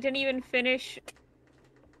didn't even finish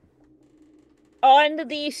on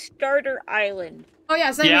the starter island. Oh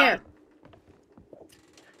yeah, same here.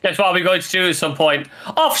 That's what we're going to do at some point.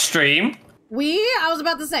 Off stream. I was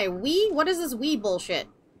about to say, what is this bullshit?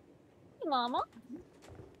 Hey, Mama.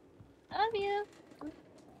 Love you.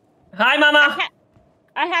 Hi, Mama.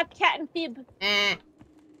 I have cat and fib.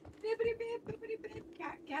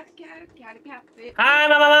 Hi,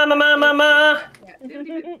 Mama.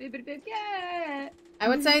 I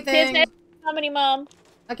would say things. How many, Mom?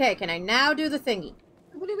 Okay, can I now do the thingy?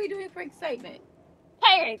 What are we doing for excitement?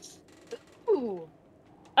 Pirates. Ooh.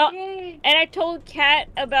 Oh, Yay. and I told Kat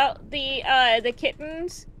about the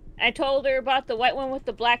kittens. I told her about the white one with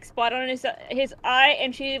the black spot on his eye,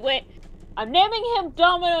 and she went, "I'm naming him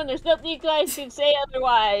Domino, and there's nothing you guys can say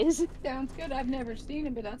otherwise." Sounds good. I've never seen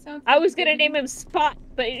him, but that sounds. I was gonna name him Spot,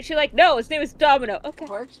 but she's like, "No, his name is Domino." Okay.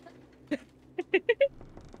 Works.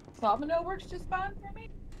 Domino works just fine for me.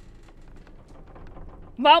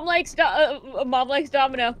 Mom likes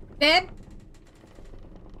Domino. Bib?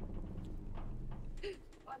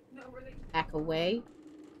 Back away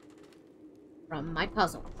from my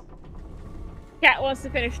puzzle. Cat wants to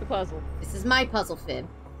finish the puzzle. This is my puzzle, Fib.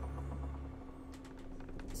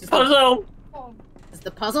 Puzzle. This is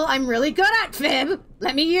the puzzle I'm really good at, Fib.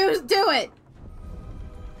 Let me do it.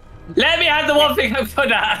 Let me have the one thing I'm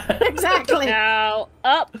good at. Exactly. Now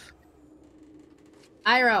up.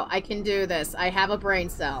 Iro, I can do this. I have a brain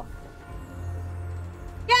cell.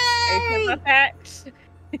 Yay! Yay!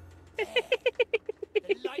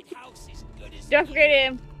 Don't forget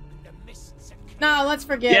him. No, let's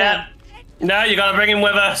forget Yeah. him. No, you gotta bring him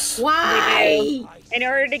with us. Why? In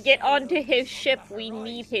order to get onto his ship, we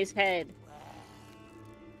need his head.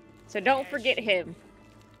 So don't forget him.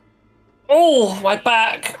 Oh, my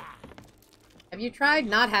back. Have you tried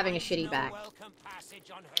not having a shitty back?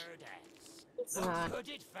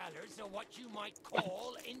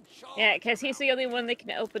 Yeah, because he's the only one that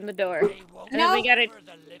can open the door. And then we gotta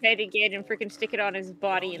try to get and freaking stick it on his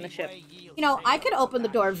body in the ship. You know, I could open the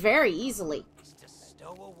door very easily.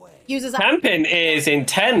 Camping is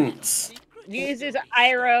intense. Uses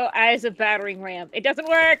Iro as a battering ram. It doesn't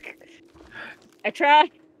work. I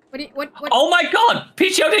tried. What? Oh my god,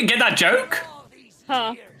 PTO didn't get that joke?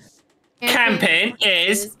 Huh. Camping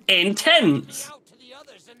is intense.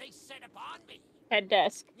 Head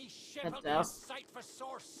desk. Head desk.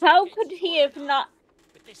 How could he have not?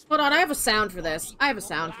 Hold on, I have a sound for this. I have a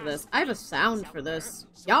sound for this.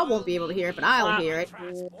 Y'all won't be able to hear it, but I'll hear it.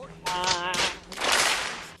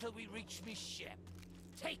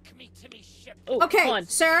 Okay,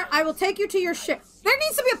 sir, I will take you to your ship. There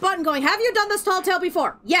needs to be a button going. Have you done this tall tale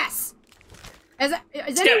before? Yes. Has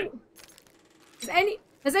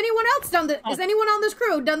anyone else done this? Has anyone on this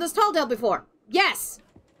crew done this tall tale before? Yes.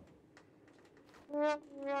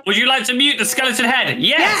 Would you like to mute the skeleton head?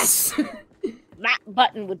 Yes. That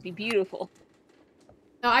button would be beautiful.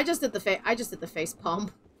 No, I just did the face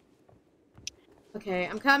palm. Okay,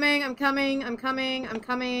 I'm coming.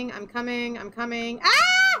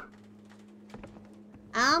 Ah!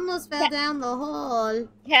 I almost fell down the hole.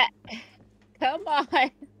 Yeah. Come on.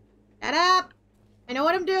 Shut up. I know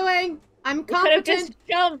what I'm doing. I'm You could have competent. just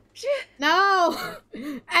jumped. No.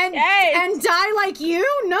 And die like you?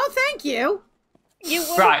 No, thank you. You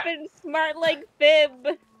would have been smart like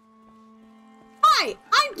Fib. Hi,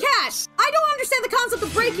 I'm Cat. I don't understand the concept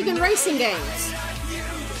of breaking in racing games.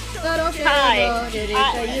 Hi.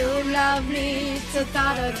 You love me.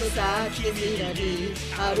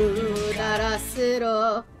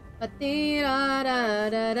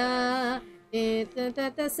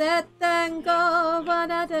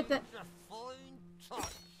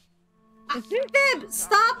 Fib,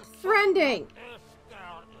 stop threatening.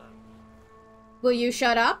 Will you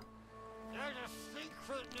shut up? There's a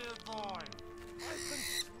secret nearby. I can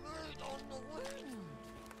smell it on the wind.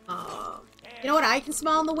 You know what I can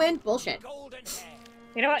smell in the wind? Bullshit. Golden hair.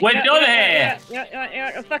 You know what? We're done here. You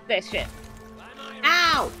know what? Fuck this shit.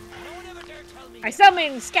 Ow! No one ever dare tell me. I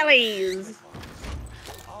summon skellies.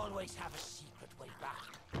 Always have a secret way back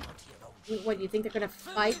onto your own. What, do you think they're gonna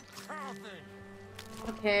fight?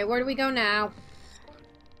 Okay, where do we go now?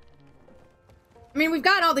 I mean, we've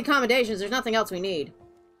got all the accommodations. There's nothing else we need.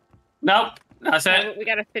 Nope. That's it. We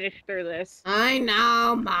gotta finish through this. I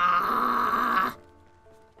know, Ma.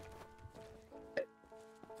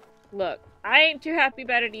 Look, I ain't too happy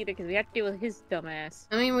about it either because we have to deal with his dumbass.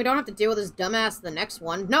 I mean, we don't have to deal with his dumbass the next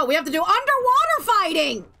one. No, we have to do underwater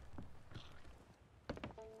fighting!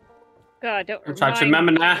 God, don't I'm trying to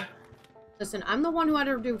remember now. Listen, I'm the one who had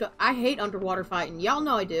to do... I hate underwater fighting. Y'all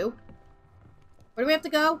know I do. Where do we have to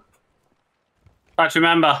go? Try to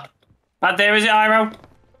remember. Right there, is it, Iro? I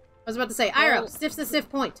was about to say, Iro, stiff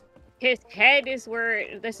point. His head is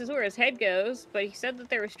where... This is where his head goes, but he said that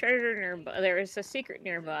there was treasure nearby. There was a secret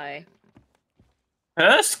nearby.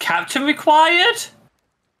 First, captain required?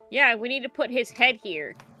 Yeah, we need to put his head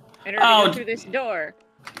here in order to go through this door.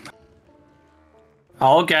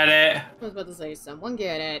 I'll get it. I was about to say, someone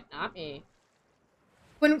get it, not me.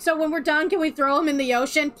 So when we're done, can we throw him in the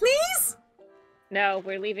ocean, please? No,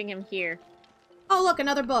 we're leaving him here. Oh, look,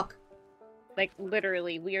 another book. Like,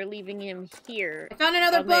 literally, we are leaving him here. I found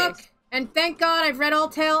another on book, this. and thank God I've read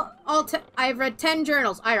I've read 10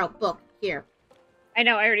 journals. Iro, book, here. I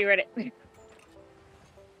know, I already read it.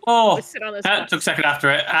 Oh, Let's sit on this that one. took a second after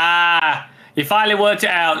it. Ah, you finally worked it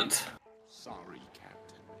out. Sorry,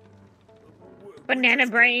 Captain. Banana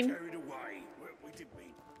brain. Carried away. Where did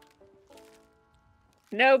we?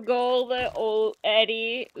 No gold, old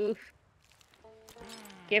Eddie. Oof.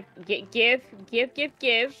 Give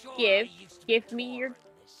me your...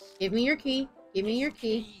 Give me your key. Give me your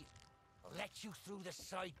key. I'll let you through the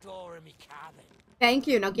side door of me cabin. Thank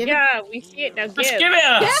you. Now give it. Yeah, we see it. Now give. Just give it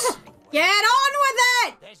us. Get on with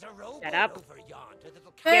it! There's a rope Shut up. over yonder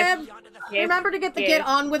that'll Fib, carry you onto the Give. remember to get the Give. get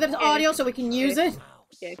on with it audio so we can use it.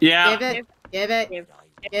 Give. Yeah. Give it. Give it. Give.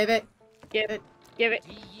 Give it. Give it. Give it.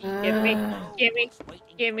 Give me. Give me.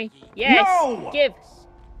 Give me. Yes. No! Give.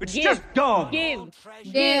 It's Give. just gone. Give.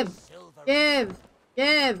 Give. Give.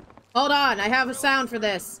 Give. Hold on. I have a sound for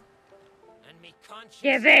this.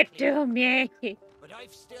 Give it to me.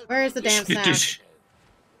 Where is the damn sound?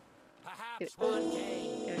 Perhaps one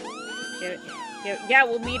day. Give it. Yeah,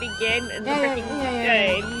 we'll meet again in the Yeah, freaking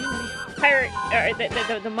yeah. pirate,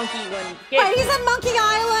 or the monkey one. Wait, he's on Monkey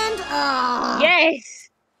Island? Ah. Yes!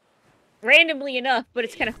 Randomly enough, but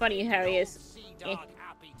it's kind of funny how he is.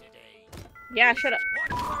 Yeah, shut up.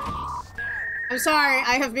 I'm sorry,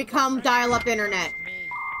 I have become dial-up internet.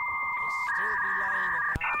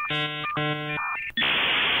 Oh,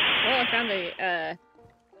 I found the,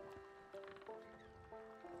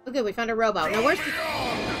 Okay, we found a rowboat. Now where's the...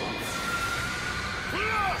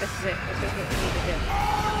 This is it. This is what we need to do.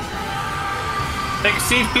 Take a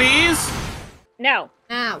seat, please. No,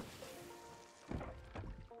 Now.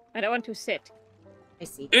 I don't want to sit. I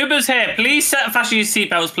see. Uber's here. Please fasten your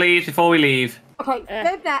seatbelts, please, before we leave. Okay,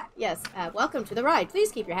 good that. Yes, welcome to the ride.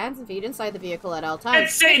 Please keep your hands and feet inside the vehicle at all times.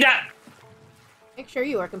 Let's say that. Make sure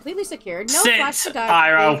you are completely secured. No flash to Sit, dive.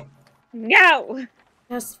 Iro. No!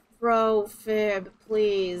 Just throw Fib,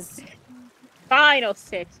 please. Fine, I'll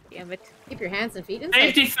sit. Damn it. Keep your hands and feet inside.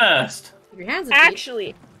 Safety first. Keep your hands and feet.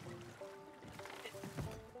 Actually.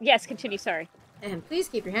 Yes, continue, sorry. And please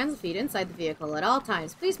keep your hands and feet inside the vehicle at all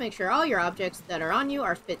times. Please make sure all your objects that are on you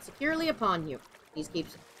are fit securely upon you. Please keep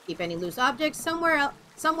any loose objects somewhere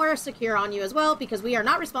secure on you as well, because we are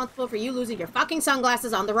not responsible for you losing your fucking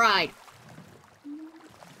sunglasses on the ride.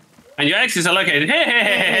 And your exits are located.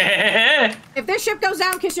 If this ship goes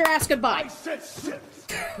down, kiss your ass goodbye.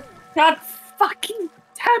 God fucking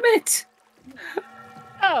damn it.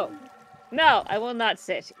 Oh. No, I will not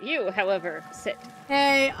sit. You, however, sit.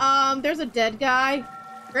 Hey, there's a dead guy.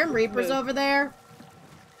 Grim Reaper's Move. over there.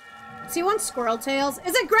 Is he one Squirrel Tails?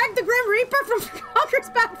 Is it Greg the Grim Reaper from Conker's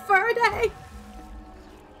Bad Fur Day?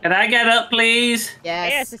 Can I get up, please?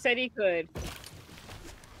 Yes, I said he could.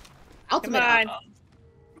 Ultimate Come on. up.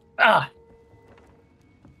 Ah.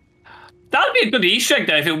 That would be a good Easter egg,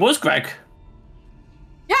 though, if it was Greg.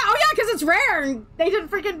 Yeah, oh yeah, because it's rare and they didn't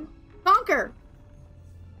freaking conquer.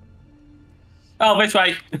 Oh, this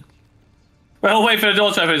way. We'll wait for the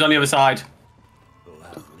door to open. It's on the other side. Who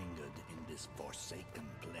have lingered in this forsaken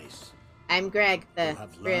place. I'm Greg, You the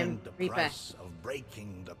have Grim learned the Reaper. price of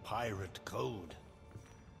breaking the pirate code.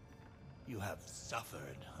 You have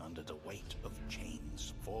suffered under the weight of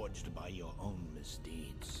chains forged by your own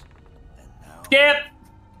misdeeds. And now Skip!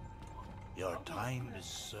 your time is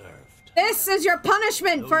served. This is your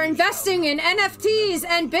punishment for investing in NFTs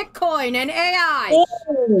and Bitcoin and AI.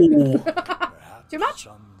 Oh. Perhaps Too much?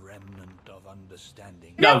 some remnant of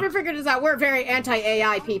understanding. You never figured this out. We're very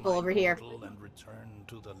anti-AI people over here. And return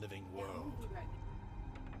to the living world.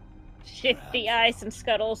 Shift the ice and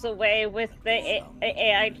scuttles away with the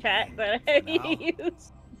AI chat that I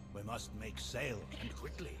use. We must make sail, and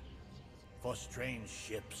quickly. For strange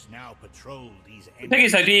ships now patrol these The thing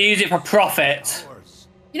is, they do use it for profit.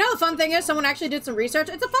 You know the fun thing is, someone actually did some research.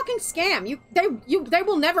 It's a fucking scam. They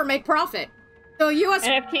will never make profit. So US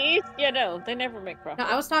NFTs? Yeah, no, they never make profit.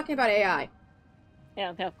 No, I was talking about AI.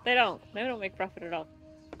 Yeah, no, they don't. They don't make profit at all.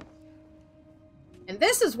 And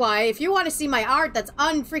this is why, if you want to see my art that's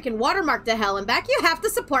unfreaking watermarked to hell and back, you have to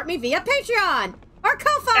support me via Patreon or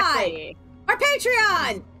Ko-Fi Exactly. or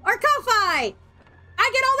Patreon or Ko-Fi.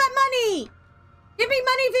 I get all that money. Give me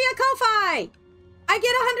money via Ko-Fi. I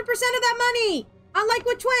get 100% of that money. Unlike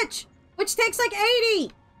with Twitch, which takes like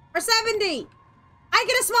 80 or 70. I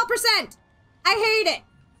get a small percent. I hate it.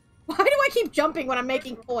 Why do I keep jumping when I'm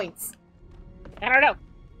making points? I don't know.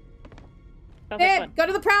 Sounds like fun. Babe, go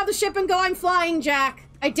to the prow of the ship and go, I'm flying, Jack.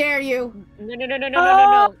 I dare you.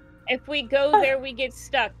 No. If we go there, we get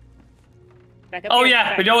stuck. Back up Oh, here, yeah,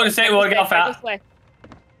 back. we don't want to say we want to get off Back that. this way.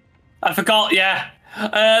 I forgot, yeah.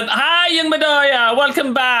 Hi, young Midoriya.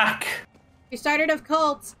 Welcome back. You started a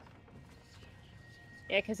cult.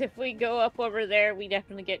 Yeah, because if we go up over there, we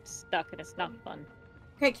definitely get stuck, and it's not fun.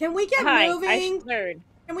 Okay, can we get Hi, moving? I slurred.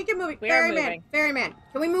 Can we get moving? We are Ferryman, moving. Ferryman,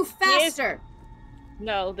 can we move Yes. faster?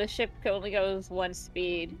 No, the ship only goes one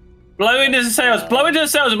speed. Blow into the sails. Blow into the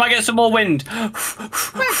sails. We might get some more wind. Quick,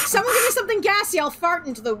 someone give me something gassy. I'll fart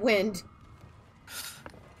into the wind.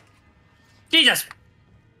 Jesus.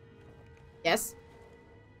 Yes?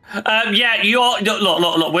 Yeah, you're...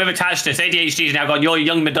 Look. We've attached this. ADHD's now gone. You're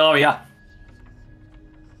young Midoriya.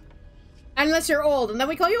 Unless you're old, and then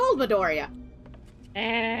we call you old Midoriya.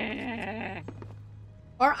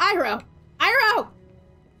 Or Iroh. Iroh!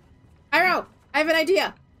 Iroh, I have an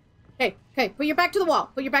idea. Okay, put your back to the wall.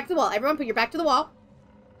 Put your back to the wall. Everyone, put your back to the wall.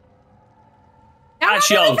 Now That's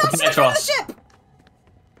run young, really fast to the front of Petros.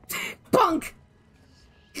 the ship! Bunk!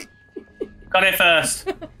 Got it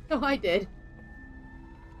first. Oh, I did.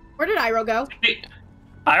 Where did Iroh go?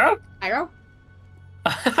 Iroh? Iroh?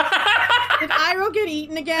 Did Iroh get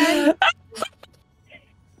eaten again?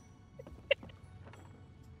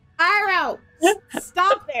 Iroh!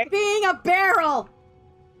 Stop being a barrel!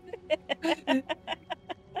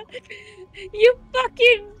 You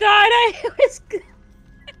fucking thought I was...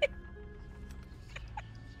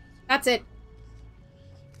 That's it.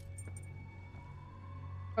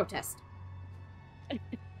 Protest.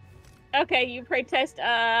 Okay, you protest.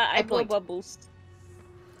 I blow point. bubbles.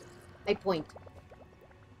 I point.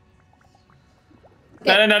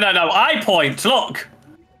 No. I point. Look.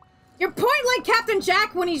 You're point like Captain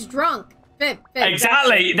Jack when he's drunk. Fib.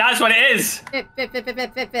 Exactly. That's what it is.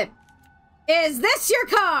 Fib. Is this your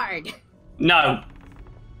card? No.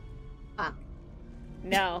 Fuck.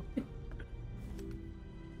 No.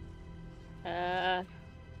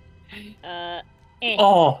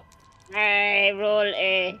 Oh. I roll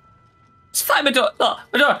a... It's fine, Midoriya. Look,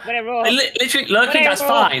 Midoriya. What I roll? Literally, lurking, What I that's roll?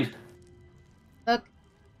 fine. Look.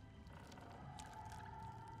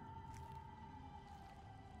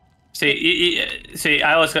 See,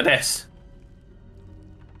 I always got this.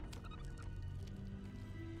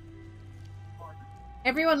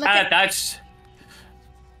 Everyone look at... That's...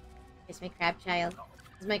 Is my crab child?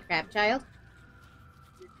 Is my crab child?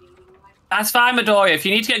 That's fine, Midoriya. If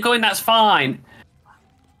you need to get going, that's fine.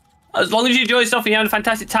 As long as you enjoy yourself and you're having a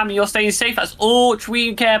fantastic time and you're staying safe, that's all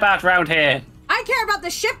we care about around here. I care about the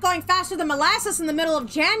ship going faster than molasses in the middle of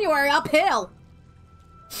January uphill.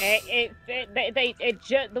 The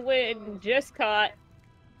wind just caught.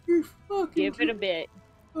 Give it a bit.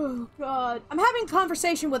 Oh, God. I'm having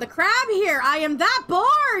conversation with a crab here. I am that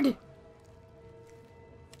bored.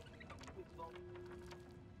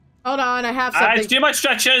 Hold on, I have something. Do my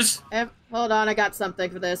stretchers. Hold on, I got something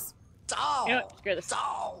for this. Dull! You know what? Screw this.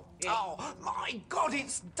 Dull! Dull! My God,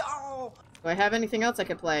 it's dull! Do I have anything else I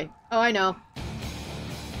could play? Oh, I know.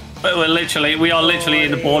 But we are literally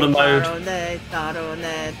in the border mode. Hold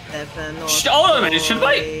on a minute, should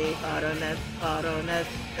we?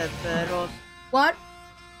 What?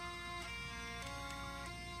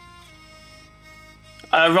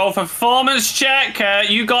 Roll for performance check.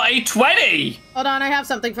 You got a 20. Hold on, I have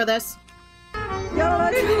something for this.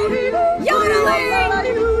 Yodeling!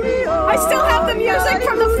 I still have the music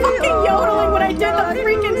from the fucking yodeling when I did the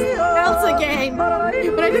freaking Elsa game. When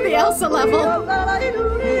I did the Elsa level.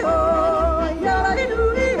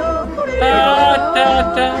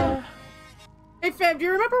 Hey fam, do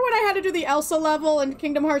you remember when I had to do the Elsa level in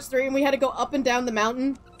Kingdom Hearts 3 and we had to go up and down the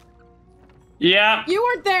mountain? Yeah. You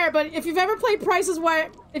weren't there, but if you've ever played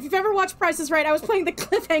if you've ever watched Price is Right, I was playing the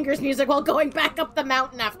cliffhangers music while going back up the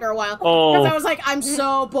mountain after a while. Because I was like, I'm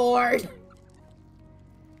so bored.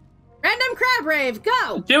 Random crab rave,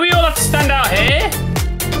 go! Do we all have to stand out here?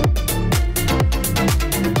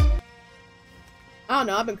 Oh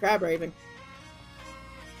no, I've been crab raving.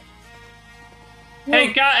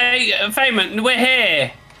 Hey, Feynman, we're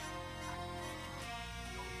here.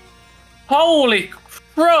 Holy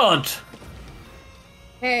crud!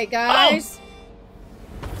 Hey guys.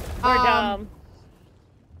 We're dumb.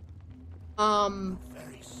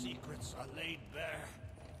 Very secrets are laid bare.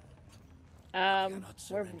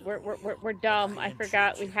 We're dumb. I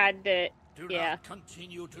forgot we had to. Do Yeah. not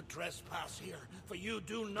continue to trespass here, for you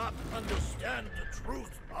do not understand the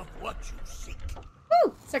truth of what you seek.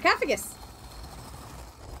 Woo! Sarcophagus.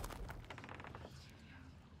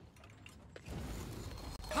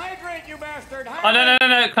 Hydrate, you bastard! Oh, no.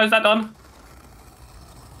 Close that down.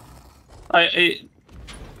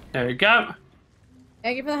 There we go.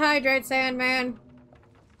 Thank you for the hydrate, Sandman.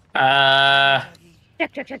 Check.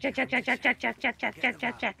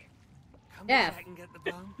 Yeah.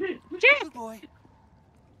 Jack!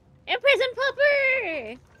 And Prison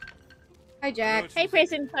Pupper! Hi, Jack. Hey,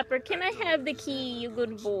 Prison Pupper, can I have the key, you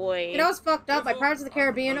good boy? You know what's fucked up? My Pirates of the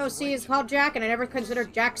Caribbean OC is called Jack, and I never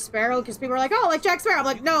considered Jack Sparrow because people are like, oh, like Jack Sparrow. I'm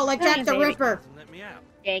like, no, like Jack the Ripper.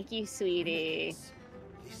 Thank you, sweetie.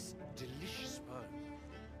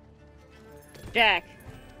 Jack,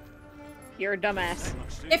 you're a dumbass.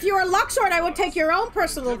 If you were Luxord, I would take your own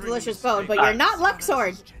personal delicious bone, but you're not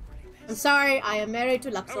Luxord. I'm sorry, I am married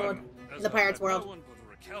to Luxord in the Pirates world.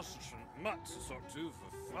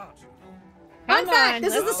 Fun fact,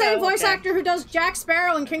 this is the same voice actor who does Jack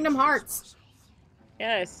Sparrow in Kingdom Hearts.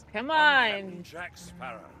 Yes, come on. Jack,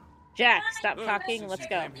 stop talking, let's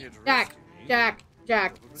go.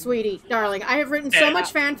 Jack, sweetie, darling, I have written so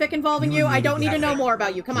much fanfic involving you, I don't need to know more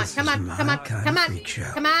about you. Come on. Come on,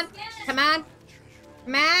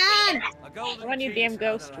 you damn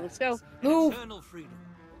ghost. Let's go. Move.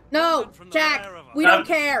 No, Jack, we don't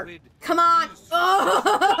care. Come on.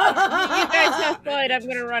 You guys have fun, I'm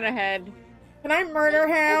gonna run ahead. Can I murder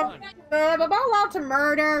him? Am I allowed to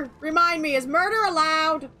murder? Remind me, is murder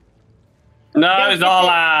allowed? No, it's not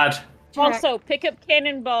allowed. Also, pick up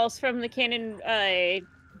cannonballs from the cannon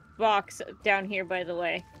box down here, by the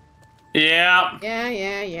way. Yeah.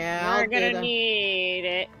 Yeah. We're gonna need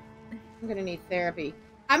it. I'm gonna need therapy.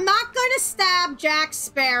 I'm not gonna stab Jack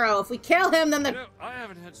Sparrow. If we kill him, then the... You know, I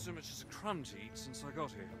haven't had so much as a crumb to eat since I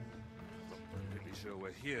got here. Not completely sure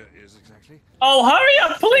where here is exactly. Oh, hurry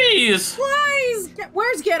up, please! Please!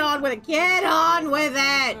 Where's get on with it? Get on with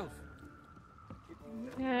it!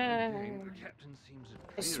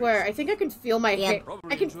 I swear, I think I can feel my hair.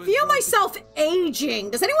 I can feel myself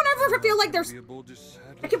aging. Does anyone ever feel like there's...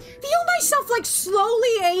 I can feel myself, like,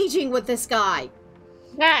 slowly aging with this guy.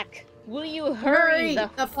 Jack, will you hurry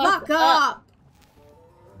the fuck up?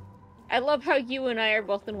 I love how you and I are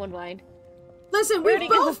both in one mind. Listen, we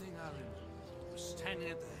both...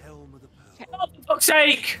 Standing at the helm of the pearl. Oh, for fuck's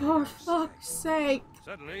sake! For fuck's sake.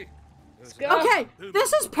 Suddenly, Okay,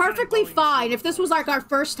 this is perfectly fine if this was like our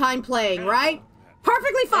first time playing, right?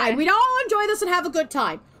 Perfectly fine. We'd all enjoy this and have a good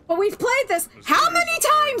time. But we've played this how many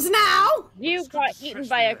times now? You got eaten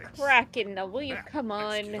by a kraken. Now, will you come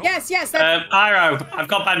on? Yes. That's... Pyro, I've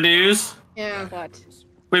got bad news. Yeah. What?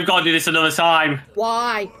 We've got to do this another time.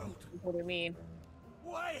 Why? What do you mean?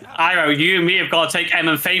 Pyro, you and me have got to take Em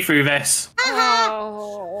and Faye through this.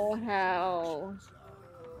 Oh, how?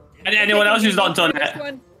 And anyone else who's not done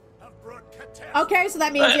it? Okay, so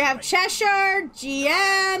that means you have Cheshire,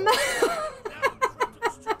 GM.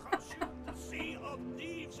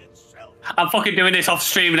 I'm fucking doing this off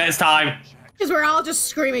stream next time. Because we're all just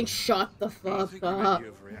screaming, shut the fuck up.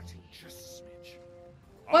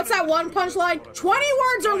 What's that one punchline? 20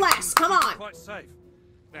 words or less, come on.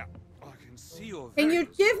 Can you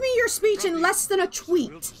give me your speech in less than a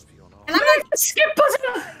tweet? And I'm not... Skip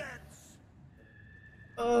button!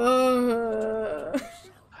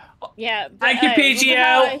 Yeah. But, Thank you,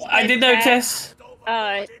 PGL. I did notice.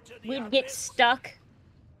 We'd get stuck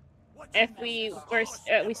if we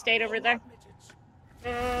stayed over there.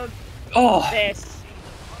 Oh. This.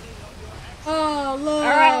 Oh, look!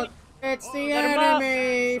 Right. It's the Let 'em up.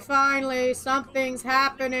 enemy! Finally, something's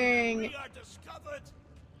happening!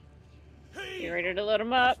 You ready to load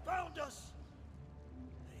him up?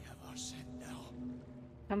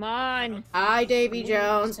 Come on. Hi, Davy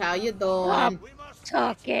Jones. How you doing?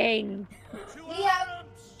 Stop talking.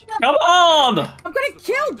 Come on! I'm gonna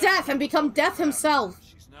kill Death and become Death himself.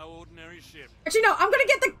 Actually, no, I'm gonna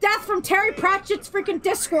get the Death from Terry Pratchett's freaking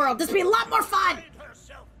Discworld. This will be a lot more fun!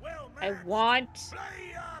 I want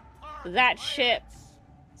that ship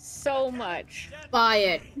so much. Buy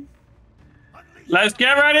it. Let's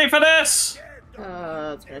get ready for this!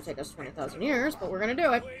 It's gonna take us 20,000 years, but we're gonna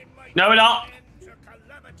do it. No, we're not.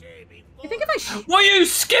 You think if I Will you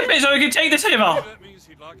skip it so we can take this over?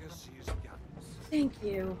 Thank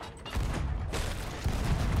you.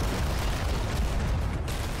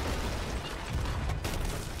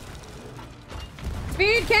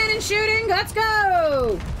 Speed cannon shooting, let's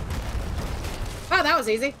go! Oh, that was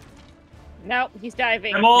easy. Nope, he's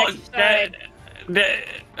diving. More, Next side.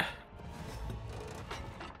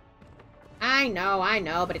 I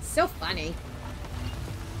know, but it's so funny.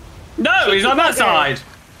 No, he's on that side.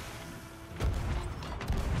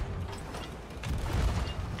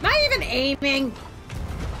 Am I even aiming?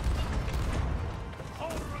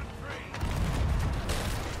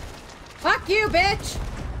 Fuck you, bitch!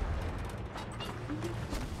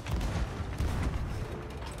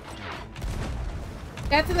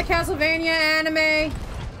 Death in the Castlevania anime.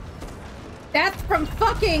 Death from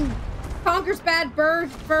fucking Conker's Bad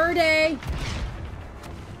Fur Day.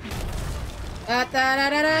 Da da da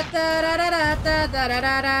da da da da da da da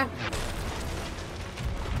da da.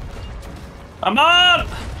 Come on!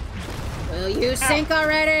 Will you sink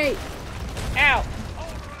already? Ow!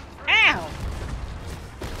 Ow!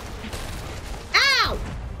 Ow!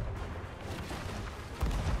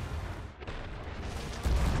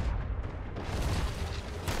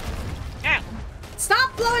 Ow!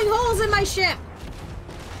 Stop blowing holes in my ship!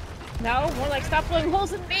 No, more like stop blowing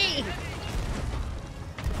holes in me!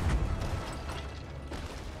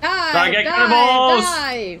 Dive, Right, get cannonballs.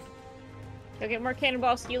 dive! Go get more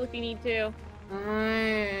cannonball steel if you need to.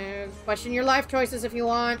 Question your life choices if you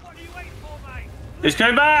want. He's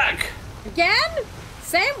coming back! Again?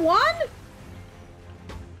 Same one?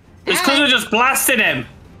 It's because we're just blasting him.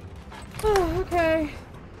 Oh, okay.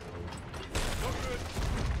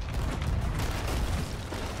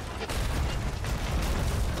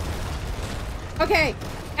 Okay,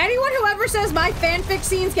 anyone who ever says my fanfic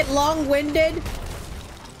scenes get long-winded,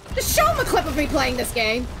 just show them a clip of me playing this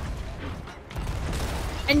game.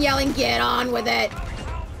 And yelling, get on with it.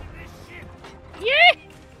 Yeah!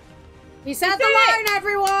 He said the line,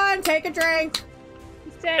 everyone! Take a drink.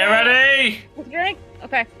 Get ready! Drink?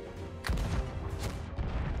 Okay.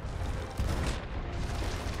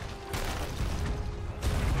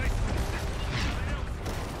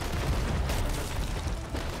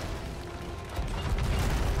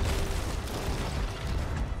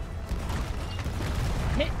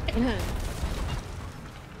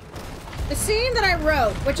 The scene that I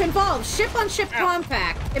wrote, which involves ship-on-ship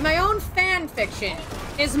compact in my own fan fiction,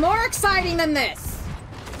 is more exciting than this.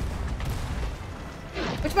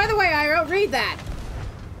 Which, by the way, I wrote, read that.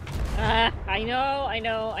 I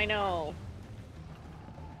know.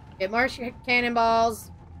 Get more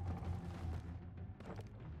cannonballs.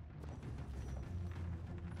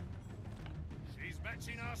 She's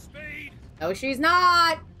matching our speed. No, she's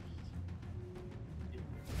not.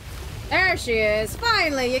 There she is.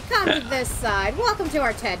 Finally, you come to this side. Welcome to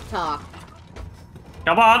our TED Talk.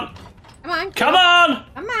 Come on! Come on. Come on!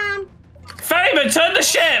 Come on. Ferryman, turn the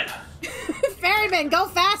ship! Ferryman, go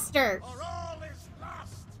faster.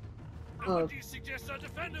 And what do you suggest I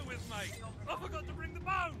defend her with, mate? I forgot to bring the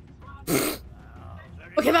bone.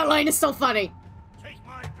 Look at that line, it's so funny.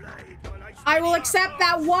 I will accept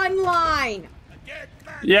that one line.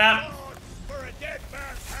 Yeah.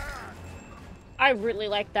 I really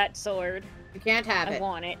like that sword. You can't have it. I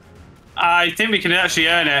want it. I think we can actually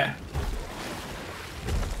earn it.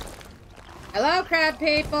 Hello, crab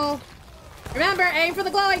people. Remember, aim for the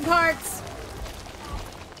glowing parts.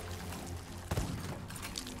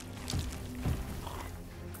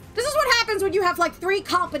 This is what happens when you have like 3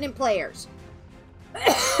 competent players.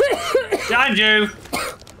 Behind you.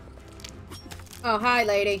 Oh, hi,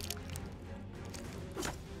 lady.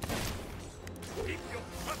 Keep your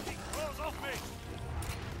fucking claws off me.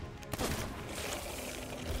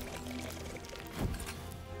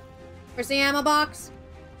 Where's the ammo box?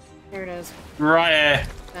 Here it is. Right here.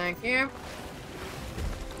 Thank you.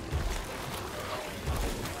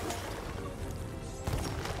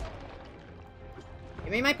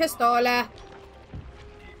 Give me my pistola.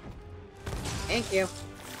 Thank you.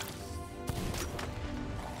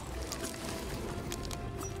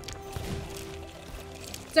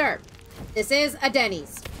 Sir, this is a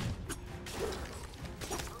Denny's.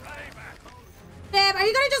 Deb, are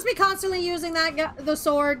you gonna just be constantly using the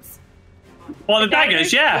swords? Well, the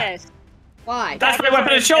daggers, yeah. Yes. Why? That's my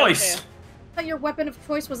weapon of choice. I thought your weapon of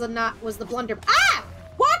choice was the blunder. Ah!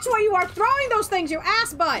 Watch where you are throwing those things, you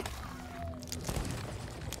ass butt!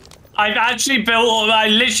 I've actually built what I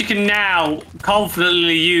literally can now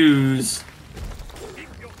confidently use.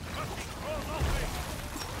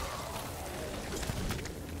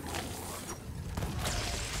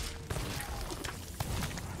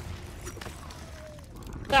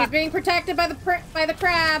 She's being protected by the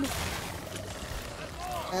crab.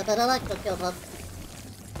 But I like to kill them.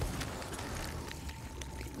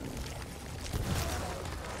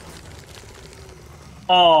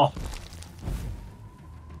 Oh.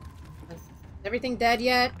 Is everything dead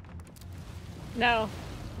yet? No.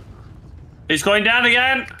 It's going down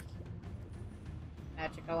again.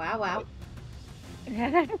 Magical, wow, wow.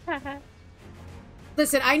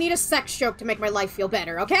 Listen, I need a sex joke to make my life feel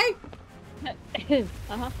better, okay?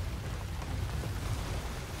 Uh-huh.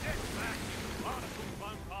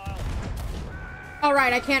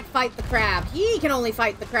 Alright, I can't fight the crab. He can only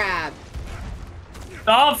fight the crab.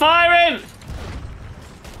 Stop firing!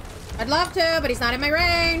 I'd love to, but he's not in my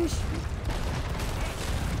range.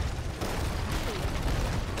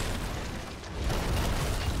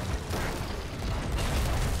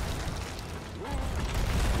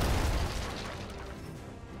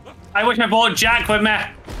 I wish I brought Jack with me.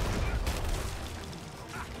 I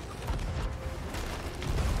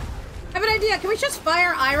have an idea. Can we just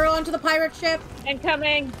fire Iroh onto the pirate ship?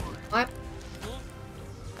 Incoming. What?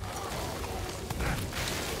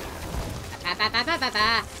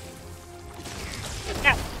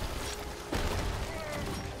 Ow.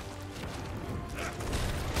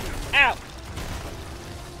 Ow.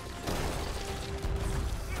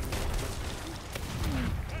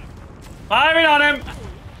 Firing on him.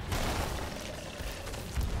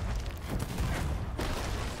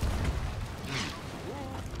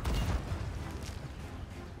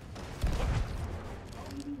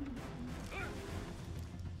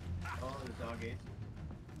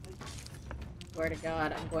 Swear to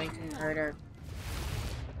God, I'm going to murder.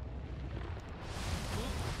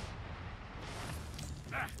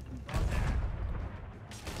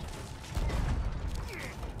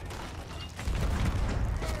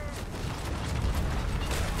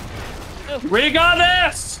 We got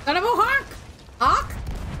this! Son of a hawk! Hawk?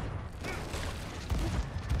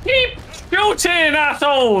 Keep shooting,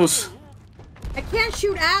 assholes! I can't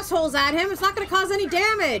shoot assholes at him. It's not going to cause any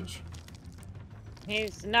damage.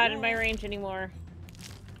 He's not in my range anymore.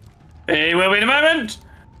 He will be in a moment.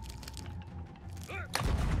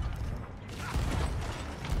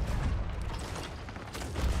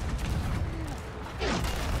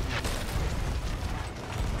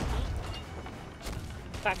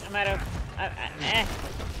 Fuck, I'm out of...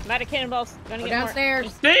 I'm out of cannonballs. Gonna Go get downstairs.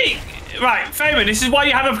 More. See? Right, Fabian, this is why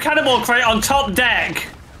you have a cannonball crate on top deck.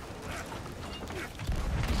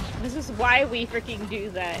 This is why we freaking do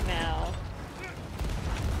that now.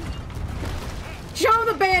 Show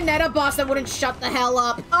the Bayonetta boss that wouldn't shut the hell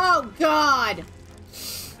up. Oh, God.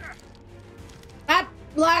 That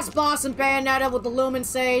last boss in Bayonetta with the Lumen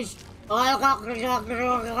Sage. No,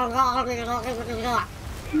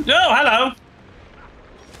 hello.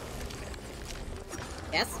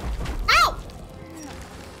 Yes. Ow!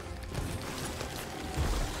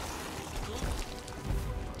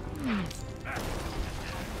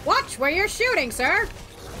 Watch where you're shooting, sir.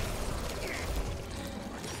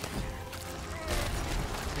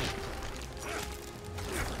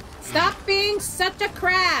 Stop being such a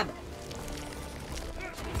crab.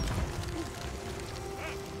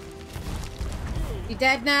 You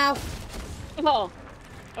dead now? Oh,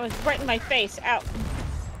 I was right in my face. Ow.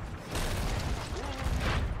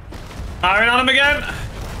 Firing on him again.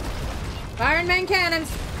 Firing main cannons.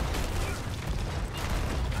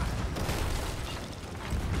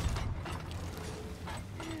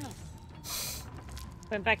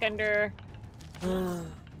 Went back under.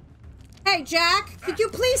 Hey, Jack, could you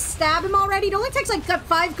please stab him already? It only takes like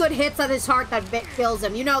 5 good hits on his heart that kills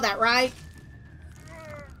him. You know that, right?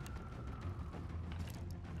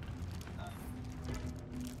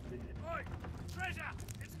 Oi! Treasure!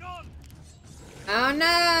 It's gone! Oh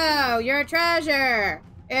no, you're a treasure.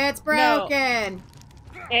 It's broken.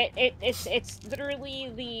 It's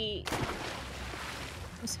literally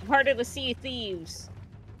it's part of the Sea of Thieves.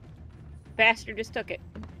 Bastard just took it.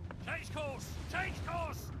 Change course! Change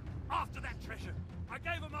course! After that treasure! I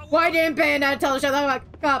gave him my Why word. didn't Bayonetta tell us that up?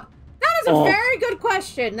 That is a very good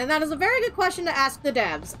question, and that is a very good question to ask the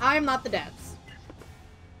devs. I am not the devs.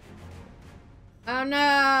 Oh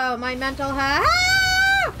no, my mental health.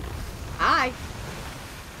 Ah! Hi.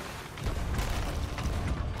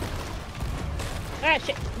 Ah,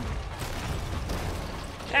 shit.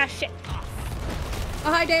 Ah, shit.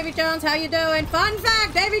 Oh, hi, Davy Jones. How you doing? Fun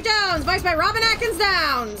fact, Davy Jones, voiced by Robin Atkins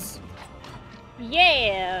Downs.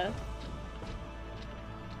 Yeah.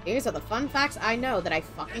 These are the fun facts I know that I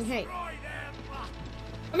fucking hate.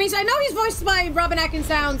 I mean, I know he's voiced by Robin Atkins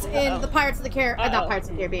Downs in the Pirates of the Caribbean, not Pirates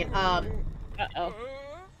of the Caribbean,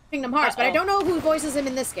 Kingdom Hearts, but I don't know who voices him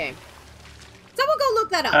in this game. Someone go look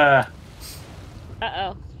that up.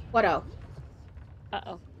 Uh-oh. What-oh?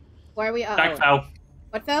 Uh-oh. Why are we Jack fell.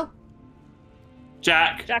 What fell?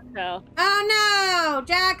 Jack. Jack fell. Oh no!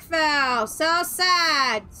 Jack fell! So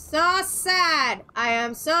sad! So sad! I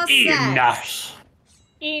am so sad. Enough.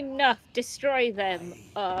 Enough. Destroy them.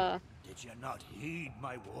 Did you not heed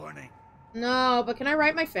my warning? No, but can I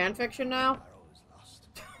write my fanfiction now?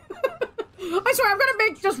 I swear, I'm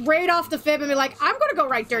gonna just raid off the fib and be like, I'm gonna go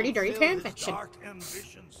write dirty fanfiction. Dark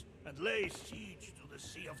ambitions and lay siege to the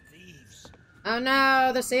Sea of Thieves. Oh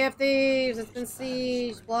no, the Sea of Thieves, it's been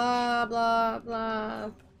sieged, blah, blah,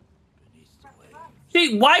 blah.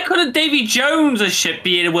 See, why couldn't Davy Jones' ship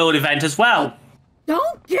be in a world event as well?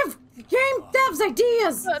 Don't give game devs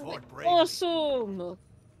ideas! Awesome!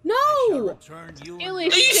 No! Are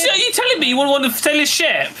you telling me you want to sail a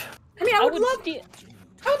ship? I mean, I would love to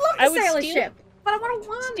sail a ship, but I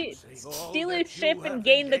want to steal a ship and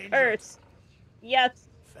gain the curse. Yes.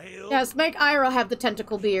 Yes, make Iroh have the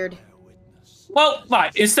tentacle beard. Well,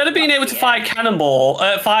 right, instead of being able to fire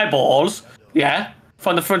fireballs, yeah,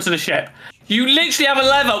 from the front of the ship, you literally have a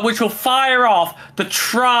lever which will fire off the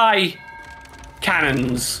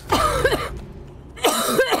cannons.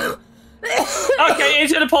 Okay,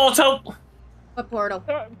 into the portal. What portal?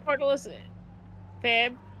 Portal is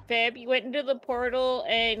Fab, you went into the portal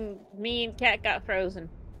and me and Kat got frozen.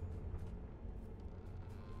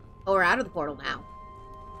 Oh, we're out of the portal now.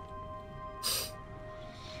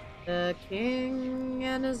 The king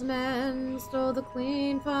and his men stole the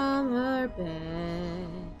queen from her bed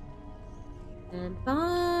and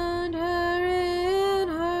bound her in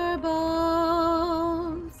her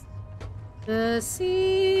bones. The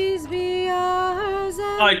seas be ours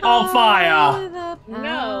and Like on fire.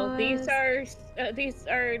 No, these are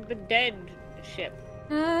the dead ship.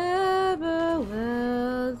 Never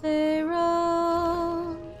will they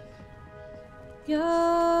roam. Yo,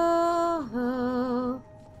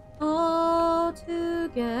 all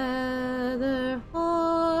together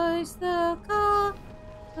hoist the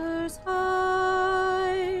colors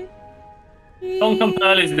high. Duncan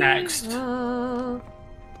Pearl is next.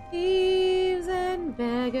 Thieves and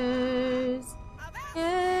beggars,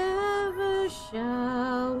 never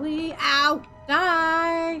shall we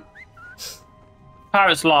die.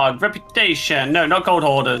 Pirate's log, reputation. No, not gold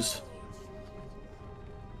hoarders.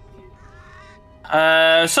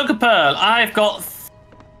 Sunken Pearl. I've got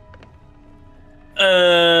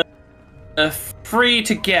 3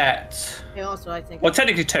 to get. Yeah, also, I think. Well,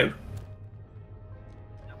 technically 2.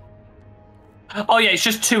 Oh yeah, it's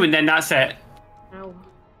just 2 and then that's it. No.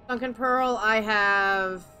 Sunken Pearl, I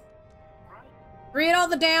have. Read all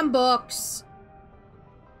the damn books.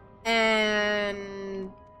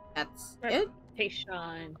 And that's it.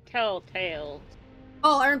 Reputation, Telltale.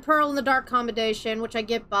 Oh, earn Pearl in the Dark Commendation, which I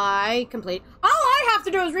get by complete. All I have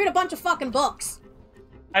to do is read a bunch of fucking books.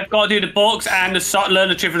 I've got to do the books and learn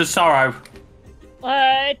the truth of the sorrow.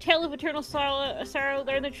 Tale of Eternal Sorrow,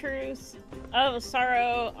 learn the truth of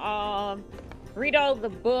sorrow. Read all the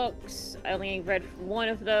books. I only read one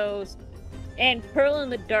of those. And Pearl in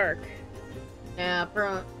the Dark. Yeah,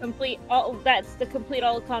 Pearl. Complete all. That's the complete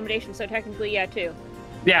all accommodation. So technically, yeah, 2.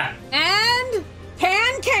 Yeah. And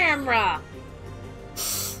pan camera.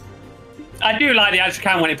 I do like the actual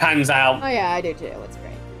cam when it pans out. Oh yeah, I do too. It's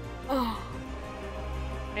great. Oh.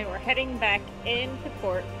 And we're heading back into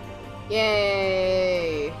port.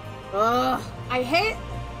 Yay! Ugh, I hate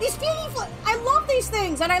these feel. I love these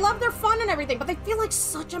things, and I love their fun and everything, but they feel like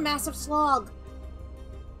such a massive slog.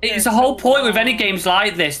 It's the whole point with any games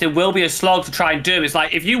like this. There will be a slog to try and do. It's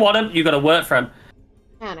like if you want them, you got to work for them.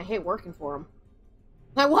 Man, I hate working for them.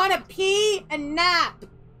 I want to pee and nap.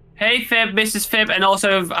 Hey Fib, Mrs. Fib, and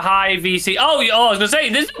also hi VC. Oh, I was gonna say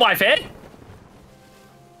this is wife here.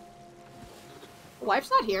 Wife's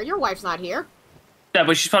not here. Your wife's not here. Yeah,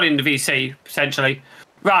 but she's probably in the VC, potentially.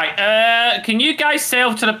 Right, can you guys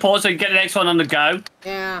sail to the port so you can get the next one on the go?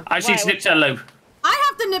 Yeah. I just need to nip to the loo. I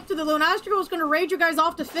have to nip to the loo, and I was going to raid you guys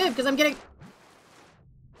off to Fib, because I'm getting...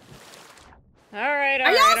 Alright,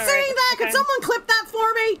 Are y'all seeing that? Okay. Could someone clip that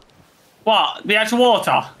for me? What? The actual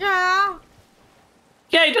water? Yeah.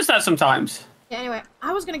 Yeah, he does that sometimes. Yeah, anyway,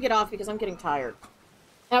 I was going to get off because I'm getting tired.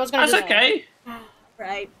 I was going to That's okay.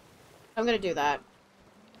 Right. I'm going to do that.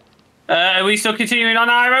 Are we still continuing on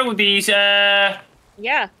Iro with these, Yeah,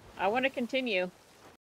 I want to continue.